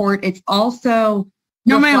incident report, it's also...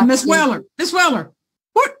 No, ma'am, Miss Weller. Miss Weller.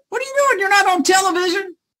 What are you doing? You're not on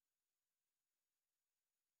television.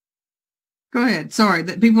 Go ahead. Sorry,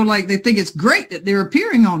 that people they think it's great that they're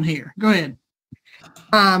appearing on here. Go ahead.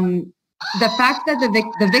 The fact that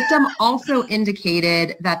the victim also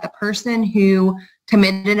indicated that the person who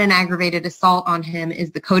committed an aggravated assault on him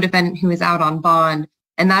is the co-defendant who is out on bond,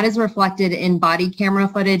 and that is reflected in body camera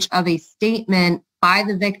footage of a statement by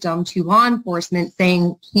the victim to law enforcement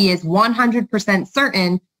saying he is 100%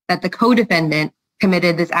 certain that the co-defendant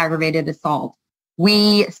committed this aggravated assault.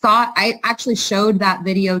 I actually showed that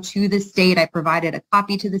video to the state. I provided a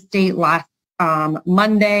copy to the state last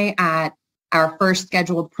Monday at our first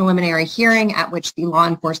scheduled preliminary hearing at which the law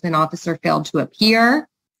enforcement officer failed to appear.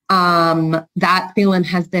 That prelim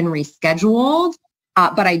has been rescheduled,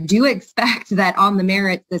 but I do expect that on the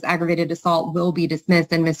merits, this aggravated assault will be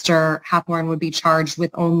dismissed and Mr. Hathorn would be charged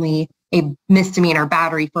with only a misdemeanor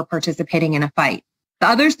battery for participating in a fight. The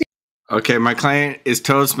others. Okay, my client is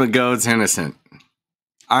Toast McGode's innocent.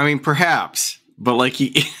 I mean, perhaps, but like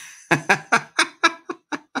he...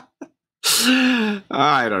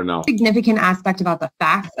 I don't know. Significant aspect about the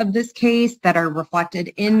facts of this case that are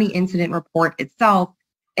reflected in the incident report itself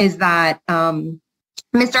is that Mr.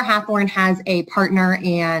 Hathorn has a partner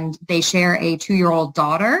and they share a 2-year-old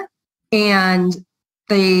daughter. And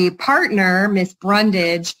the partner, Miss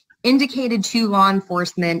Brundage, indicated to law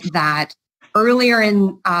enforcement that earlier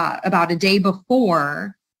in about a day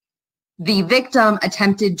before, the victim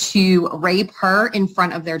attempted to rape her in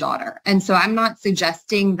front of their daughter. And so I'm not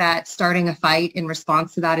suggesting that starting a fight in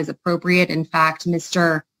response to that is appropriate. In fact,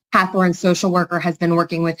 Mr. Hathorn's social worker has been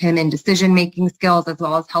working with him in decision-making skills as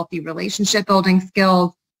well as healthy relationship building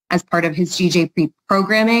skills as part of his GJ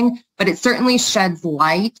programming. But it certainly sheds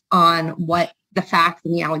light on what the facts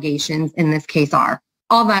and the allegations in this case are.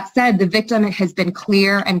 All that said, the victim has been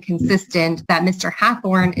clear and consistent that Mr.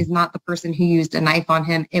 Hathorn is not the person who used a knife on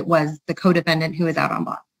him. It was the co-defendant who is out on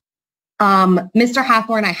bond. Mr.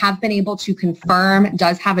 Hathorn, I have been able to confirm,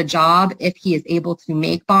 does have a job. If he is able to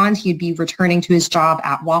make bond, he'd be returning to his job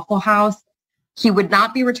at Waffle House. He would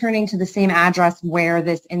not be returning to the same address where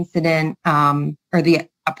this incident, or the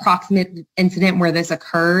approximate incident where this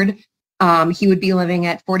occurred. He would be living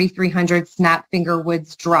at 4300 Snapfinger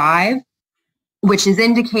Woods Drive, which is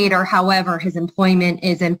indicator. However, his employment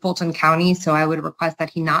is in Fulton County, so I would request that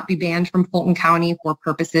he not be banned from Fulton County for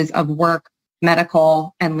purposes of work,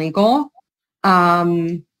 medical, and legal.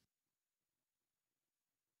 I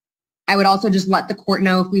would also just let the court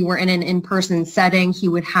know if we were in an in-person setting, he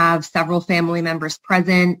would have several family members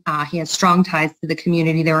present. He has strong ties to the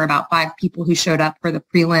community. There were about 5 people who showed up for the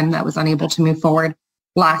prelim that was unable to move forward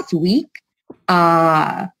last week.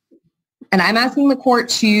 And I'm asking the court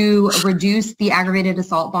to reduce the aggravated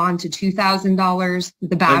assault bond to $2,000,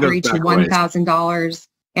 the battery to $1,000,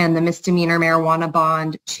 and the misdemeanor marijuana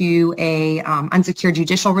bond to a unsecured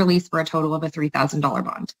judicial release for a total of a $3,000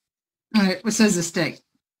 bond. All right, what says the state?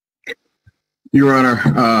 Your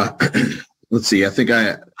Honor, let's see. I think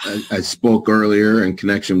I spoke earlier in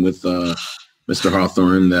connection with Mr.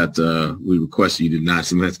 Hawthorne that we request you did not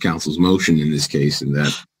submit counsel's motion in this case, and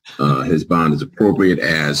that his bond is appropriate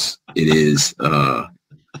as it is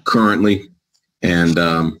currently, and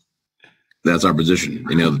that's our position.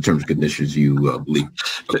 Any other terms and conditions you believe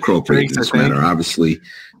appropriate in this matter? Obviously,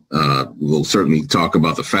 we'll certainly talk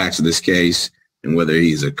about the facts of this case and whether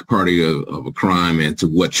he's a party of a crime and to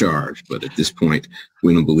what charge. But at this point,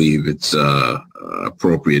 we don't believe it's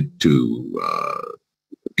appropriate to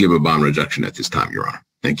give a bond reduction at this time, Your Honor.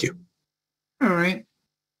 Thank you. All right.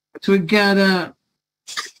 So we've got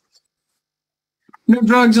no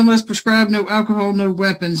drugs unless prescribed, no alcohol, no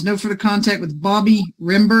weapons, no further contact with Bobby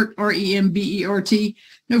Rembert, R-E-M-B-E-R-T,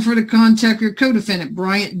 no further contact with your co-defendant,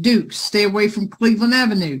 Bryant Dukes. Stay away from Cleveland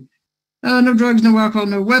Avenue. No drugs, no alcohol,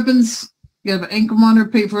 no weapons. You have an ankle monitor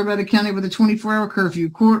paid for by the county with a 24-hour curfew.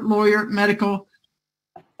 Court, lawyer, medical,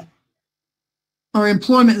 or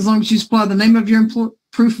employment, as long as you supply the name of your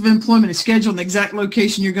proof of employment, a schedule, and the exact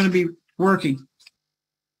location you're going to be working.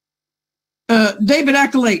 David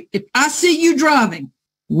Accolade, if I see you driving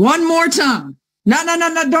one more time, no,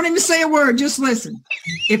 don't even say a word, just listen.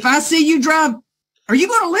 If I see you drive, are you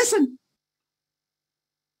going to listen?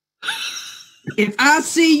 If I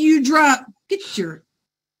see you drive, you're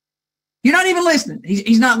not even listening.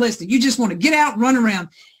 He's not listening. You just want to get out and run around.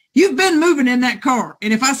 You've been moving in that car,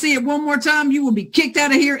 and if I see it one more time, you will be kicked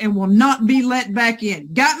out of here and will not be let back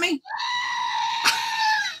in. Got me?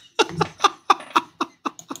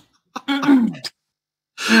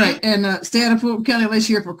 All right, and stay out of Fulton County unless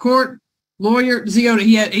you're here for court. Lawyer, Ziota,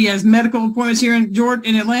 he has medical appointments here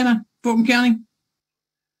in Atlanta, Fulton County?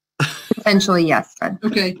 Essentially, yes, Fred.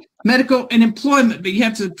 Okay, medical and employment, but you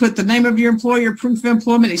have to put the name of your employer, proof of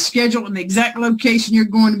employment, a schedule, and the exact location you're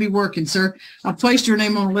going to be working, sir. I've placed your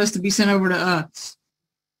name on a list to be sent over to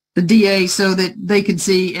the DA so that they can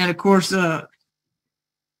see, and of course, Mr.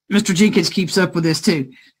 Jenkins keeps up with this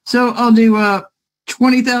too. So I'll do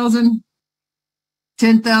 20,000,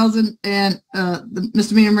 10,000, and the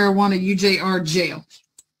misdemeanor marijuana UJR jail.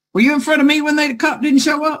 Were you in front of me when the cop didn't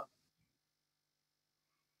show up?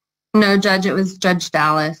 No, Judge, it was Judge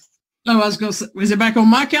Dallas. No, I was going to say, was it back on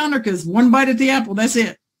my calendar? Because one bite at the apple, that's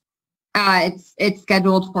it. It's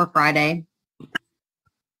scheduled for Friday.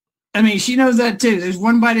 I mean, she knows that too. There's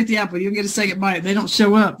one bite at the apple. You'll get a second bite. If they don't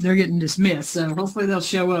show up, they're getting dismissed. So hopefully they'll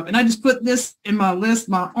show up. And I just put this in my list,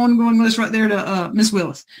 my ongoing list right there to Miss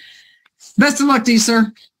Willis. Best of luck to you,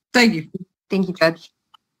 sir. Thank you. Thank you, Judge.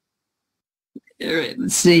 All right,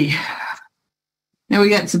 let's see. Now we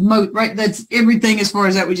got some right. That's everything as far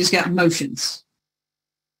as that. We just got motions.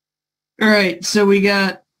 All right, so we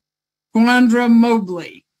got Quandra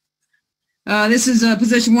Mobley. This is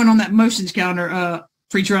position 1 on that motions calendar.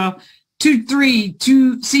 Pre-trial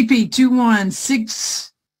 232 CP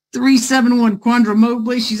 216371 Quandra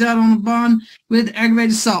Mobley. She's out on the bond with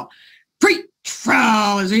aggravated assault.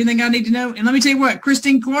 Pre-trial. Is there anything I need to know? And let me tell you what,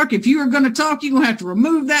 Christine Clark, if you are going to talk, you're going to have to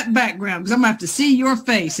remove that background because I'm going to have to see your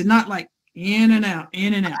face and not like in and out,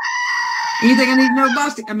 in and out. Anything I need to know,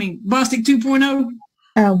 Bostic? I mean, Bostic 2.0?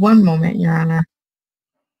 One moment, Your Honor.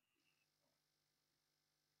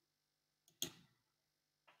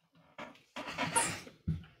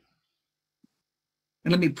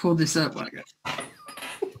 And let me pull this up. While I got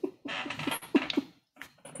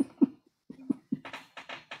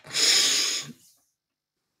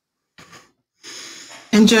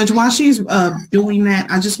And Judge, while she's doing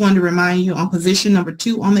that, I just wanted to remind you on position number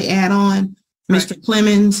 2 on the add-on, right. Mr.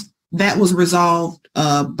 Clemens, that was resolved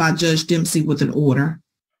by Judge Dempsey with an order.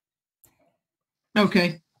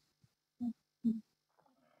 Okay.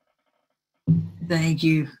 Thank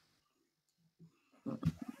you.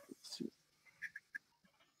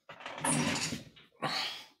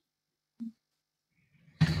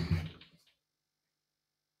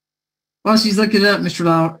 While she's looking it up, Mr.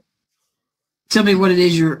 Law, tell me what it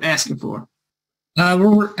is you're asking for.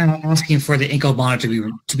 We're asking for the ankle monitor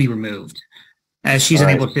to be removed, as she's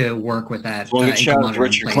unable to work with that ankle monitor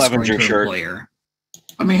Richard Clevenger shirt.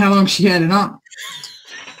 I mean, how long she had it on?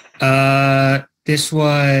 This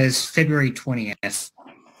was February 20th.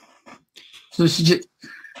 So she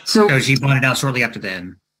bought it out shortly after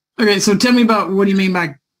then. Okay, so tell me about what do you mean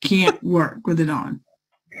by can't work with it on?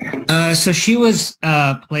 So she was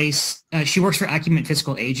placed. She works for Acumen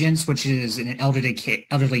Fiscal Agents, which is an elderly care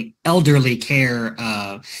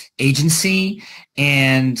agency,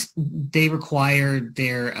 and they required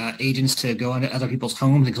their agents to go into other people's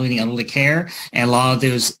homes, including elderly care. And a lot of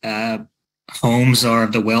those homes are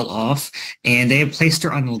the well off, and they have placed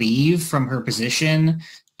her on leave from her position.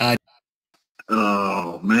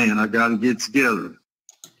 Oh man, I gotta get together.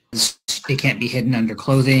 They can't be hidden under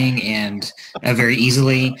clothing and very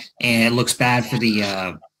easily, and it looks bad for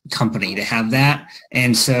the company to have that.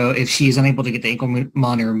 And so if she is unable to get the ankle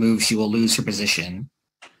monitor removed, she will lose her position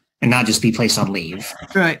and not just be placed on leave.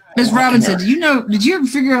 Right. Ms. Robinson, did you ever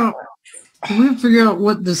figure out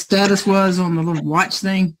what the status was on the little watch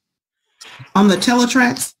thing? On the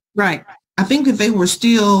teletracks? Right. I think that they were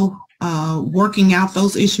still working out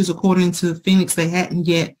those issues according to Phoenix. They hadn't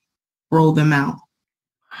yet rolled them out.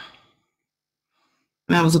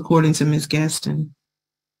 That was according to Ms. Gaston.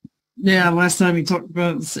 Yeah, last time he talked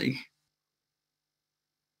about it, let's see.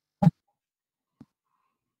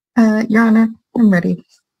 Your Honor, I'm ready.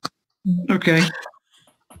 Okay.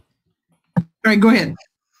 All right, go ahead.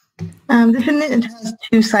 Defendant has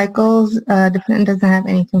 2 cycles. Defendant doesn't have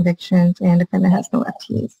any convictions, and defendant has no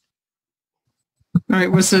FTAs. All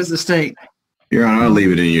right, what says the state? Your Honor, I'll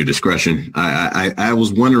leave it in your discretion. I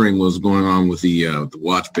was wondering what's going on with the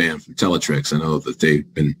watch band from Teletrix. I know that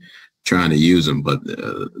they've been trying to use them, but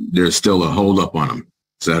there's still a holdup on them.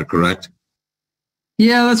 Is that correct?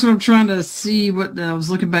 Yeah, that's what I'm trying to see. What I was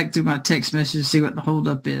looking back through my text message to see what the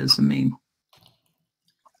holdup is. I mean,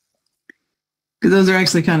 because those are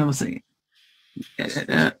actually kind of, let's see.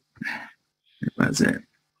 What's that?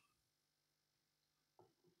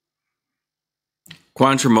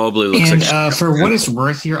 Quandra Mobley looks and for what it's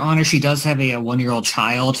worth, Your Honor, she does have a 1-year-old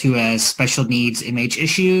child who has special needs MH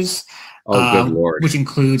issues, good Lord. Which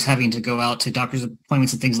includes having to go out to doctor's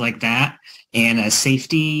appointments and things like that, and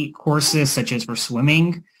safety courses such as for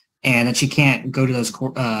swimming, and that she can't go to those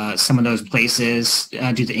some of those places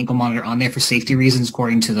due to the ankle monitor on there for safety reasons,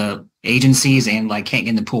 according to the agencies, and like can't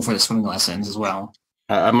get in the pool for the swimming lessons as well.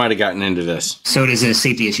 I might have gotten into this. So it is a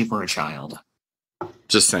safety issue for a child.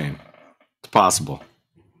 Just saying. It's possible.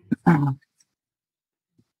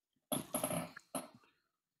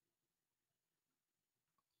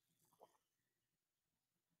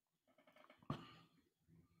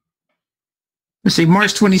 Let's see,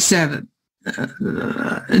 March 27th.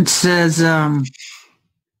 It says,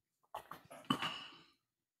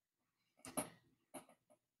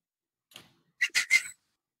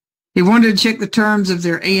 He wanted to check the terms of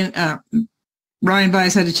their Ryan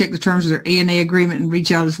Bias had to check the terms of their A&A agreement and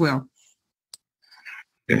reach out as well.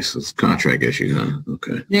 Yes, it's a contract issue, huh?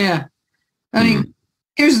 Okay. Yeah. I mean,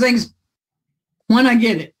 here's the things. One, I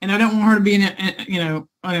get it, and I don't want her to be,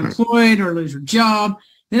 unemployed or lose her job.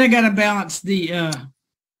 Then I got to balance the.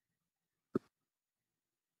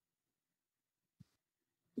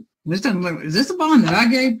 This doesn't look. Is this the bond that I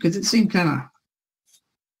gave? Because it seemed kind of.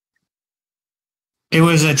 It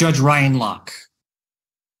was Judge Ryan Locke.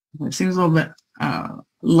 It seems a little bit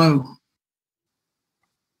low.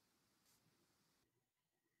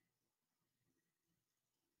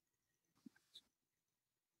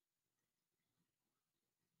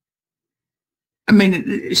 I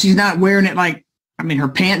mean, she's not wearing it like, I mean, her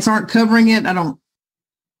pants aren't covering it. I don't.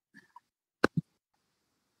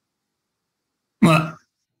 Well,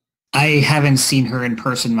 I haven't seen her in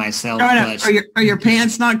person myself. But Are your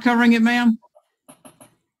pants not covering it, ma'am?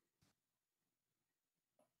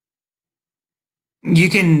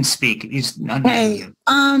 You can speak. It's not yeah,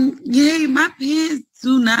 my pants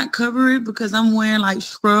do not cover it because I'm wearing like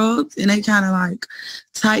scrubs and they kind of like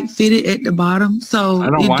tight fitted at the bottom, so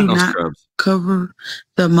I don't it want do no not scrubs. cover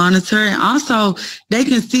the monitor. And also, they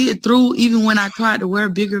can see it through. Even when I try to wear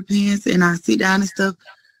bigger pants and I sit down and stuff,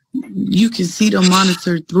 you can see the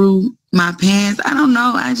monitor through my pants. I don't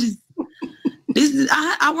know. I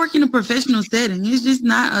work in a professional setting. It's just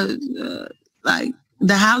not like.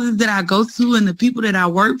 The houses that I go to and the people that I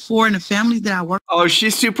work for and the families that I work for. Oh,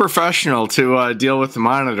 she's too professional to deal with the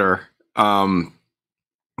monitor.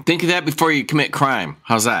 Think of that before you commit crime.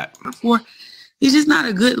 How's that? It's just not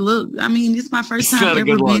a good look. I mean, it's my first time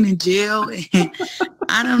ever being in jail. And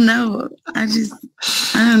I don't know. I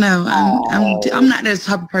don't know. I'm not that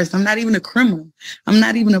type of person. I'm not even a criminal. I'm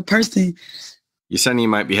not even a person. You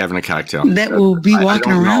might be having a cocktail. That will be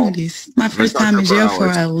walking around with this. My first time in jail for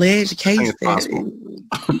an alleged case.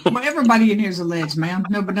 Well, everybody in here is alleged, ma'am.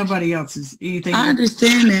 Nobody else is anything. I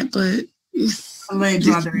understand that, but it's alleged.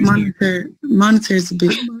 Monitor is a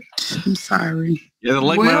bit much. I'm sorry. Yeah, the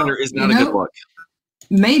leg monitor is not a good look.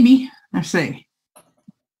 Maybe. Let's see.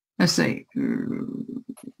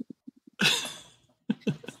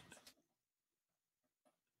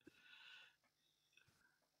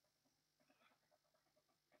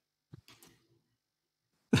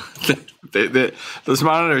 Those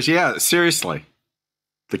monitors, yeah, seriously.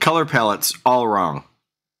 The color palette's all wrong.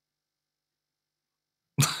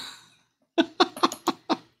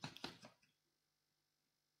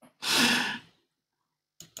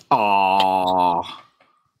 Aww.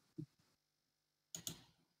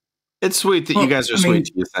 It's sweet that you guys are sweet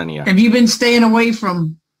to Yesenia. Have you been staying away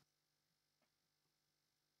from?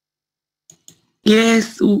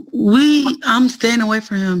 Yes, I'm staying away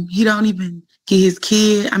from him. He don't even get his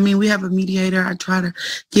kid. I mean, we have a mediator. I try to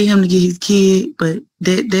get him to get his kid, but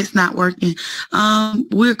that's not working.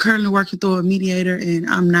 We're currently working through a mediator, and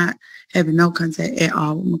I'm not having no contact at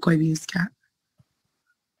all with McQuavia Scott.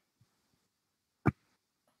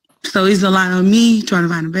 So it's a lot on me trying to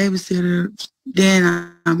find a babysitter. Then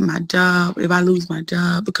my job. If I lose my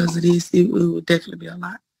job because of this, it will definitely be a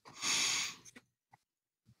lot.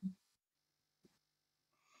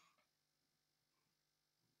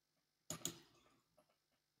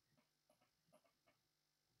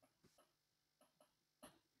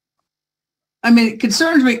 I mean, it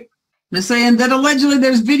concerns me. They're saying that allegedly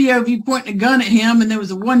there's video of you pointing a gun at him and there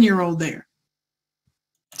was a 1-year-old there.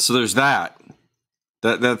 So there's that.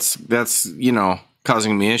 That's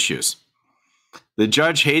causing me issues. The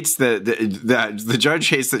judge hates the judge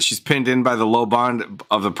hates that she's pinned in by the low bond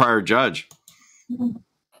of the prior judge.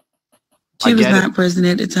 She was not present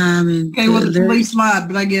at the time, and okay, well, the police lied,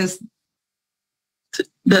 but I guess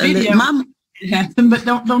but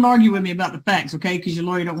don't argue with me about the facts, okay? Because your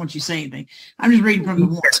lawyer don't want you to say anything. I'm just reading from the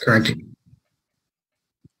warrant. That's correct.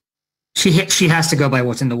 She has to go by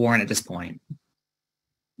what's in the warrant at this point.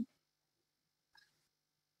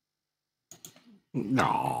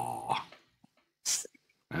 No,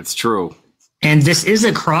 that's true. And this is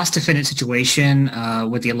a cross-defendant situation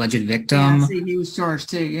with the alleged victim. Yeah, I see he was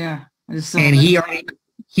charged too. Yeah, and he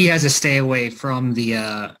has to stay away from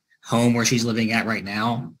the home where she's living at right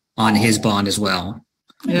now on his bond as well.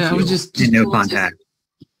 Yeah, I was just no contact.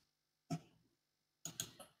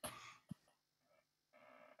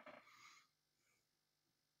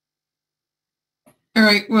 All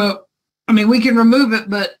right. Well, I mean, we can remove it,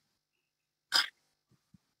 but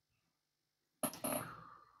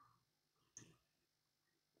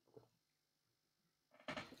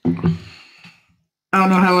I don't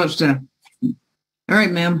know how else to. All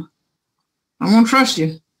right, ma'am. I won't trust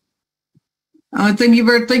you. The only thing you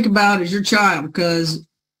better think about is your child, because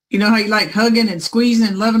You know how you like hugging and squeezing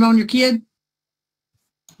and loving on your kid?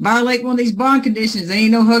 Violate one of these bond conditions. There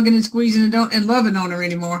ain't no hugging and squeezing and loving on her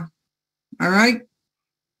anymore. All right?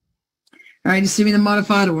 All right, just send me the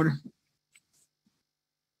modified order.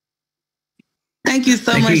 Thank you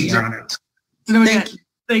so much. Your Honor. Thank you.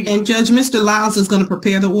 And Judge, Mr. Lyles is going to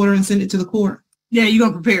prepare the order and send it to the court. Yeah, you're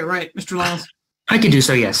going to prepare it, right, Mr. Lyles? I can do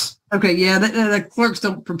so, yes. Okay, yeah, the clerks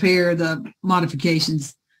don't prepare the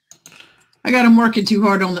modifications. I got them working too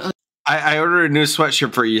hard on the other. I ordered a new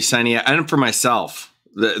sweatshirt for Yesenia and for myself.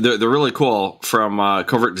 They're really cool from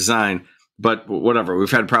Covert Design, but whatever. We've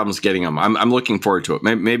had problems getting them. I'm looking forward to it.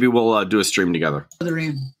 Maybe we'll do a stream together. Other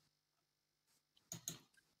end.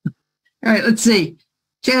 All right, let's see.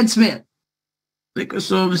 Chad Smith. Liquor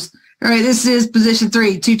Service. All right, this is position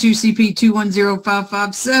 3,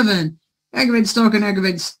 22CP210557. Aggravated stalking,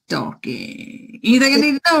 aggravated stalking. Anything I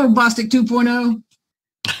need to know, Bostic 2.0?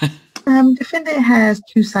 Defendant has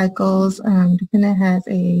 2 cycles. Defendant has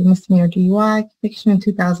a misdemeanor DUI conviction in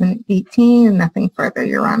 2018 and nothing further,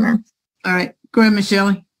 Your Honor. All right. Go ahead, Ms.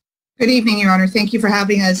 Shelley. Good evening, Your Honor. Thank you for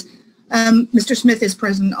having us. Mr. Smith is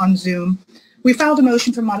present on Zoom. We filed a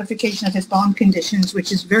motion for modification of his bond conditions,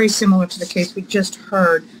 which is very similar to the case we just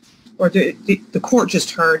heard, or the court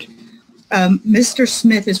just heard. Mr.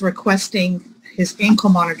 Smith is requesting his ankle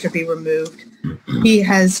monitor be removed. He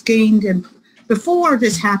has gained, before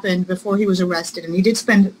this happened, before he was arrested, and he did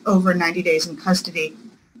spend over 90 days in custody.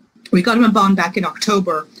 We got him a bond back in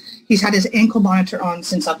October. He's had his ankle monitor on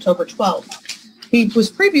since October 12th. He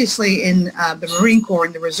was previously in the Marine Corps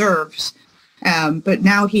in the reserves, but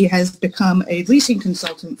now he has become a leasing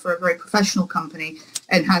consultant for a very professional company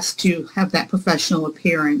and has to have that professional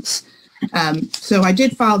appearance. So I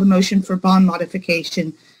did file the motion for bond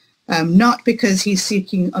modification, not because he's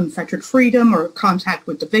seeking unfettered freedom or contact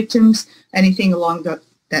with the victims, anything along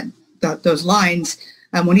those lines.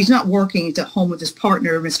 When he's not working, he's at home with his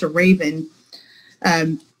partner, Mr. Raven.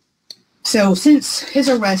 So since his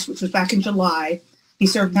arrest, which was back in July, he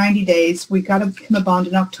served 90 days. We got him a bond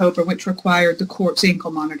in October, which required the court's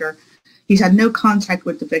ankle monitor. He's had no contact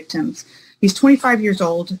with the victims. He's 25 years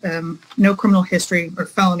old, no criminal history or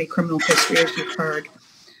felony criminal history, as you've heard.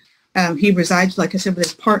 He resides, like I said, with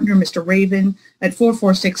his partner, Mr. Raven, at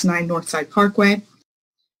 4469 Northside Parkway.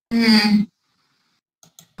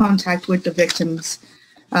 Contact with the victims.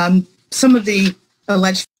 Some of the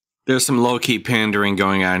alleged There's some low-key pandering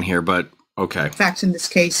going on here, but okay. facts in this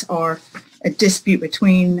case are a dispute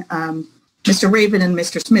between Mr. Raven and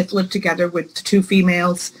Mr. Smith lived together with 2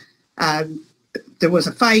 females. There was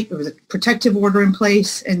a fight, there was a protective order in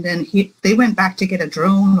place, and then they went back to get a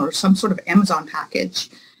drone or some sort of Amazon package,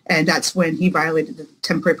 and that's when he violated the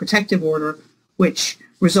temporary protective order, which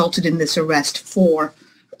resulted in this arrest for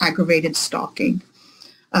aggravated stalking.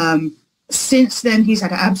 Since then, he's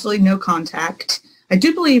had absolutely no contact. I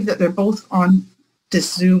do believe that they're both on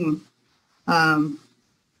this Zoom.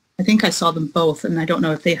 I think I saw them both, and I don't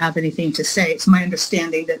know if they have anything to say. It's my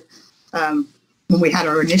understanding that when we had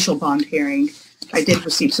our initial bond hearing, I did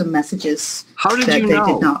receive some messages How did that you they know?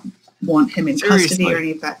 did not want him in Seriously? custody or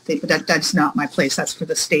any of that. But that's not my place. That's for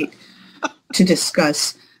the state to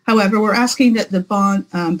discuss. However, we're asking that the bond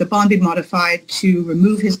be modified to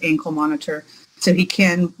remove his ankle monitor so he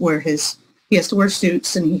can wear he has to wear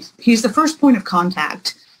suits, and he's the first point of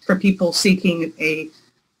contact for people seeking a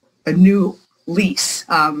new lease,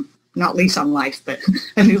 not lease on life, but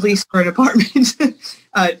a new lease for an apartment.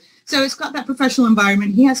 So it's got that professional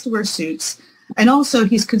environment. He has to wear suits, and also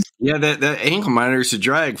he's Yeah, that ankle monitor is a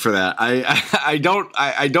drag for that. I don't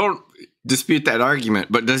dispute that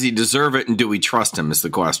argument, but does he deserve it, and do we trust him is the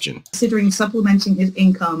question. considering supplementing his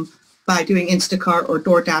income by doing Instacart or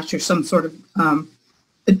DoorDash or some sort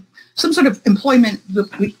of employment.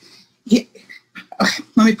 Let me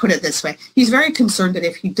put it this way. He's very concerned that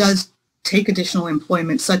if he does take additional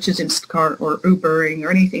employment, such as Instacart or Ubering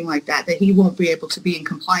or anything like that, that he won't be able to be in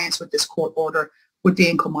compliance with this court order with the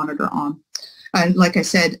ankle monitor on. And like I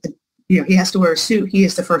said, he has to wear a suit. He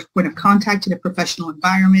is the first point of contact in a professional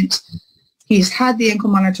environment. He's had the ankle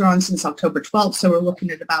monitor on since October 12th, so we're looking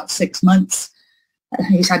at about 6 months.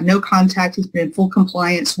 He's had no contact. He's been in full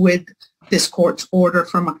compliance with this court's order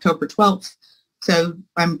from October 12th. So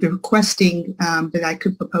I'm requesting that I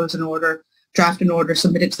could propose an order, draft an order,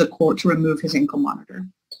 submit it to the court to remove his ankle monitor.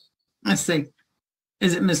 I see.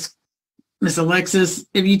 Is it Miss Alexis?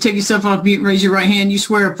 If you take yourself off mute and raise your right hand, you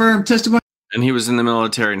swear a firm testimony. And he was in the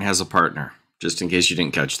military and has a partner, just in case you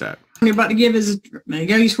didn't catch that. You're about to give is, there you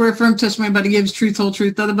go, you swear a firm testimony about to give is truth, whole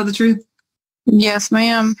truth, nothing but the truth? Yes,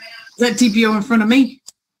 ma'am. Is that TPO in front of me?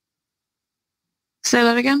 Say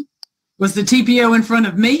that again? Was the TPO in front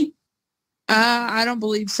of me? I don't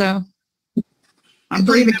believe so. I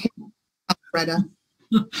believe it came out, Greta.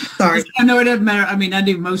 Sorry. I know it doesn't matter. I mean, I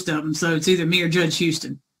do most of them, so it's either me or Judge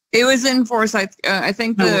Houston. It was in Forsyth. I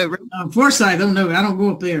think Forsyth. Oh no, I don't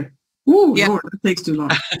go up there. Ooh, yeah. Lord, it takes too long.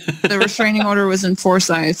 The restraining order was in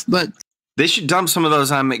Forsyth, but they should dump some of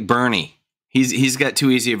those on McBurney. He's got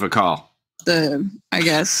too easy of a call. I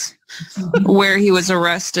guess where he was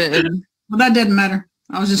arrested. Well, that doesn't matter.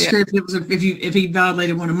 I was just scared if he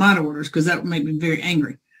violated one of my orders, because that would make me very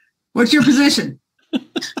angry. What's your position?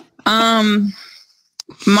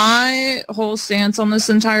 My whole stance on this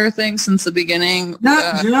entire thing since the beginning.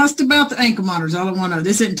 Not just about the ankle monitors. All I want to know.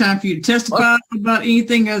 This isn't time for you to testify about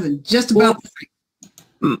anything other than just about the thing.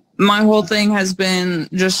 My whole thing has been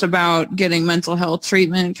just about getting mental health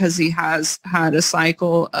treatment because he has had a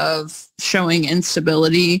cycle of showing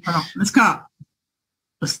instability. Oh, let's cop.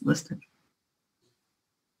 Listen.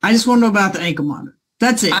 I just want to know about the ankle monitor.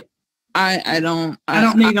 That's it. I don't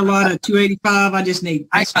need a lot of 285. I just need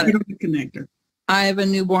a connector. I have a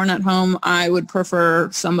newborn at home. I would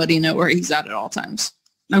prefer somebody know where he's at all times.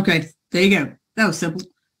 Okay, there you go. That was simple.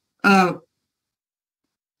 That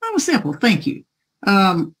was simple. Thank you.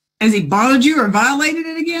 Has he bothered you or violated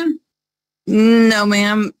it again? No,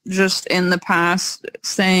 ma'am. Just in the past,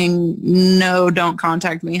 saying no, don't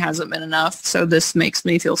contact me hasn't been enough. So this makes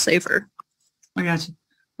me feel safer. I got you.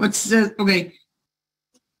 Okay.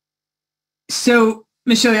 So,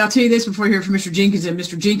 Michelle, I'll tell you this before you hear from Mr. Jenkins, and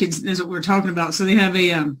Mr. Jenkins knows what we're talking about. So they have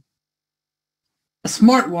a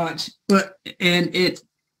smartwatch, and it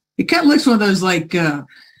kind of looks one of those like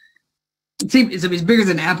it's bigger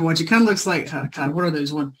than an Apple Watch. It kind of looks like God, what are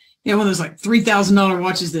those one? Yeah, one of those like $3,000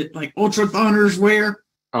 watches that like ultra-thoners wear.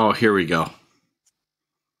 Oh, here we go.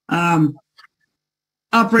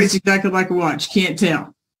 Operates exactly like a watch. Can't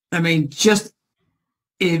tell. I mean,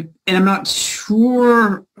 and I'm not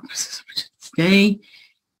sure. Okay.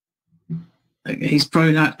 He's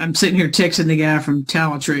probably not. I'm sitting here texting the guy from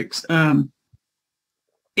Talatrix.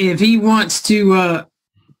 If he wants to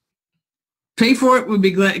pay for it, we'd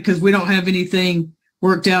be glad, because we don't have anything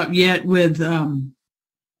worked out yet with.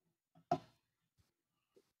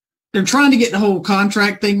 They're trying to get the whole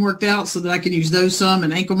contract thing worked out so that I can use those some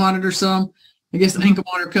and ankle monitor some. I guess the ankle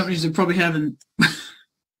monitor companies are probably having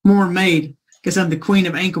more made, because I'm the queen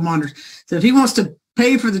of ankle monitors. So if he wants to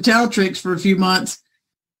pay for the Talatrix for a few months,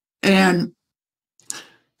 and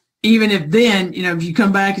even if then, if you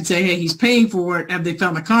come back and say, hey, he's paying for it, have they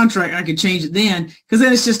found the contract, I could change it then, because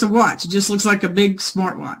then it's just a watch. It just looks like a big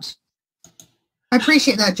smartwatch. I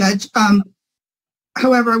appreciate that, Judge.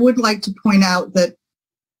 However, I would like to point out that,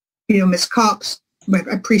 Ms. Cox, I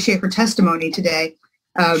appreciate her testimony today.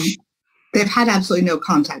 They've had absolutely no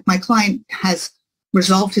contact. My client has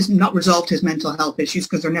not resolved his mental health issues,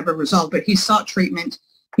 because they're never resolved, but he's sought treatment.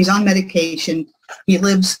 He's on medication. He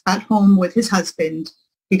lives at home with his husband.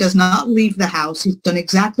 He does not leave the house. He's done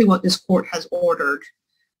exactly what this court has ordered.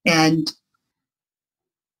 And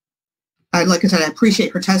like I said, I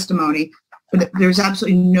appreciate her testimony, but there's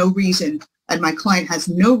absolutely no reason, and my client has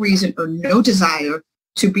no reason or no desire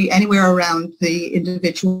to be anywhere around the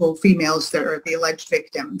individual females that are the alleged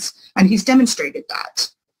victims. And he's demonstrated that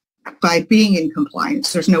by being in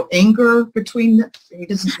compliance. There's no anger between them.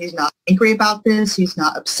 He's not angry about this. He's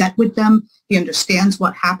not upset with them. He understands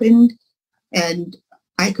what happened. And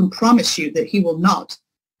I can promise you that he will not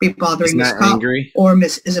be bothering Ms. Cox or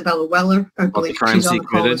Miss Isabella Weller. I believe she's on the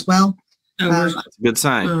call as well. That's a good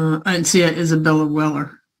sign. I didn't see it, Isabella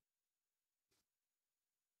Weller.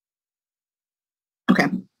 Okay.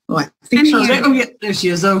 Well, I think there she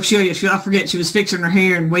is. Oh, I forget. She was fixing her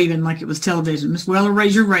hair and waving like it was television. Miss Weller,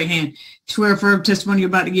 raise your right hand. Swear firm testimony you're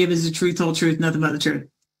about to give is the truth, whole truth, nothing but the truth.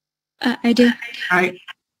 I do. All right.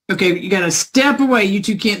 Okay, you got to step away. You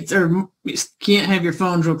two can't have your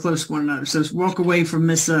phones real close to one another. So walk away from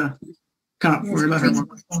Miss Cop. Or let her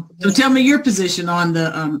walk. So tell me your position on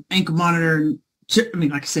the ankle monitor. And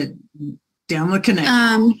like I said, down the connect.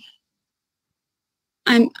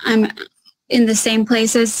 I'm in the same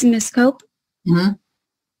place as Miss Cope,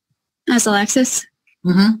 as Alexis.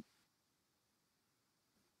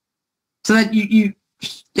 So that you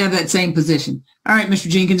have that same position. All right, Mr.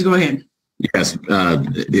 Jenkins, go ahead. Yes,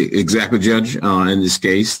 exactly, Judge. In this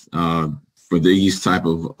case, for these type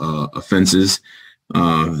of offenses,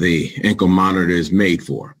 the ankle monitor is made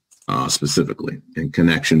for specifically in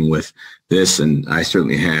connection with this, and I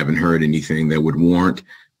certainly haven't heard anything that would warrant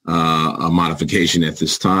a modification at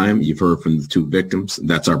this time. You've heard from the two victims.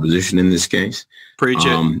 That's our position in this case. Preach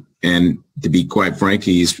it. And to be quite frank,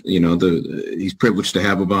 he's privileged to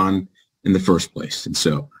have a bond in the first place, and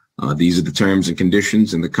so These are the terms and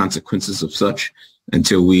conditions and the consequences of such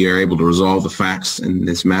until we are able to resolve the facts in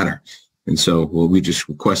this matter. And so, well, we just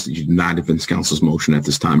request that you deny defense counsel's motion at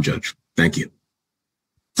this time, Judge. Thank you.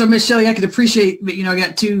 So, Ms. Shelley, I could appreciate, but I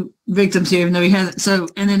got 2 victims here, even though he hasn't. So,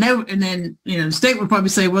 and then the state would probably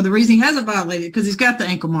say, well, the reason he hasn't violated it because he's got the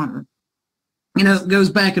ankle monitor. It goes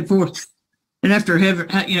back and forth. And after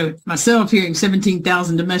myself hearing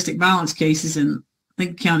 17,000 domestic violence cases, and I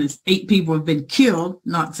think the count is 8 people have been killed.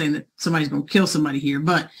 Not saying that somebody's going to kill somebody here,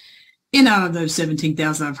 but out of those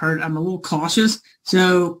 17,000 I've heard, I'm a little cautious.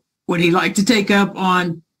 So, would he like to take up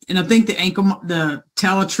on? And I think the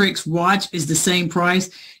Talatrix watch is the same price.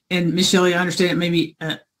 And Ms. Shelley, I understand it may be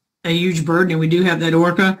a huge burden, and we do have that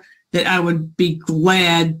Orca, that I would be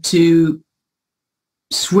glad to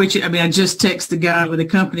switch it. I mean, I just text the guy with the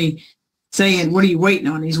company saying, what are you waiting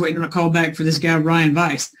on? He's waiting on a call back for this guy, Ryan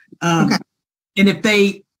Weiss. Okay. And if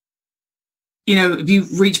they, if you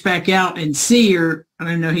reach back out and see, or I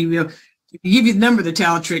don't know, he will give you the number of the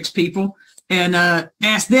Talatrix people, and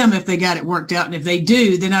ask them if they got it worked out. And if they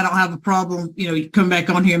do, then I don't have a problem, you come back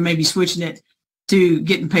on here and maybe switching it to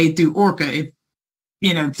getting paid through Orca, if,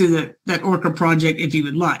 through that Orca project, if you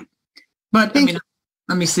would like. But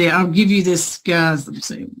let me see, I'll give you this, guys. Let me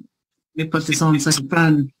see. Let me put this on so I can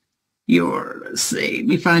find let's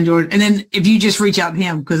find yours. And then if you just reach out to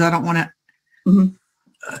him, because I don't want to.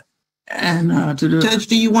 Judge,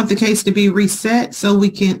 do you want the case to be reset so we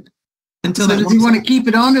can, until so does he want to keep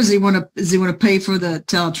it on, or does he want to pay for the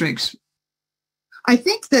Talatrix? I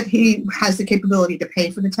think that he has the capability to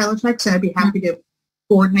pay for the Talatrix, and I'd be happy to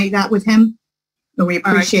coordinate that with him. So we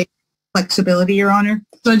appreciate flexibility, Your Honor.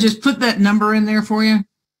 So just put that number in there for you.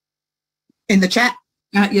 In the chat?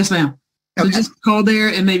 Yes, ma'am. Okay. So just call there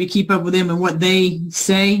and maybe keep up with them and what they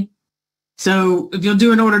say. So if you'll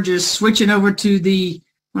do an order, just switch it over to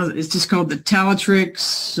it's just called the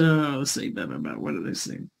Talatrix. Let's see, what do they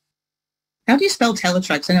say? How do you spell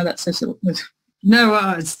Talatrix? I know that says it was. No,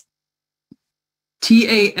 it's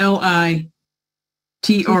Talatrix.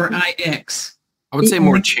 I would say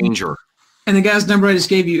more changer. And the guy's number I just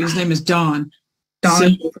gave you, his name is Don.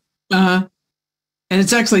 Don. So, and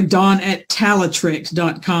it's actually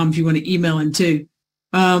don@talatrix.com if you want to email him too.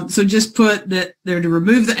 So just put that there to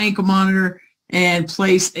remove the ankle monitor and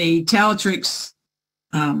place a Talatrix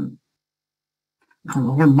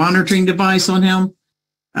monitoring device on him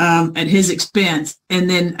at his expense. And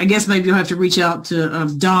then I guess maybe you'll have to reach out to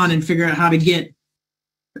Don and figure out how to get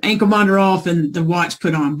the ankle monitor off and the watch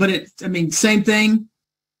put on. But same thing.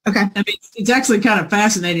 Okay. It's actually kind of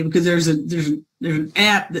fascinating because there's an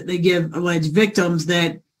app that they give alleged victims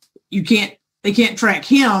that they can't track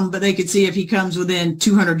him, but they could see if he comes within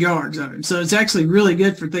 200 yards of him. So it's actually really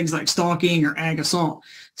good for things like stalking or ag assault.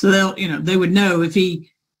 So they would know if he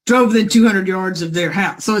drove within 200 yards of their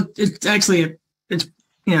house. So it's actually it's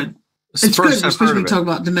good, especially when we talk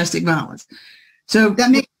about domestic violence. So that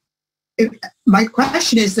makes. My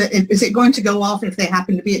question is that is it going to go off if they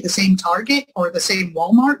happen to be at the same Target or the same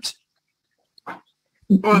Walmart?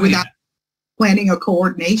 Without planning a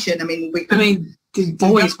coordination, we could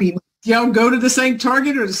always be. Y'all go to the same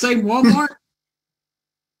Target or the same Walmart?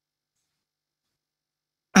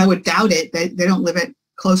 I would doubt it. They don't live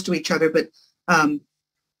close to each other, but.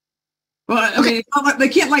 They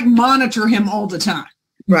can't monitor him all the time,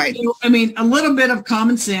 right? So, a little bit of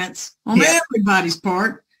common sense on everybody's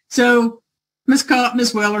part. So,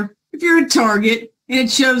 Miss Weller, if you're at Target and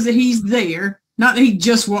it shows that he's there, not that he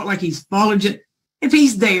just walked like he's followed you, if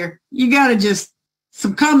he's there, you got to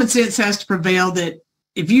some common sense has to prevail that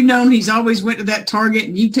if you've known he's always went to that Target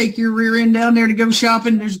and you take your rear end down there to go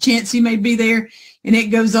shopping, there's a chance he may be there and it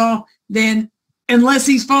goes off, then unless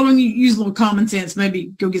he's following you, use a little common sense, maybe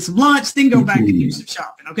go get some lunch, then go back and do some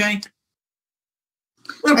shopping, okay?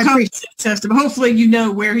 Well, common sense has to, but hopefully you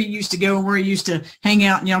know where he used to go and where he used to hang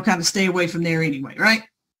out, and y'all kind of stay away from there anyway, right?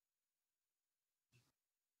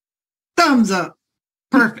 Thumbs up.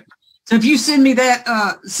 Perfect. So if you send me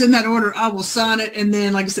that, send that order, I will sign it, and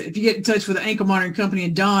then, like I said, if you get in touch with the ankle monitoring company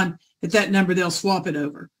and Don at that number, they'll swap it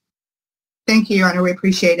over. Thank you, Your Honor. We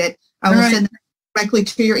appreciate it. I will send it directly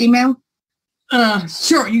to your email.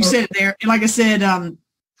 Sure, you said it there. And like I said,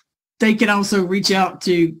 they can also reach out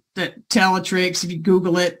to that Talatrix if you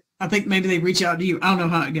Google it. I think maybe they reach out to you. I don't know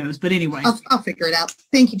how it goes, but anyway. I'll figure it out.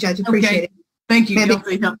 Thank you, Judge. Appreciate it. Thank you.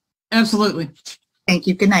 Absolutely. Thank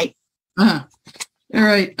you. Good night. All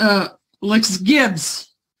right. Alexis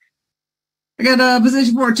Gibbs. I got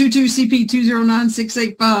position for 22 CP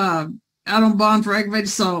 209685 out on bond for aggravated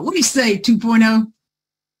assault. What do you say, 2.0?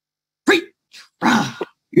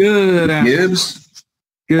 Good. Gibbs.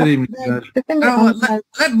 Good evening, Judge. Oh,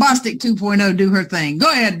 let Bostic 2.0 do her thing. Go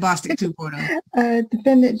ahead, Bostic 2.0.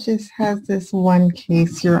 Defendant just has this one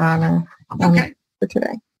case, Your Honor. Okay. For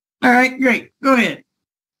today. All right, great. Go ahead.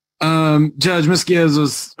 Judge, Miss Gibbs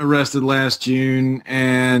was arrested last June,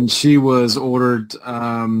 and she was ordered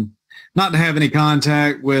not to have any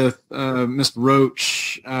contact with Mr.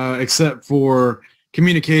 Roach, except for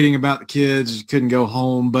communicating about the kids. She couldn't go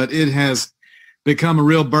home, but it has become a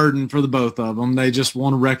real burden for the both of them. They just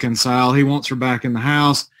want to reconcile. He wants her back in the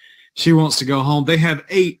house. She wants to go home. They have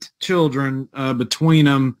 8 children between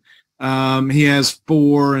them. He has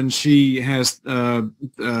 4, and she has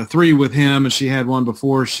 3 with him, and she had 1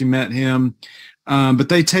 before she met him. But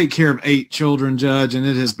they take care of 8 children, Judge, and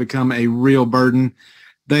it has become a real burden.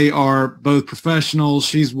 They are both professionals.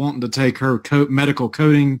 She's wanting to take her medical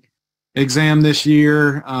coding exam this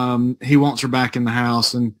year. He wants her back in the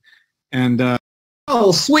house, and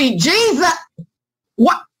oh, sweet Jesus!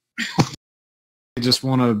 What? they just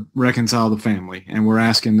want to reconcile the family, and we're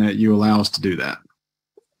asking that you allow us to do that.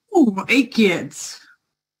 Oh, 8 kids.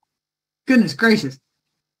 Goodness gracious.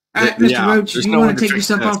 All right, Mr. Roach, do you want to take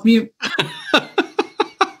yourself off mute?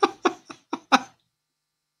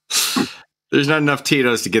 There's not enough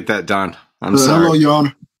Tito's to get that done. I'm sorry. Hello, Your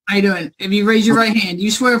Honor. How you doing? If you raise your right hand,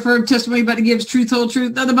 you swear firm testimony about to give truth, whole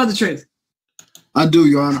truth, nothing but the truth. I do,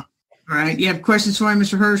 Your Honor. All right. You have questions for me,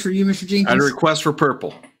 Mr. Hirsch, or you, Mr. Jenkins? I had a request for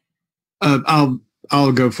purple.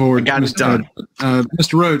 I'll go forward. I got it done.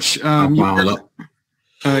 Mr. Roach,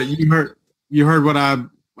 you heard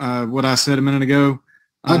what I said a minute ago.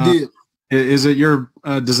 I did. Is it your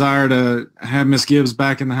desire to have Miss Gibbs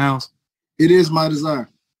back in the house? It is my desire.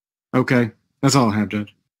 Okay, that's all I have,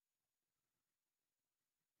 Judge.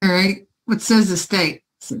 All right. What says the state?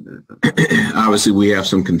 Obviously, we have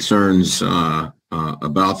some concerns about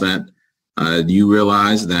that. Do you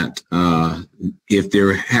realize that if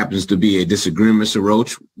there happens to be a disagreement, Mr.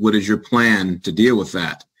 Roach, what is your plan to deal with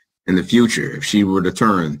that in the future if she were to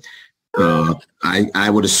turn? I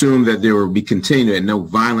would assume that there will be continued and no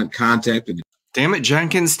violent contact. Damn it,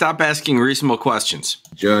 Jenkins, stop asking reasonable questions.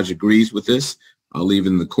 The judge agrees with this. I'll leave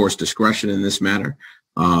in the court's discretion in this matter.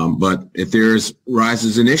 But if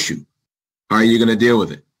rises an issue, how are you going to deal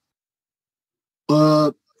with it?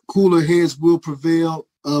 Cooler heads will prevail.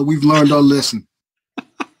 We've learned our lesson.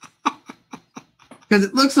 Because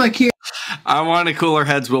it looks like here. I want a Cooler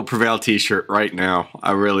Heads Will Prevail t-shirt right now.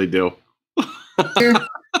 I really do.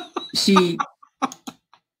 She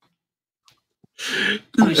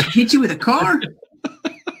hit you with a car?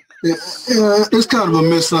 Yeah, it's kind of a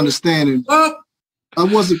misunderstanding. Oh, I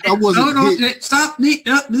wasn't. Stop. I'm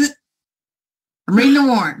reading the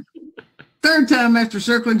warrant. 3rd time after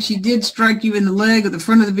circling, she did strike you in the leg or the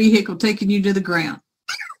front of the vehicle, taking you to the ground.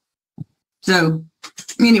 So,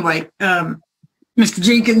 anyway, Mr.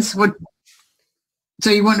 Jenkins, what? So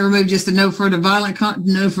you want to remove just the no further violent contact,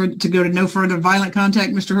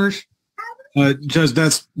 Mr. Hirsch? Judge,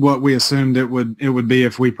 that's what we assumed it would be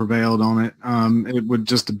if we prevailed on it. It would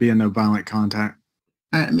just be a no violent contact.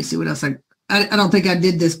 All right, let me see what else I don't think I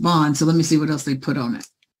did this bond, so let me see what else they put on it.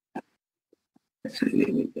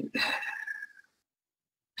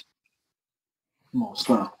 Come on,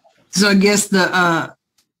 stop. So I guess the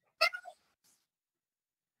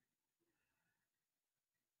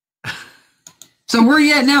so where are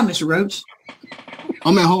you at now, Mr. Roach?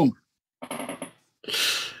 I'm at home.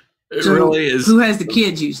 It really is. Who has the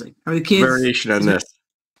kids usually? Are the kids variation on this?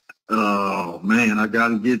 Oh man, I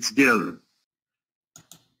gotta get together.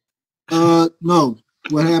 No.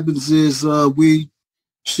 What happens is we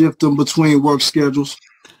shift them between work schedules.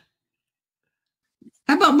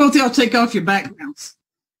 How about both of y'all take off your backgrounds?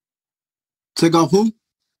 Take off who?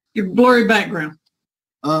 Your blurry background.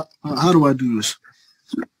 How do I do this?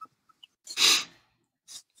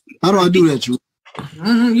 How do I do that, Drew?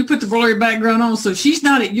 You put the blurry background on, so she's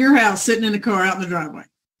not at your house sitting in the car out in the driveway.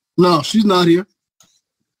 No, she's not here.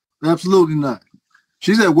 Absolutely not.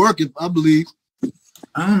 She's at work, I believe.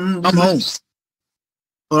 I'm home.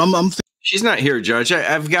 But she's not here, Judge.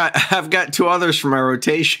 I've got 2 others for my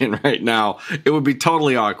rotation right now. It would be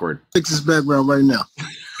totally awkward. Fix this background right now.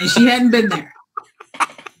 And she hadn't been there.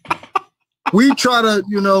 We try to,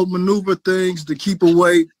 maneuver things to keep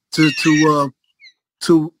away to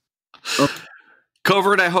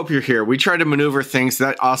Covert, I hope you're here. We try to maneuver things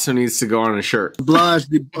that also needs to go on a shirt. Oblige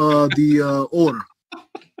the order.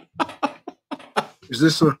 Is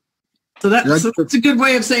this a? So that's a good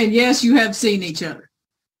way of saying yes. You have seen each other.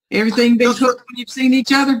 Everything been cool when you've seen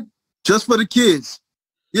each other. Just for the kids.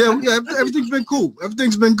 Yeah. Everything's been cool.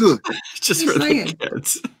 Everything's been good. Just for the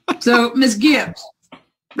kids. So, Ms. Gibbs,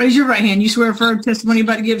 raise your right hand. You swear firm testimony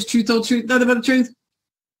about to give us truth, whole truth, nothing but the truth.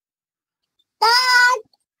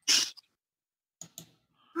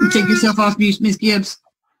 take yourself off mute, Miss Gibbs?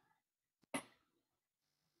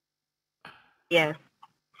 Yes.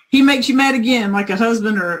 He makes you mad again, like a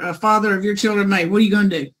husband or a father of your children may. What are you going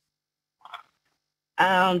to do?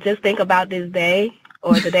 Just think about this day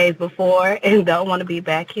or the days before and don't want to be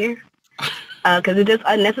back here. Because it's just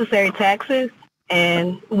unnecessary taxes,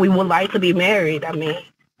 and we would like to be married. I mean,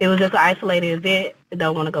 it was just an isolated event. I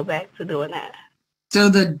don't want to go back to doing that. So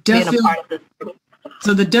the Being a Duffield, part of this.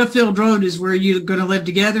 so the Duffield Road is where you're going to live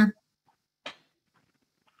together?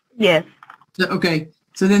 Yes. So, okay.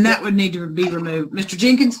 So then that would need to be removed. Mr.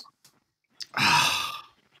 Jenkins?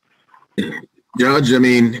 Judge, I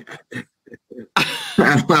mean, I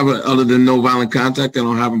don't have other than no violent contact. I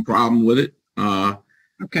don't have a problem with it.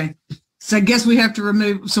 Okay. So I guess we have to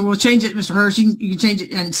remove. So we'll change it, Mr. Hirsch. You can change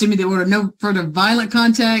it and send me the order. No further violent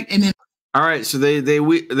contact, and then. All right, so they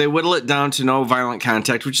whittle it down to no violent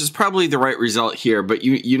contact, which is probably the right result here. But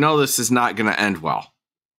you know this is not going to end well.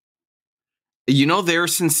 You know they're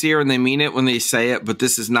sincere and they mean it when they say it, but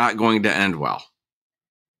this is not going to end well.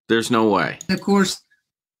 There's no way. Of course,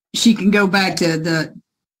 she can go back to the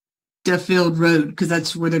Duffield Road because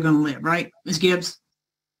that's where they're going to live, right, Ms. Gibbs?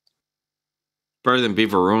 Better than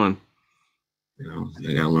Beaver Ruin. You know,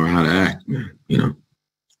 they got to learn how to act. You know.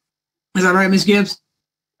 Is that right, Ms. Gibbs?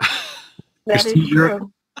 That is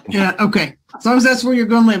true. Yeah. Okay. As long as that's where you're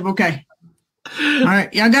going to live, okay. All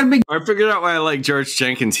right. Yeah, I got a big. I figured out why I like George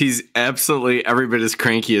Jenkins. He's absolutely every bit as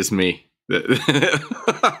cranky as me.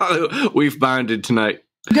 We've bonded tonight.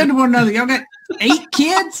 Good to one another. Y'all got 8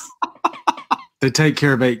 kids? They take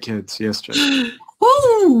care of 8 kids. Yes, Judge.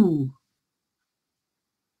 Woo!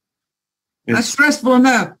 That's stressful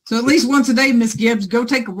enough. So at least once a day, Miss Gibbs, go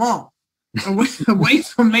take a walk away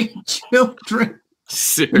from 8 children.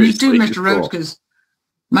 Seriously, you too, Mr. Rhodes, because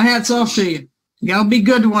my hat's off to you. Y'all be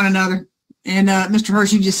good to one another. And Mr.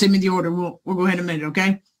 Hirsch, you just send me the order. We'll go ahead in a minute,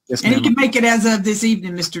 okay? Yes, and ma'am. he can make it as of this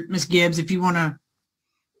evening, Miss Gibbs, if you want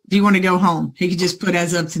to go home. He can just put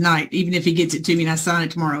as of tonight, even if he gets it to me and I sign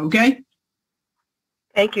it tomorrow, okay?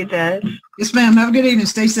 Thank you, Judge. Yes, ma'am. Have a good evening.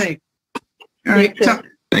 Stay safe. All right.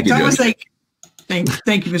 Thank you, Thomas Judge. Aiken.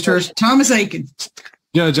 Thank you, Mr. Hirsch. Thomas Aiken.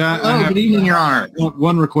 Judge, I have good evening, Your Honor.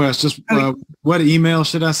 one request. Just what email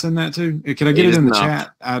should I send that to? Can I get it in the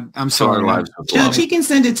chat? I'm sorry. Judge, he can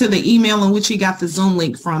send it to the email in which he got the Zoom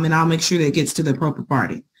link from, and I'll make sure that it gets to the appropriate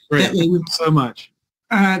party. Great. That way we So much.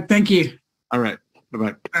 Thank you. All right.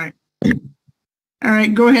 Bye-bye. All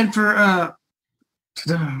right. Go ahead for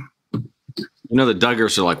You know the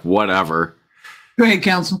Duggars are like whatever. go ahead,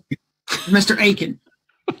 counsel. Mr. Aiken.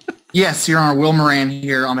 Yes, Your Honor, Will Moran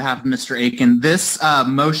here on behalf of Mr. Aiken. This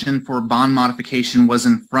motion for bond modification was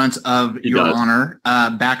in front of Your Honor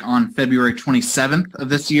back on February 27th of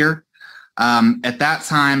this year. At that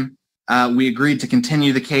time, we agreed to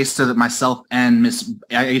continue the case so that myself and Ms.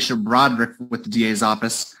 Aisha Broderick with the DA's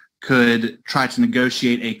office could try to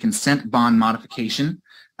negotiate a consent bond modification.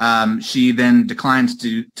 She then declined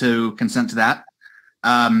to consent to that.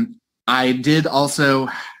 I did also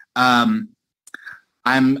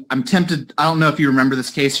I'm tempted. I don't know if you remember this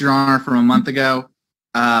case, Your Honor, from a month ago,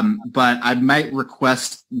 but I might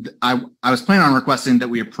request. I was planning on requesting that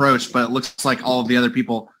we approach, but it looks like all of the other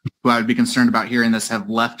people who I would be concerned about hearing this have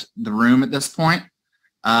left the room at this point.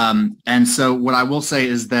 And so, what I will say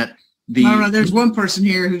is that there's one person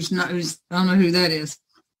here who's not. I don't know who that is.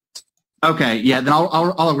 Okay, yeah, then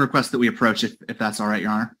I'll request that we approach if that's all right,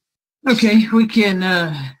 Your Honor. Okay, we can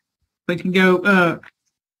go.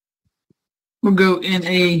 We'll go in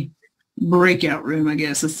a breakout room, I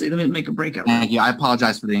guess. Let's see. Let me make a breakout room. Thank you. I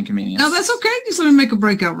apologize for the inconvenience. No, that's okay. Just let me make a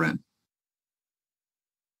breakout room.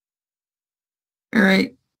 All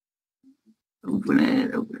right. Open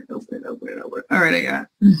it. All right, I got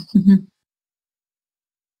it.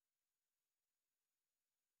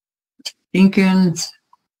 Jenkins.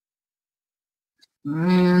 All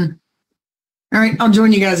right, I'll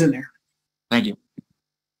join you guys in there. Thank you.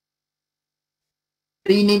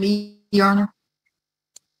 Do you need me, Your Honor?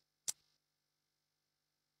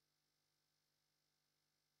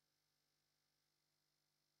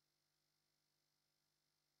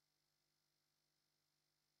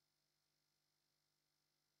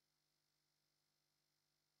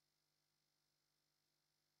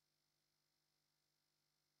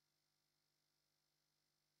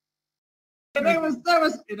 That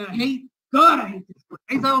was, and I hate, God, I hate this.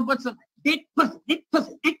 Ain't someone but some dick pussy,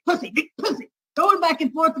 going back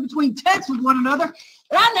and forth between texts with one another, and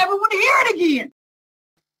I never want to hear it again.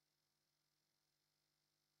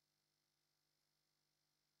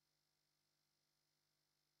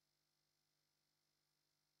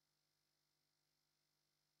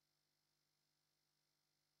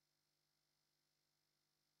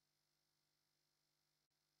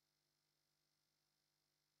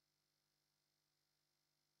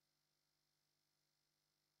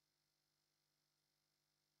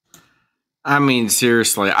 I mean,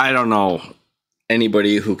 seriously, I don't know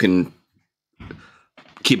anybody who can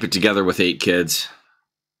keep it together with 8 kids.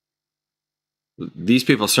 These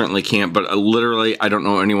people certainly can't, but literally, I don't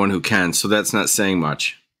know anyone who can, so that's not saying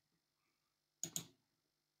much.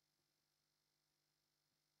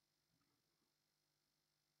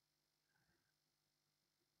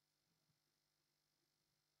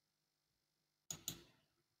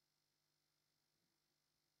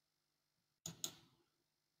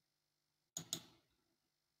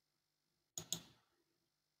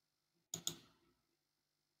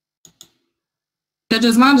 Judge,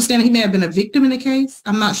 it's my understanding he may have been a victim in the case.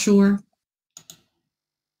 I'm not sure.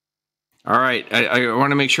 All right, I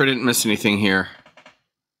want to make sure I didn't miss anything here.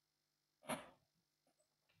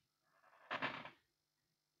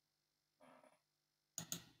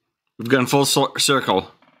 We've gone full circle.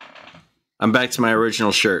 I'm back to my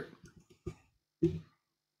original shirt.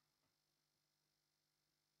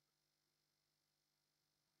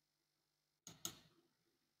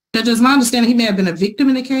 Judge, it's my understanding he may have been a victim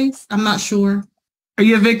in the case. I'm not sure. Are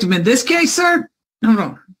you a victim in this case, sir?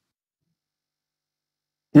 No.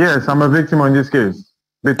 Yes, I'm a victim on this case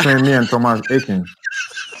between me and Thomas Aiken.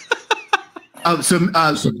 So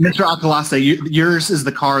Mr. Alcalase, yours is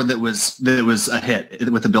the car that was a hit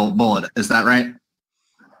with a bullet. Is that right?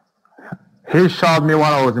 He shot me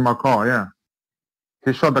while I was in my car. Yeah,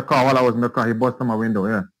 he shot the car while I was in the car. He busted my window.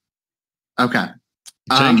 Yeah. Okay.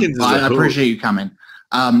 I appreciate you coming.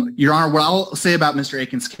 Your Honor, what I'll say about Mr.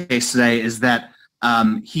 Aiken's case today is that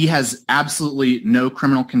he has absolutely no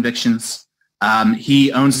criminal convictions.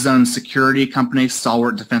 He owns his own security company,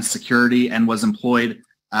 Stalwart Defense Security, and was employed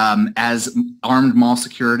as armed mall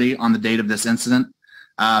security on the date of this incident.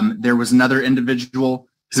 There was another individual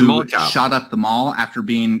who shot up the mall after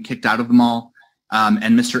being kicked out of the mall,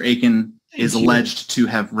 and Mr. Aiken is alleged to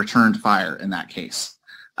have returned fire in that case.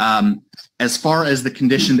 As far as the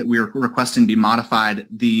condition that we are requesting be modified,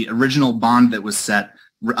 the original bond that was set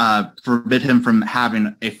forbid him from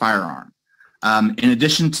having a firearm. In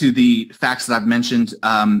addition to the facts that I've mentioned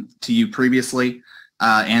to you previously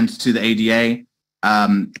and to the ADA,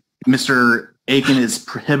 Mr. Aiken is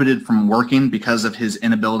prohibited from working because of his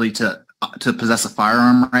inability to possess a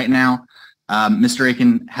firearm right now. Mr.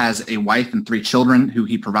 Aiken has a wife and 3 children who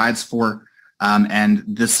he provides for, and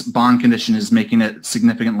this bond condition is making it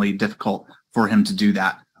significantly difficult for him to do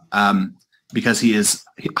that because he is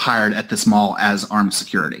hired at this mall as armed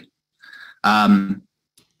security. And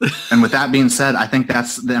with that being said, I think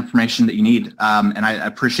that's the information that you need, and I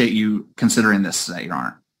appreciate you considering this today, Your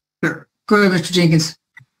Honor. Sure. Go ahead, Mr. Jenkins.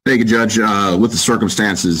 Thank you, Judge. With the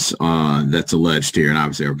circumstances that's alleged here, and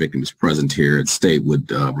obviously our victim is present here, the state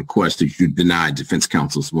would request that you deny defense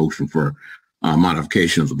counsel's motion for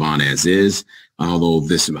modification of the bond as is, although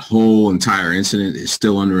this whole entire incident is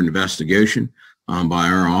still under investigation by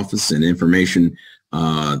our office, and information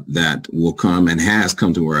that will come and has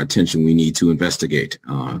come to our attention we need to investigate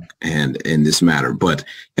and in this matter. But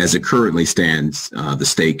as it currently stands, the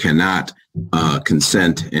state cannot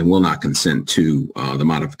consent and will not consent to the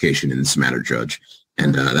modification in this matter, Judge.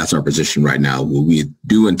 And that's our position right now. We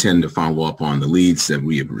do intend to follow up on the leads that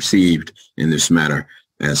we have received in this matter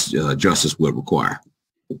as justice would require.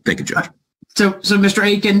 Thank you, Judge. So Mr.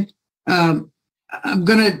 Aiken, I'm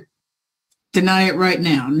going to deny it right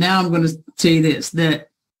now. Now I'm going to say this, that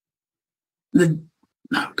oh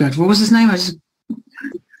God, what was his name?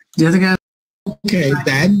 The other guy. Okay,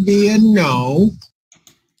 that'd be a no.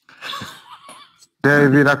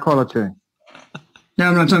 David Akolache. No,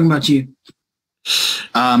 I'm not talking about you.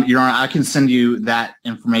 Your Honor, I can send you that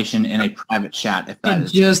information in a private chat if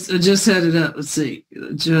that is. I just had it up. Let's see.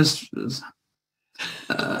 Let's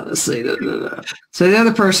see. So the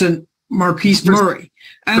other person, Marquise Murray.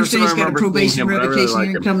 I understand he's got a probation revocation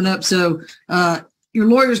hearing coming up. So your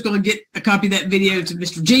lawyer's going to get a copy of that video to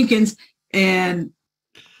Mr. Jenkins, and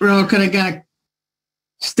we're all kind of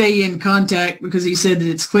stay in contact because he said that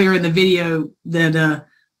it's clear in the video that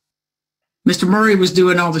Mr. Murray was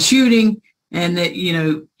doing all the shooting, and that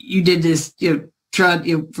you did this tried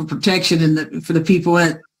for protection and for the people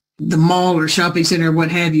at the mall or shopping center or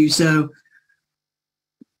what have you. So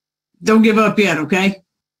don't give up yet, okay?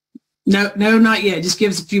 No, not yet. Just give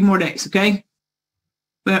us a few more days, okay?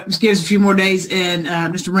 But just give us a few more days, and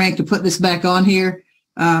Mr. Rand can put this back on here.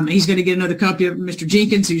 He's going to get another copy of Mr.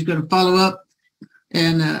 Jenkins, who's going to follow up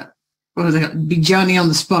and be Johnny on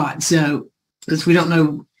the spot. So since we don't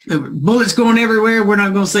know, bullets going everywhere, we're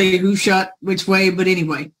not going to say who shot which way. But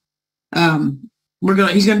anyway,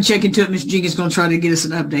 he's going to check into it. Mr. Jenkins is going to try to get us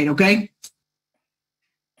an update, okay?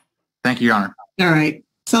 Thank you, Your Honor. All right.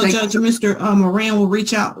 So Judge, Mr. Moran will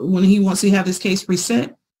reach out when he wants to have his case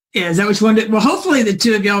reset. Yeah, is that what you wanted? Well, hopefully the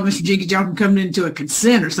two of y'all, Mr. Jenkins, y'all can come into a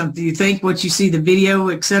consent or something. You think once you see the video,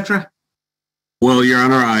 etc. Well, Your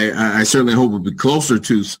Honor, I certainly hope we'll be closer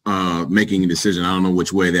to making a decision. I don't know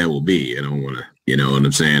which way that will be. I don't want to, you know what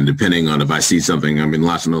I'm saying, depending on if I see something. I've been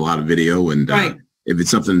watching a lot of video, and if it's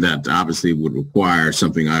something that obviously would require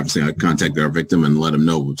something, obviously I'd contact our victim and let them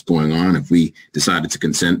know what's going on if we decided to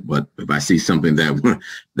consent. But if I see something that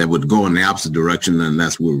would go in the opposite direction, then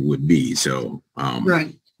that's where it would be. So, but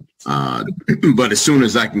as soon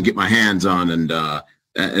as I can get my hands on, and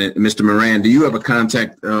Mr. Moran, do you have a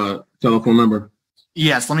contact telephone number?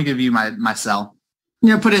 Yes, let me give you my cell. You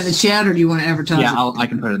know, put it in the chat, or do you want to advertise? Yeah, I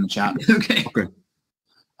can put it in the chat. Okay.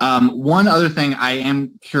 One other thing, I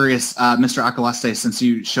am curious, Mr. Akalaste, since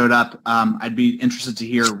you showed up, I'd be interested to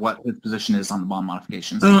hear what his position is on the bond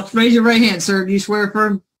modifications. Raise your right hand, sir. Do you swear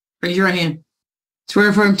affirm? Raise your right hand. Swear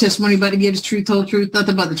affirm testimony about to give is truth, whole truth,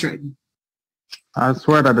 nothing but the truth. I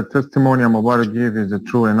swear that the testimony I'm about to give is the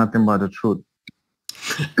truth and nothing but the truth.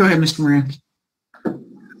 Go ahead, Mr. Moran.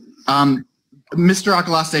 Mr.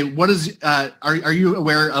 Akalaste, what is are you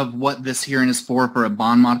aware of what this hearing is for a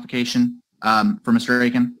bond modification for Mr.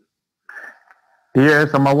 Aiken?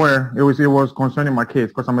 Yes, I'm aware. It was concerning my case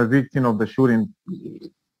because I'm a victim of the shooting.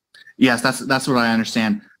 Yes, that's what I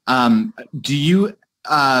understand. Do you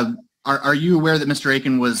are you aware that Mr.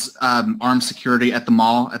 Aiken was armed security at the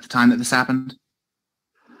mall at the time that this happened?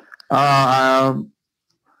 I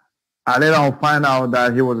later find out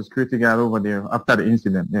that he was a security guard over there after the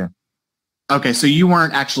incident. Yeah. Okay, so you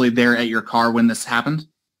weren't actually there at your car when this happened?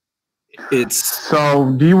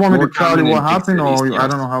 So do you want me to tell you what happened, or I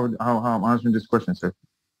don't know how I'm answering this question, sir?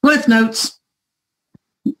 Cliff notes.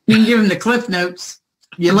 You can give him the cliff notes.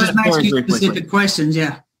 Yeah, let him ask you specific questions.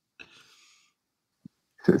 Yeah.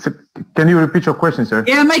 So, can you repeat your question, sir?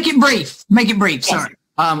 Yeah, make it brief. Make it brief. Sorry.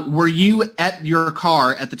 Were you at your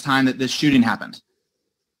car at the time that this shooting happened?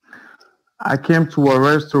 I came to a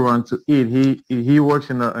restaurant to eat. He works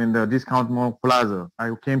in the discount mall plaza.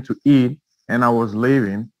 I came to eat, and I was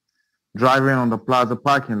leaving, driving on the plaza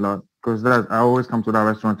parking lot because I always come to that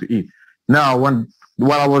restaurant to eat. Now,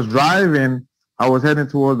 while I was driving, I was heading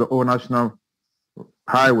towards the old national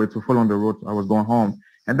highway to follow on the road. I was going home,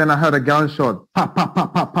 and then I heard a gunshot, pop, pop,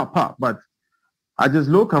 pop, pop, pop, pop. But I just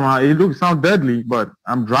look around. It sounds deadly, but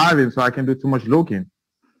I'm driving, so I can't do too much looking.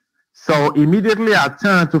 So immediately I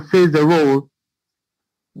turned to face the road.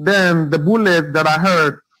 Then the bullet that I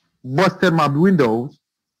heard busted my windows,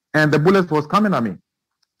 and the bullet was coming at me.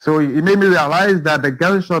 So it made me realize that the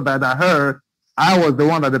gunshot that I heard, I was the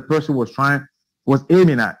one that the person was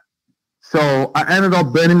aiming at. So I ended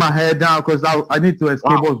up bending my head down because I need to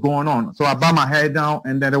escape what was going on. So I bent my head down,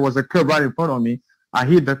 and then there was a curb right in front of me. I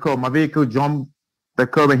hit the curb. My vehicle jumped the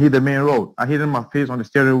curb and hit the main road. I hit in my face on the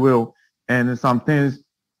steering wheel, and some things.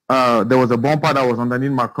 There was a bumper that was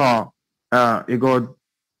underneath my car. The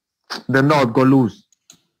nut got loose.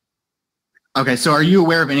 Okay, so are you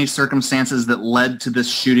aware of any circumstances that led to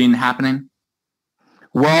this shooting happening?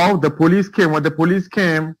 Well, the police came. When the police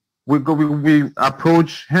came, we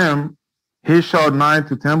approached him. He shot 9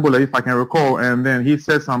 to 10 bullets, if I can recall, and then he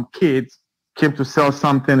said some kids came to sell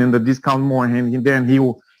something in the discount mall, and then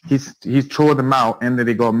he threw them out, and then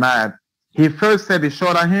they got mad. He first said they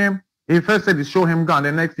shot at him. He first said they showed him gun.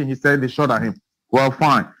 The next thing he said they shot at him. Well,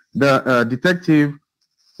 fine. The detective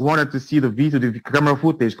wanted to see the camera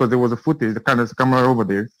footage because there was a footage, the kind of camera over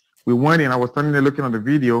there. We went in. I was standing there looking at the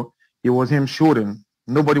video. It was him shooting.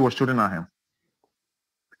 Nobody was shooting at him.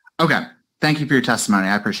 Okay. Thank you for your testimony.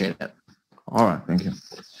 I appreciate it. All right. Thank you.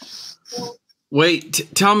 Wait,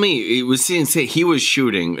 tell me, it was saying he was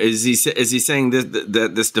shooting. Is he saying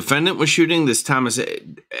that this defendant was shooting, this Thomas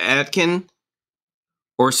Atkin,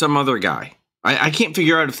 or some other guy? I can't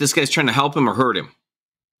figure out if this guy's trying to help him or hurt him.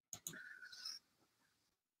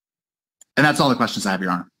 And that's all the questions I have,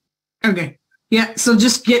 Your Honor. Okay. Yeah. So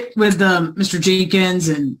just get with Mr. Jenkins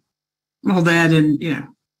and all that, and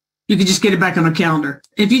you can just get it back on a calendar.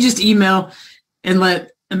 If you just email and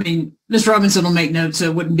Ms. Robinson will make notes, so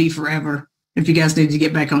it wouldn't be forever if you guys need to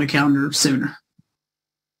get back on the calendar sooner.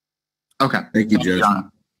 Okay. Thank you, Judge. All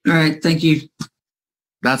right. Thank you.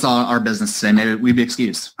 That's all our business today. Maybe we'd be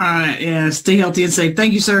excused. All right. Yeah. Stay healthy and safe.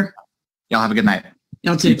 Thank you, sir. Y'all have a good night.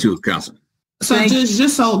 Y'all too. You too, counsel. So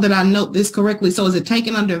just so that I note this correctly, so is it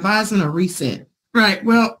taken under advisement or reset? Right.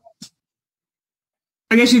 Well,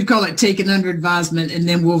 I guess you'd call it taken under advisement, and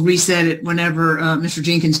then we'll reset it whenever Mr.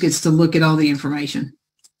 Jenkins gets to look at all the information.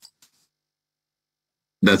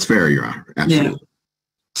 That's fair, Your Honor. Absolutely. Yeah.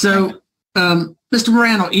 So Mr.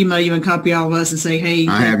 Moran will email you and copy all of us and say, hey.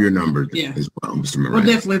 I have your number as well, Mr. Moran. We'll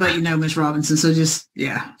definitely let you know, Ms. Robinson. So just,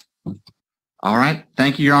 yeah. All right.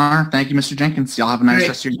 Thank you, Your Honor. Thank you, Mr. Jenkins. Y'all have a nice Great.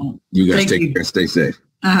 rest of your night. You guys Thank take you. care. Stay safe.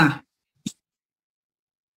 Uh-huh.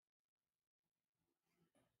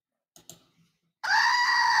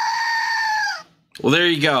 Well, there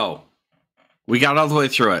you go. We got all the way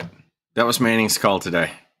through it. That was Manning's call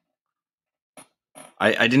today.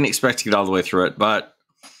 I didn't expect to get all the way through it, but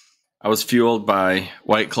I was fueled by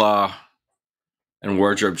White Claw and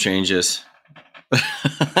wardrobe changes.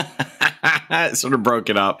 It sort of broke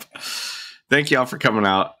it up. Thank you all for coming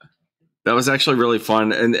out. That was actually really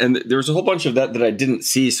fun, and there was a whole bunch of that I didn't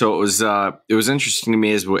see, so it was interesting to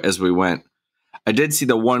me as we went. I did see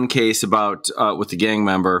the one case about with the gang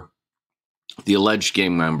member, the alleged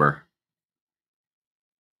gang member.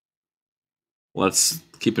 Let's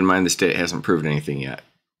keep in mind the state hasn't proved anything yet.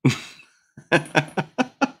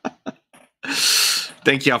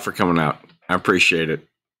 Thank you all for coming out. I appreciate it.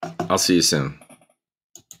 I'll see you soon.